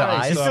have the still have the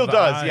eyes. He still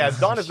does. Yeah,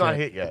 Dawn has not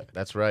hit yet.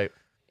 That's right.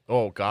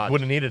 Oh God.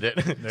 Wouldn't have needed it.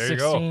 There you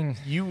go. 16.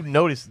 You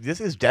notice this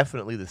is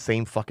definitely the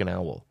same fucking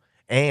owl,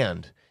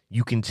 and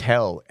you can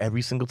tell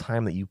every single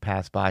time that you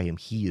pass by him,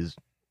 he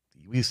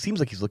seems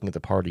like he's looking at the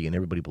party, and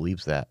everybody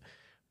believes that,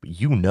 but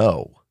you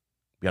know,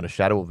 beyond a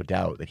shadow of a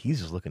doubt, that he's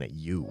just looking at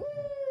you.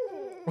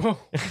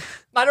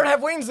 I don't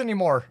have wings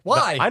anymore.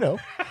 Why? I know.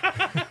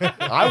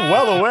 I'm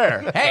well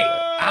aware. Hey,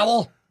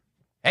 owl!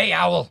 Hey,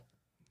 owl!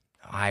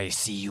 I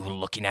see you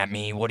looking at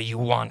me. What do you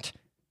want?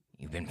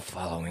 You've been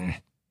following.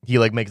 He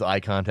like makes eye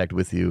contact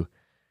with you,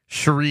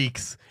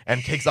 shrieks,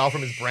 and takes off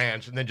from his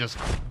branch, and then just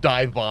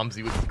dive bombs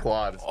you with his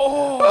claws.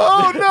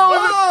 Oh no!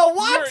 Oh,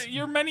 what?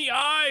 Your many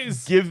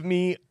eyes. Give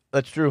me.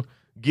 That's true.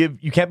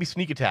 You can't be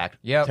sneak attacked.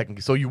 Yep.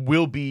 Technically, so you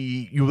will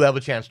have a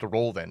chance to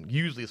roll. Then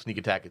usually a sneak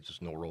attack is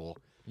just no roll.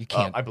 You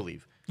can't. I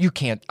believe. You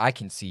can't. I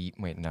can see.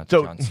 Wait, not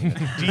So John Cena.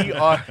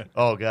 DR.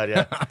 Oh god,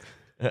 yeah.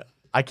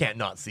 I can't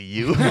not see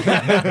you.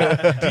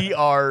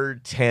 DR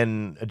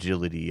 10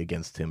 agility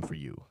against him for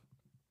you.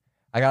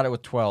 I got it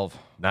with 12.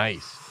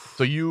 Nice.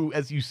 So you,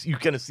 as you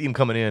kind of see him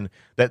coming in,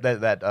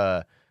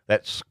 that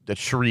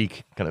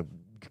shriek kind of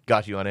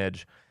got you on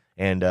edge,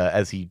 and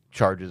as he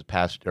charges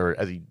past, or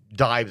as he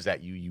dives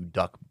at you, you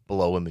duck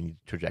below him, and your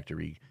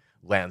trajectory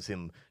lands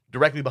him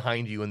directly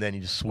behind you, and then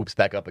he just swoops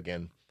back up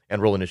again. And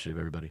roll initiative,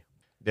 everybody.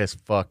 This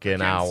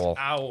fucking owl.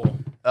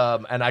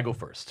 And I go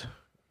first.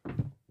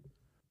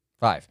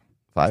 5.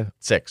 5,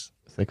 6.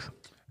 6.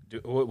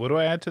 What do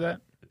I add to that?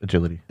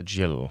 Agility.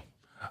 Agile.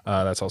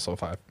 That's also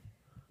 5.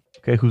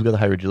 Okay, who's got the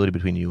higher agility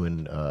between you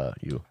and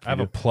you? I have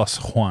a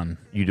 +1.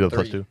 You do have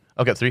 +2?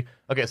 Okay, 3.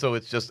 Okay, so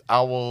it's just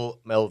Owl,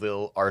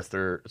 Melville,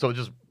 Arthur. So it's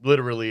just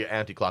literally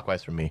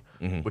anti-clockwise from me,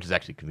 which is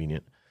actually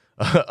convenient.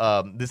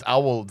 This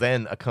owl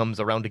then comes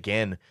around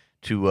again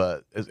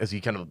to, as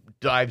he kind of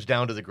dives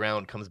down to the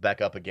ground, comes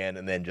back up again,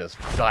 and then just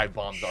dive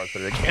bombs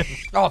Arthur again.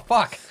 Oh,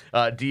 fuck.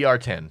 DR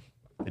 10,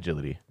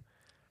 agility.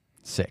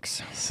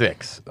 6.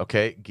 6.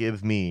 Okay,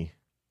 give me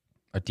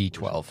A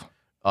D12.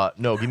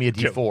 no, give me a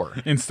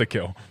D4. Insta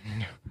kill.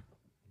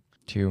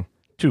 2.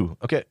 2.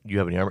 Okay, do you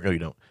have any armor? No, you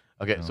don't.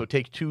 Okay, so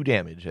take 2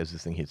 damage as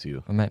this thing hits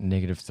you. I'm at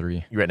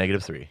 -3. You're at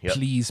 -3. Yep.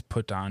 Please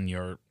put on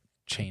your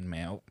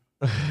chainmail.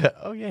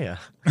 Oh yeah.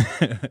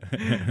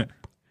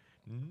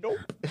 Nope.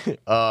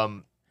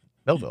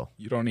 Melville.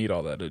 You don't need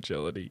all that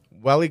agility.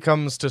 Well, he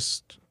comes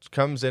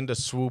in to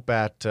swoop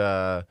at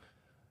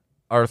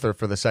Arthur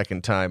for the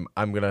second time.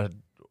 I'm gonna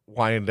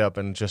wind up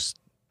and just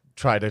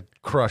try to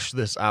crush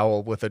this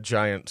owl with a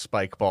giant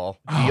spike ball.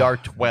 DR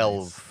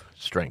 12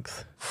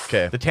 strength.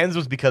 Okay. The 10s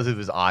was because of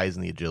his eyes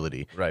and the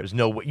agility. Right. There's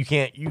no way you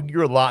can't.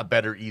 You're a lot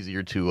better,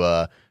 easier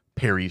to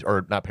parry,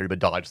 or not parry, but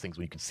dodge things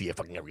when you can see it,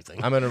 fucking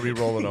everything. I'm gonna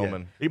re-roll an Yeah.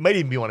 omen. It might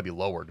even want to be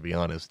lower, to be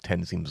honest.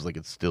 10 seems like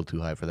it's still too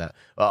high for that.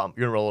 You're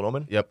gonna roll an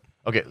omen. Yep.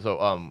 Okay,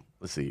 so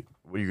let's see.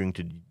 What are you going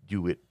to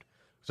do it?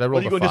 So I What rolled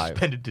are you a going to 5.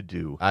 spend it to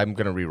do? I'm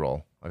gonna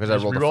re-roll because I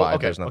Just rolled reroll? a 5.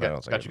 Okay, There's nothing okay.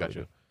 else. I Got you, can got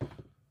really you. do.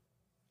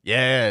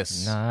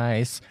 Yes.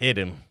 Nice. Hit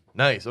him.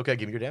 Nice. Okay,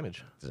 give me your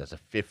damage. That's a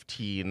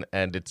 15,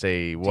 and it's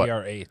a what?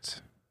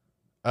 DR8.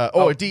 A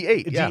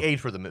D8. A Yeah. D8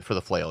 for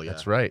the flail. Yeah,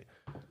 That's right.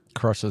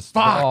 Crushes.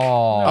 Fuck.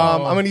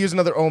 Oh. I'm gonna use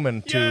another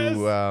omen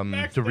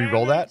to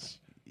re-roll that.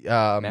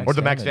 or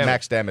the max damage.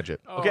 max damage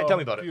it. Okay, tell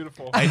me about it.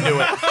 Beautiful. I knew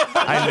it.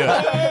 I knew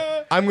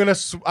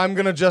it. I'm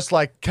gonna just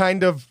like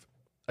kind of.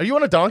 Are you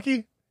on a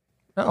donkey?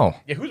 No.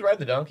 Yeah, who's riding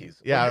the donkeys?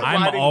 Yeah, You're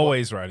I'm riding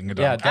always riding a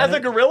Yeah, donkey. as a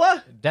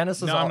gorilla. Dennis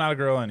is No, I'm not a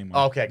girl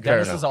anymore. Okay, fair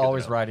Dennis enough. is Good to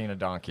always know. riding a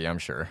donkey, I'm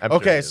sure. I'm sure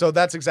Okay, he is. so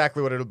that's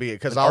exactly what it'll be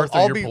because Arthur,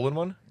 I'll you're be pulling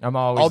one. I'm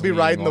always I'll be leading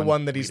riding the one.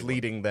 one that he's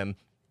leading then.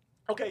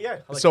 Okay, yeah.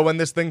 I like So when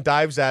this thing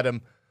dives at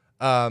him,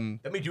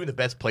 that means you're in the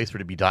best place for it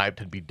to be dived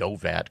to be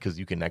dove at because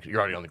you can actually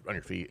you're already on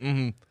your feet.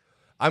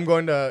 I'm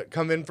going to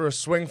come in for a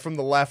swing from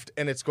the left,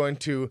 and it's going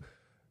to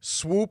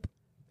swoop,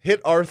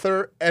 hit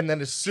Arthur, and then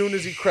as soon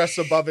as he crests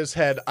above his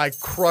head, I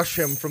crush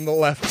him from the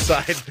left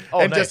side, Oh,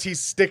 and nice. just he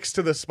sticks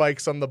to the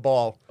spikes on the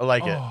ball. I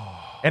like it.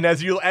 And as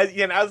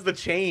the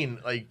chain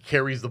like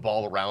carries the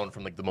ball around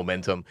from like the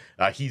momentum,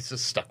 he's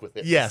just stuck with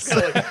it. Yes.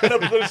 and a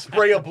little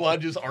spray of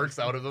blood just arcs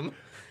out of him.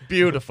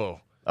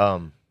 Beautiful.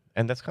 And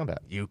that's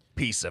combat. You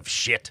piece of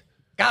shit.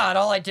 God,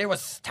 all I did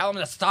was tell him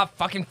to stop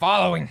fucking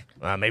following.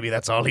 Maybe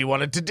that's all he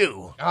wanted to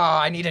do. Oh,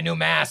 I need a new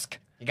mask.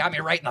 You got me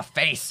right in the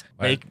face.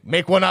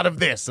 Make one out of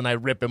this, and I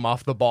rip him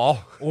off the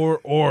ball.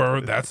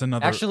 Or that's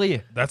another.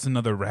 Actually- that's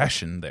another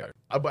ration there.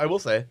 I will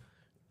say,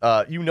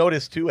 you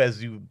notice too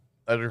as you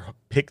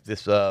pick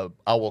this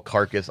owl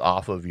carcass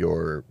off of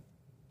your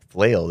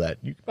flail that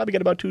you could probably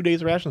get about 2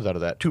 days rations out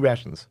of that. 2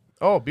 rations.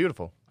 Oh,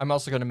 beautiful. I'm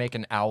also going to make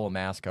an owl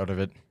mask out of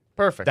it.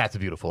 Perfect. That's a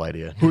beautiful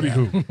idea. Hooty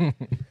hoo.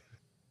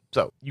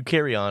 So you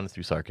carry on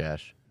through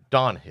Sarkash.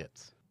 Dawn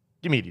hits.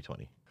 Give me a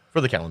D20 for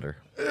the calendar.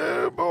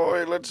 Oh,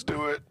 boy, let's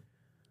do it.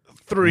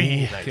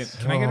 3. Nice.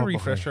 Can I get a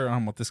refresher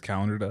on what this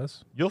calendar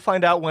does? You'll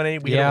find out when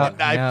we Yeah. hit a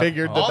one. I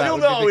figured that All that you'll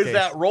would be know the is case.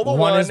 that roll the One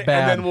one, is and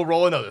bad. then we'll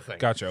roll another thing.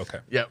 Gotcha. Okay.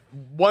 Yeah,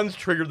 one's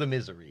trigger the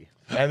misery,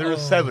 and there are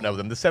 7 of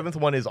them. The 7th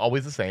one is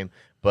always the same,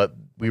 but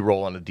we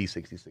roll on a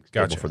D66 table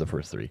Gotcha. for the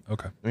first 3.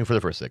 Okay. I mean, for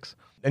the first 6.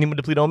 Anyone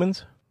deplete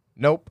omens?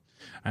 Nope.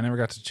 I never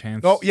got to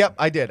chance. Oh, yep,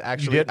 I did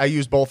actually. did? I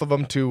used both of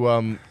them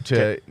to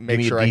Give make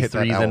me sure a I hit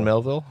that D3 then owl.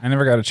 Melville. I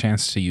never got a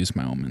chance to use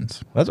my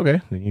omens. That's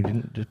okay. Then you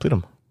didn't deplete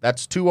them.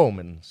 That's 2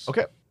 omens.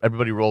 Okay.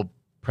 Everybody roll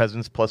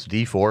presence plus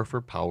D4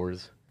 for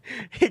powers.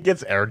 It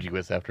gets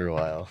arduous after a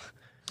while.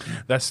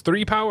 That's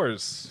 3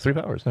 powers. 3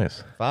 powers.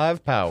 Nice.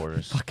 5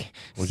 powers. Fuck.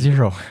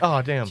 0.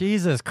 Oh, damn.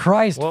 Jesus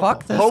Christ. Well,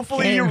 fuck this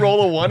hopefully you game.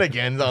 roll a 1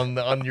 again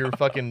on your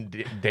fucking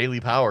daily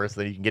power so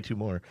that you can get 2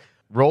 more.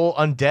 Roll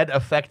undead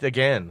effect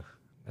again.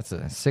 That's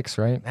a 6,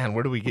 right? Man,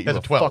 where do we get That's you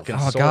a 12. fucking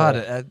Oh, soul? God.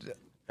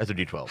 That's a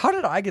D12. How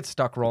did I get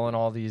stuck rolling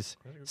all these?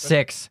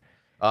 6.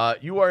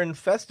 You are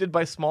infested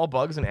by small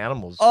bugs and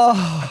animals.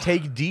 Oh.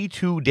 Take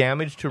D2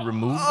 damage to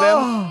remove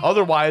them.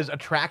 Otherwise,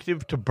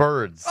 attractive to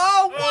birds.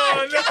 Oh,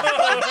 what?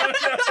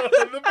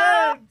 The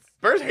birds.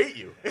 Birds hate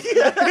you.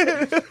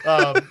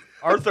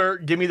 Arthur,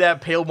 give me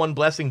that Pale One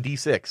Blessing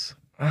D6.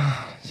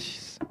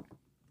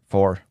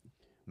 4.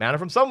 Mana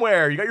from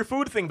somewhere. You got your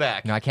food thing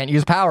back. No, I can't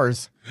use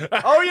powers.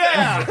 Oh,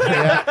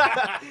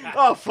 yeah.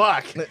 Oh,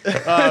 fuck.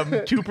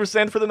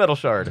 2% for the metal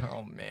shard.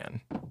 Oh,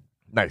 man.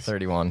 Nice.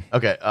 31.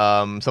 Okay,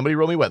 somebody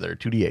roll me weather.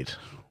 2d8.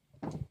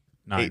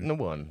 9. 8 and a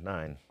 1.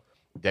 9.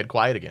 Dead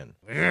quiet again.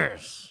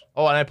 Yes.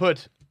 Oh, and I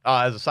put,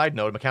 as a side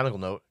note, a mechanical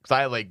note, because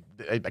I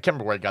can't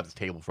remember where I got this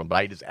table from, but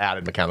I just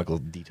added mechanical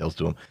details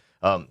to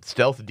them.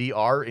 Stealth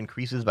DR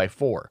increases by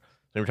 4.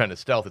 When you're trying to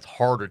stealth, it's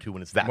harder to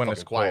when it's that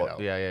fucking quiet out.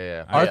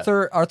 Yeah.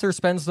 Arthur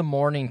spends the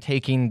morning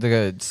taking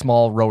the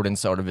small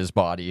rodents out of his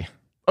body.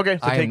 Okay,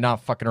 so I am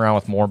not fucking around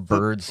with more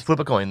birds. Flip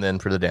a coin then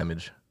for the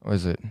damage. What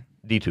is it?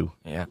 D2.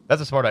 Yeah.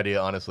 That's a smart idea,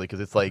 honestly,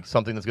 because it's like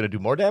something that's going to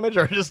do more damage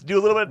or just do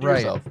a little bit to Right.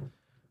 yourself.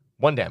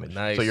 1 damage.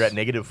 Nice. So you're at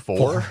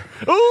 -4.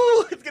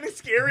 Ooh, it's getting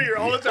scarier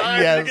all the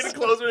time. Yes. You're getting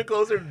closer and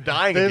closer to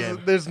dying again.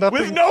 There's nothing.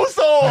 With no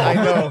soul! I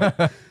know.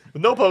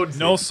 With no potency.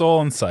 No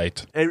soul in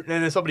sight. And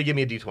then somebody give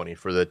me a D20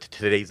 for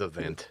today's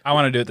event. I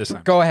want to do it this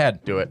time. Go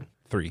ahead. Do it.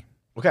 3.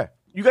 Okay.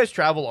 You guys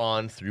travel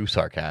on through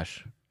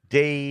Sarkash.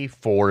 Day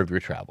 4 of your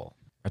travel.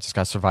 I just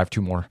got to survive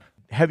 2 more.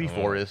 Heavy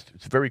forest.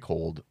 It's very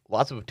cold.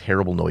 Lots of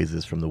terrible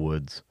noises from the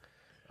woods.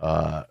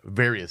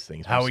 Various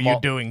things. How are you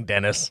doing,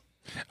 Dennis?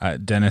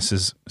 Dennis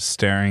is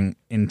staring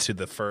into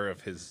the fur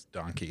of his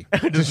donkey.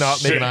 Does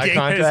not make an eye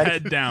Shaking his contact.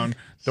 head down.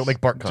 Don't make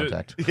bark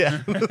contact.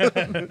 Yeah.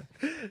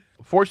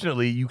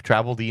 Fortunately, you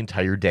traveled the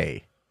entire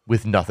day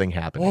with nothing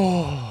happening.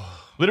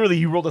 Literally,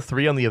 you rolled a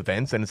 3 on the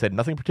events and it said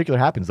nothing particular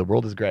happens. The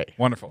world is gray.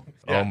 Wonderful.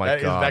 Oh my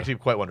that God. is actually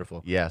quite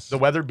wonderful. Yes. The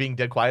weather being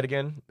dead quiet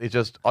again. It's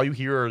just all you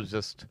hear is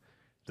just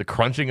the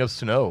crunching of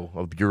snow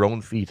of your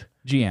own feet.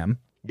 GM.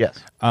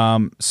 Yes.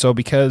 So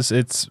because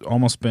it's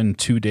almost been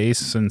 2 days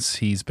since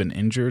he's been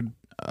injured,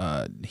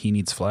 he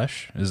needs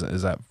flesh. Is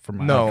that for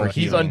my No, for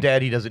He's healing?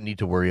 undead. He doesn't need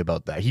to worry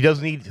about that. He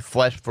doesn't need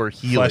flesh for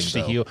healing. Flesh to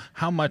though. heal.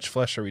 How much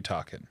flesh are we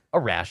talking? A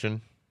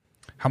ration.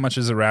 How much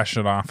is a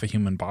ration off a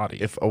human body?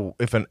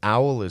 If an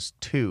owl is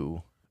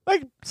 2,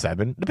 Like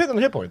 7. Depends on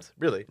the hit points,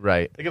 really.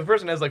 right? Like if a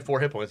person has like 4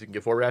 hit points, you can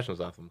get 4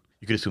 rations off them.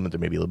 You could assume that they're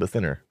maybe a little bit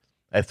thinner.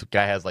 If the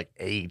guy has like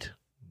 8,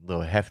 a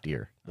little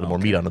heftier, a little more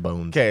meat on the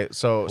bones. Okay,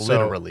 so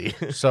Literally.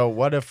 So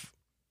what if?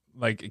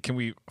 Like, can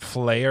we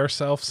flay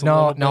ourselves?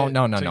 No. To We're give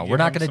not him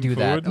going to some do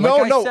that. food?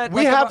 Like I No, said,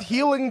 we like have about-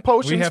 healing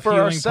potions We have for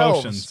healing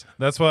ourselves. potions.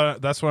 That's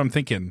what I'm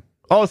thinking.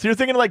 Oh, so you're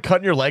thinking of like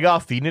cutting your leg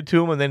off, feeding it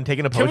to him, and then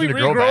taking a Can potion we to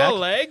grow regrow back? a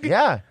leg?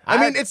 Yeah, I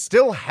mean it's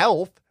still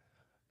health.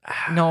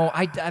 No,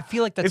 I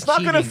feel like that's It's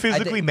not going to cheating.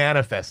 physically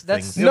manifest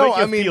that's- things. It'll No, make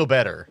you I mean- feel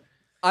better.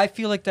 I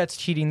feel like that's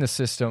cheating the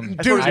system.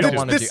 Dude, I don't the,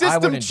 want the to do. I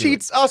system wouldn't do it.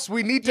 cheats us.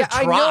 We need to Yeah,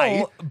 try. I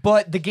know,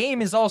 but the game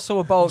is also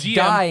about GM,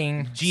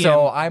 dying, GM,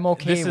 so I'm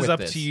okay This with is up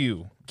this. to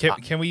you.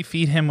 Can we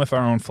feed him with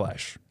our own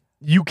flesh?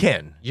 You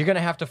can. You're gonna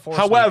have to force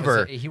me,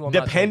 However, 'cause he will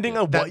not depending take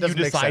it. on That what you doesn't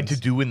make decide to sense.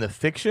 do in the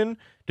fiction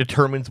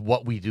determines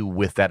what we do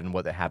with that and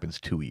what that happens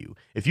to you.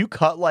 If you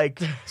cut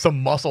like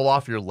some muscle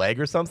off your leg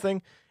or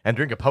something and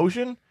drink a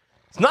potion,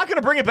 it's not going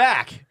to bring it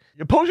back.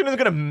 Your potion isn't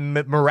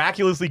going to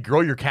miraculously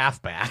grow your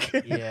calf back.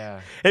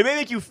 Yeah. It may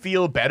make you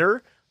feel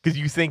better because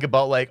you think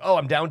about like, oh,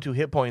 I'm down 2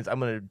 hit points. I'm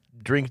going to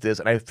drink this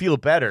and I feel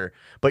better.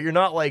 But you're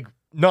not like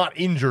not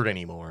injured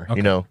anymore,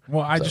 you know?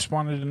 Well, I just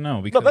wanted to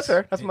know because No, that's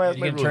fair. That's my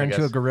You can rule, turn I into a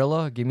guess.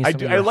 gorilla. Give me I, some.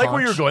 do, of I your like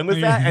where you're haunch. going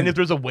with that, and if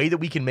there's a way that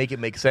we can make it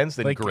make sense,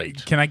 then like,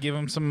 great. Can I give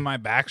him some of my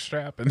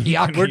backstrap? And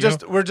Yeah, can We're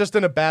you- just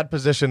in a bad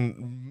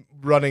position,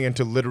 running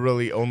into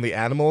literally only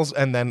animals,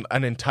 and then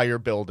an entire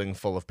building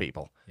full of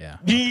people. yeah.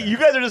 You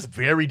guys are just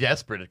very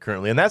desperate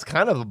currently, and that's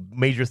kind of a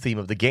major theme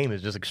of the game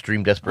is just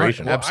extreme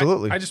desperation. Well,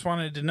 Absolutely. I just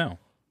wanted to know.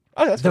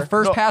 Oh, that's The fair.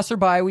 first No.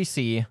 passerby we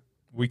see,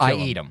 We kill I him.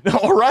 eat him.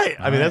 All right.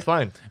 I mean, that's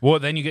fine. Well,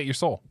 then you get your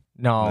soul.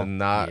 No,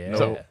 Not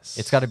no.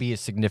 it's got to be a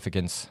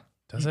significance.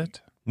 Does it?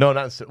 No,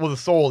 not well. The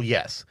soul,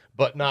 yes,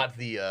 but not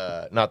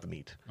the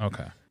meat.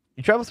 Okay.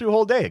 You travel through a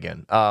whole day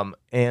again,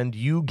 and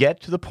you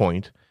get to the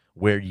point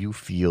where you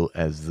feel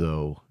as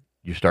though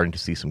you're starting to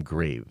see some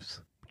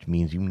graves, which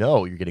means you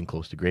know you're getting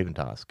close to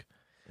Graventosk.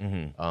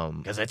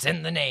 Because it's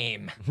in the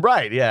name.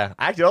 Right? Yeah.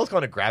 Actually, I was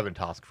calling it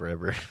Graventosk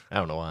forever. I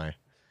don't know why,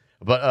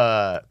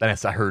 but then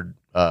I heard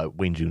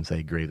Wayne June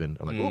say Graven.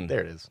 I'm like, oh,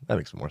 there it is. That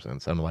makes more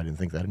sense. I don't know why I didn't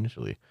think that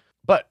initially.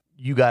 But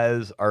you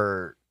guys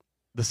are.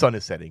 The sun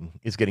is setting.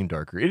 It's getting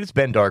darker. It's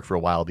been dark for a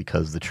while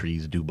because the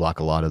trees do block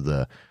a lot of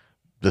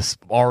this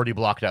already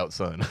blocked out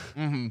sun.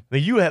 Now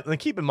you have. Now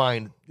keep in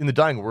mind, in the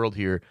dying world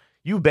here,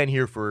 you've been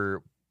here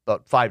for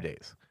about 5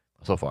 days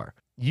so far.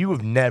 You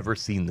have never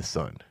seen the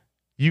sun.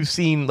 You've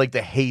seen like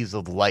the haze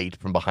of light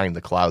from behind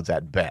the clouds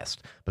at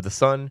best, but the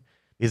sun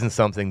isn't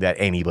something that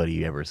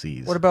anybody ever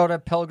sees. What about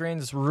at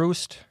Pelgrane's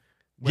roost?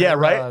 Yeah, where,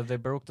 right? They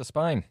broke the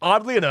spine.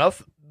 Oddly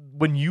enough,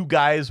 when you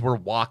guys were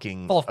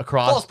walking False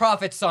across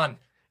prophet, son.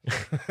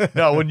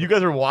 no, when you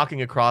guys were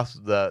walking across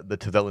the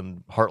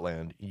Tavellan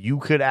heartland, you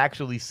could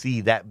actually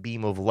see that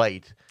beam of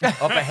light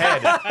up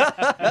ahead,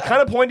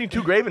 kind of pointing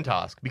to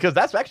Graventosk, because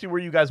that's actually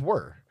where you guys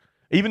were.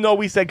 Even though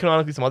we said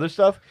canonically some other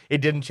stuff, it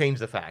didn't change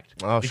the fact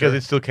because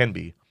it still can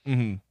be.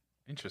 Mm-hmm.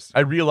 Interesting.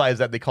 I realized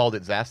that they called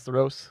it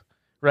Zastaros,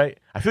 right?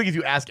 I feel like if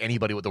you ask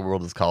anybody what the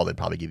world is called, they'd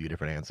probably give you a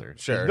different answer.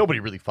 Sure. Nobody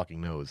really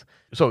fucking knows.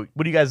 So,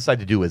 what do you guys decide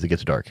to do as it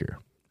gets dark here?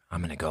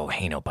 I'm gonna go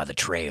hang out by the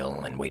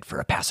trail and wait for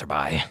a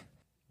passerby.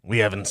 We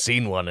haven't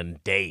seen one in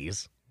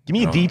days. Give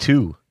me a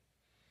D2.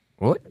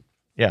 What?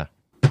 Yeah,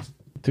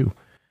 2.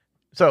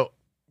 So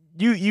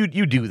you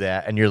do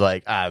that, and you're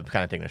like, I'm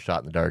kind of taking a shot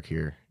in the dark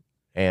here.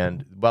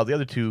 And while the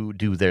other two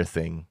do their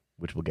thing,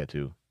 which we'll get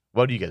to,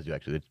 what do you guys do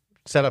actually?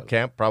 Set up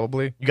camp,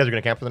 probably. You guys are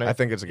gonna camp for the night. I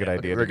think it's a good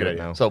idea to do it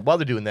now. So while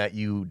they're doing that,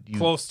 you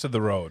Close to the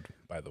road,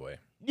 by the way.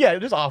 yeah,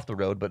 just off the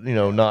road, but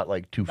not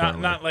like too far.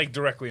 Not like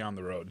directly on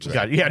the road. Just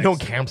Yeah, no one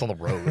camps on the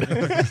road.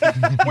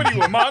 What are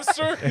you, a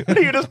monster?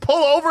 You just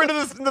pull over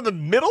into the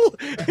middle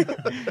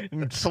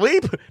and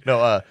sleep.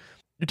 No,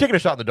 you're taking a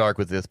shot in the dark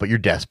with this, but you're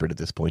desperate at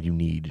this point. You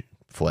need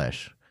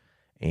flesh,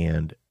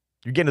 and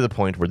you're getting to the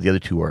point where the other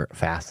two are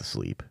fast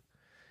asleep,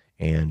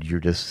 and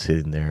you're just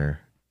sitting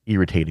there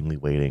irritatingly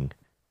waiting,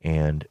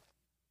 and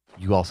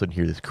you all of a sudden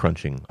hear this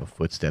crunching of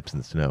footsteps in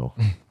the snow,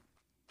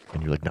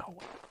 and you're like, no.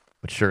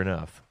 But sure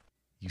enough,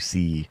 you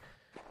see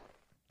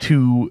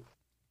two.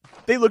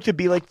 They look to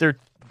be like they're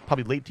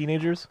probably late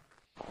teenagers.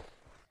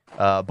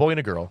 Boy and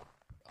a girl.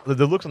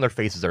 The looks on their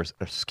faces are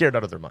scared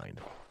out of their mind.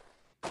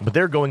 But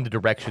they're going the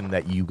direction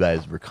that you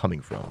guys were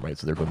coming from, right?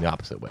 So they're going the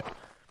opposite way.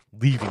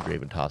 Leaving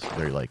Graventosk,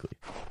 very likely.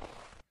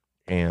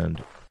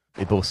 And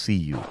they both see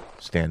you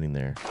standing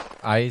there.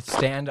 I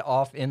stand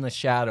off in the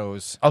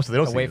shadows. Oh, so they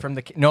don't see away you. from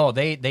the. No,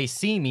 they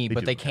see me, but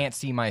do, they okay. can't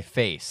see my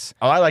face.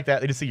 Oh, I like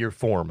that. They just see your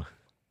form.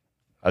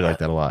 I like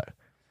that a lot.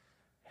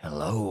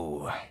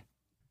 Hello.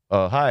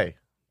 Hi,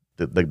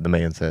 the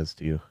man says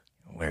to you.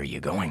 Where are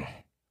you going?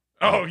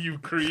 Oh, you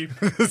creep.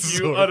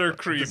 You utter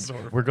creep.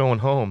 We're going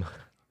home.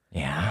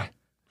 Yeah.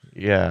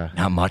 Yeah.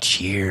 Not much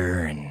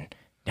here and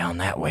down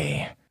that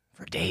way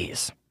for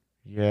days.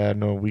 Yeah,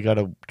 no, we got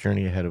a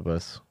journey ahead of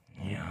us.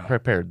 Yeah.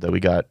 Prepared, though.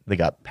 They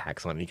got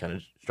packs on. He kind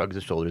of shrugs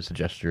his shoulders to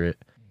gesture it.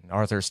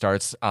 Arthur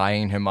starts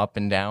eyeing him up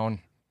and down.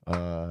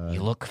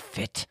 You look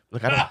fit.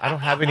 Look, I don't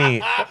have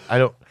any.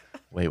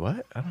 Wait,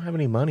 what? I don't have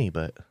any money,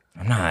 but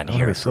I'm not don't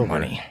here have for silver.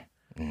 money.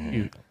 what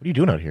are you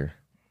doing out here?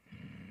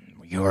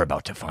 You're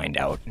about to find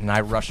out. And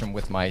I rush him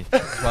with my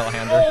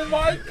well-hander. Oh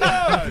my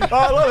god! Oh,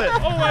 I love it.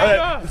 Oh my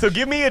god! So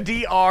give me a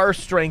DR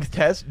strength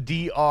test.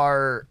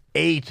 DR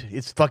 8.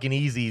 It's fucking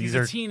easy. He's These a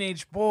are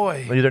teenage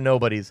boy. these are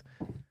nobodies.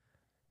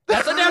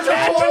 That's a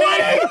natural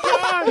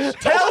 20!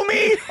 Tell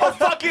me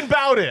fucking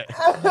about it.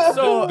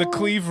 So the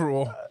cleave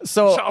rule.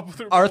 So Chop with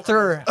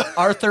her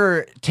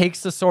Arthur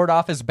takes the sword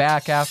off his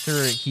back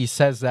after he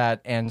says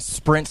that and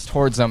sprints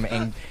towards him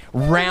and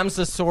rams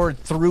the sword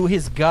through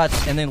his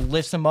guts and then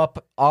lifts him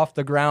up off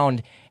the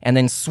ground and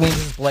then swings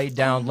his blade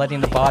down,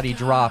 letting the body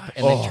drop,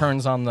 and then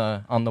turns on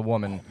the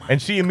woman.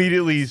 And she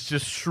immediately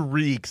just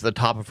shrieks at the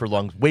top of her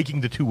lungs,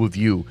 waking the two of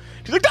you.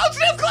 She's like, "Don't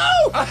sniff glue!"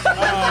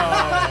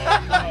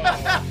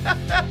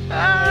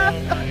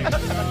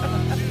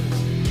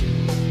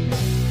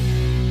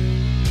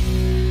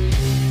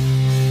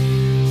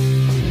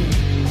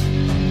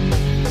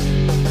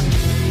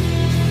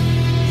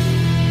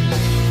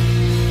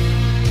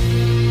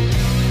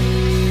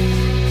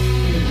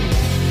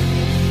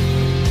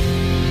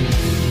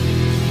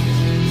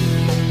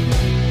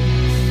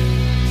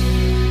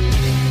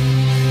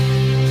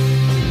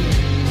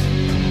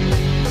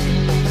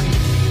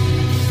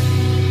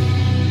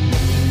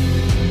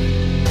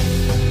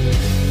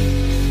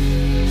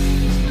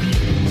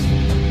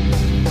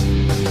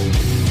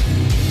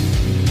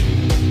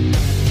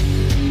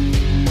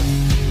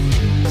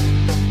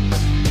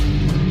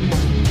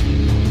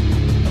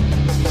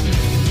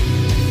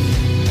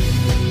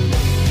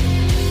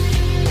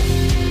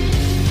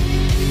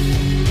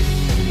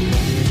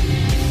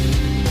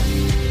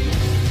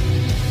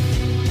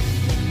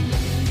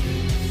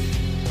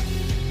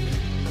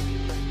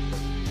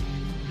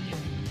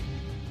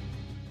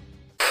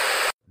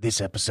 This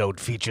episode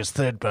features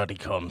third-party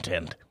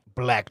content.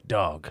 Black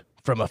Dog,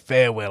 From a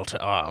Farewell to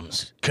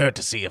Arms,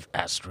 courtesy of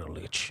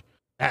Astrolich.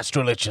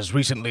 Astrolich has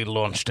recently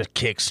launched a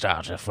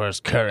Kickstarter for his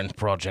current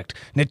project,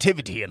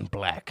 Nativity in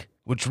Black,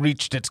 which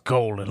reached its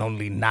goal in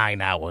only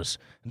 9 hours,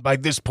 and by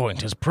this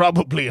point has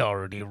probably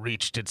already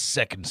reached its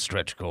second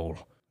stretch goal.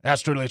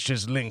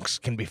 Astrolich's links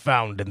can be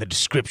found in the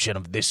description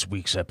of this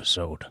week's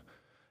episode.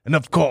 And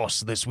of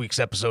course, this week's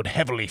episode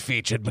heavily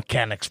featured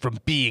mechanics from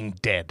Being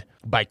Dead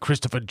by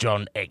Christopher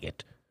John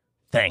Eggett.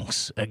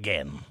 Thanks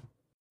again.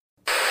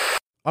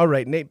 All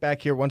right, Nate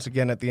back here once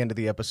again at the end of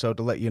the episode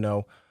to let you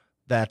know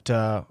that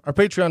our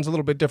Patreon's a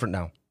little bit different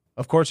now.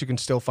 Of course, you can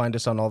still find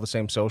us on all the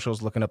same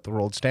socials looking up the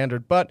World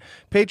Standard, but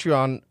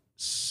Patreon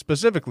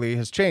specifically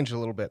has changed a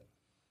little bit.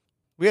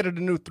 We added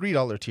a new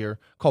 $3 tier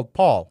called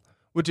Paul,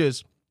 which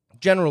is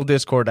general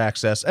Discord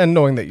access, and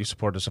knowing that you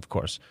support us, of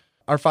course.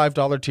 Our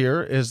 $5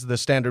 tier is the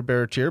standard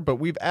bearer tier, but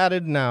we've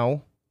added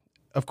now,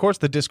 of course,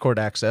 the Discord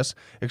access,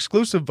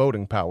 exclusive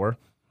voting power,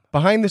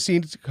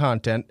 behind-the-scenes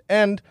content,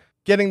 and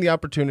getting the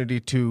opportunity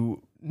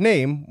to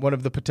name one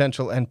of the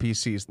potential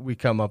NPCs we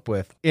come up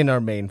with in our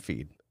main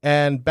feed.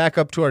 And back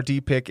up to our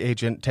D-Pick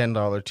Agent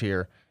 $10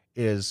 tier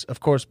is, of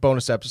course,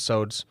 bonus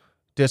episodes,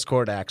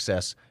 Discord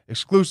access,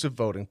 exclusive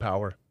voting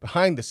power,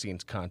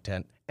 behind-the-scenes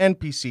content,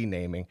 NPC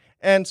naming,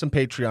 and some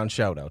Patreon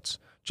shoutouts,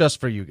 just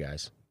for you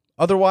guys.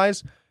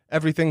 Otherwise,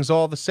 everything's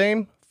all the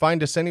same.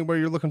 Find us anywhere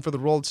you're looking for the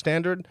rolled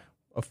standard.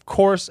 Of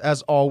course,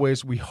 as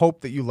always, we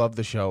hope that you love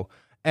the show,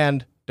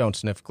 and don't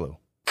sniff glue.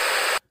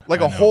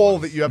 Like a hole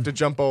that you have to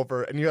jump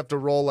over, and you have to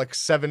roll like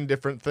 7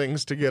 different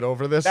things to get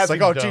over this. That's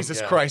It's like, oh, dumb,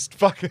 Jesus yeah. Christ,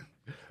 fucking...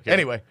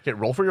 Anyway. Okay,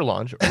 roll for your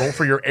launch, roll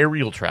for your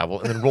aerial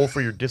travel, and then roll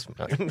for your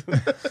dismount.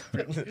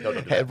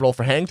 Roll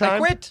for hang time.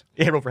 Quit.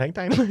 Yeah, roll for hang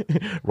time.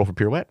 Roll for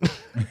pirouette.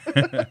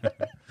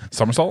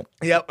 Somersault?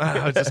 Yep,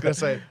 I was just going to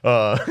say.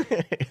 Uh,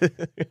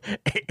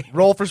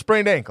 Roll for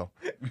sprained ankle.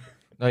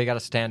 No, you got to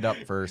stand up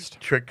first.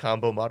 trick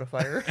combo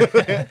modifier.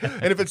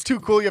 And if it's too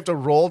cool, you have to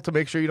roll to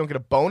make sure you don't get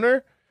a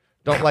boner.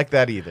 Don't like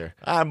that either.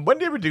 When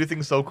do you ever do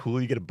things so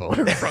cool you get a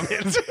boner from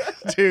it?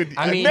 Dude,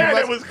 I mean, Man,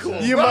 that was cool.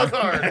 you Rock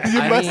must, hard. you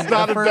I must mean,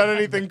 not the have done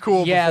anything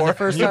cool Yeah, before. the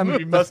first time,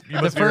 You must the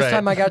be first right.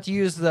 time I got to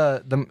use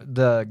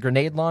the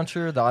grenade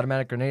launcher, the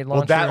automatic grenade launcher.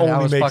 Well, that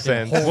only was makes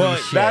fucking sense. holy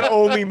shit. That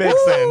only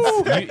makes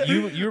sense.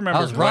 You remember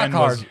I was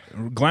rock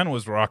Glenn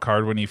was rock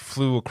hard when he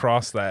flew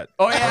across that.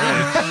 Oh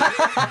yeah.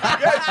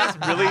 You guys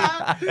just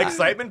really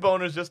excitement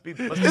boners just be.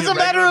 As a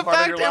matter of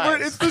fact,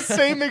 it's the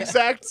same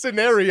exact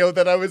scenario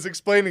that I was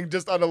explaining,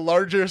 just on a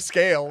larger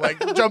scale, like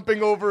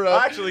jumping over a...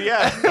 Actually,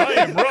 yeah. I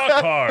am rock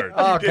hard.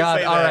 Oh did god.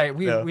 say All that. right,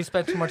 Yeah. we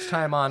spent too much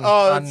time on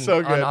Oh, that's so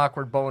on good.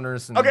 awkward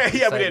boners. And Okay,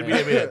 yeah, we did.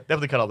 excitement.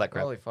 Definitely cut all that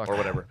crap Holy fuck. or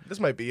whatever. This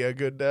might be a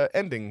good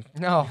ending.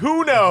 No.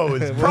 Who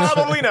knows?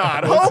 Probably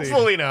not. We'll see.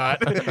 Hopefully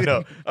not.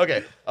 No.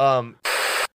 Okay.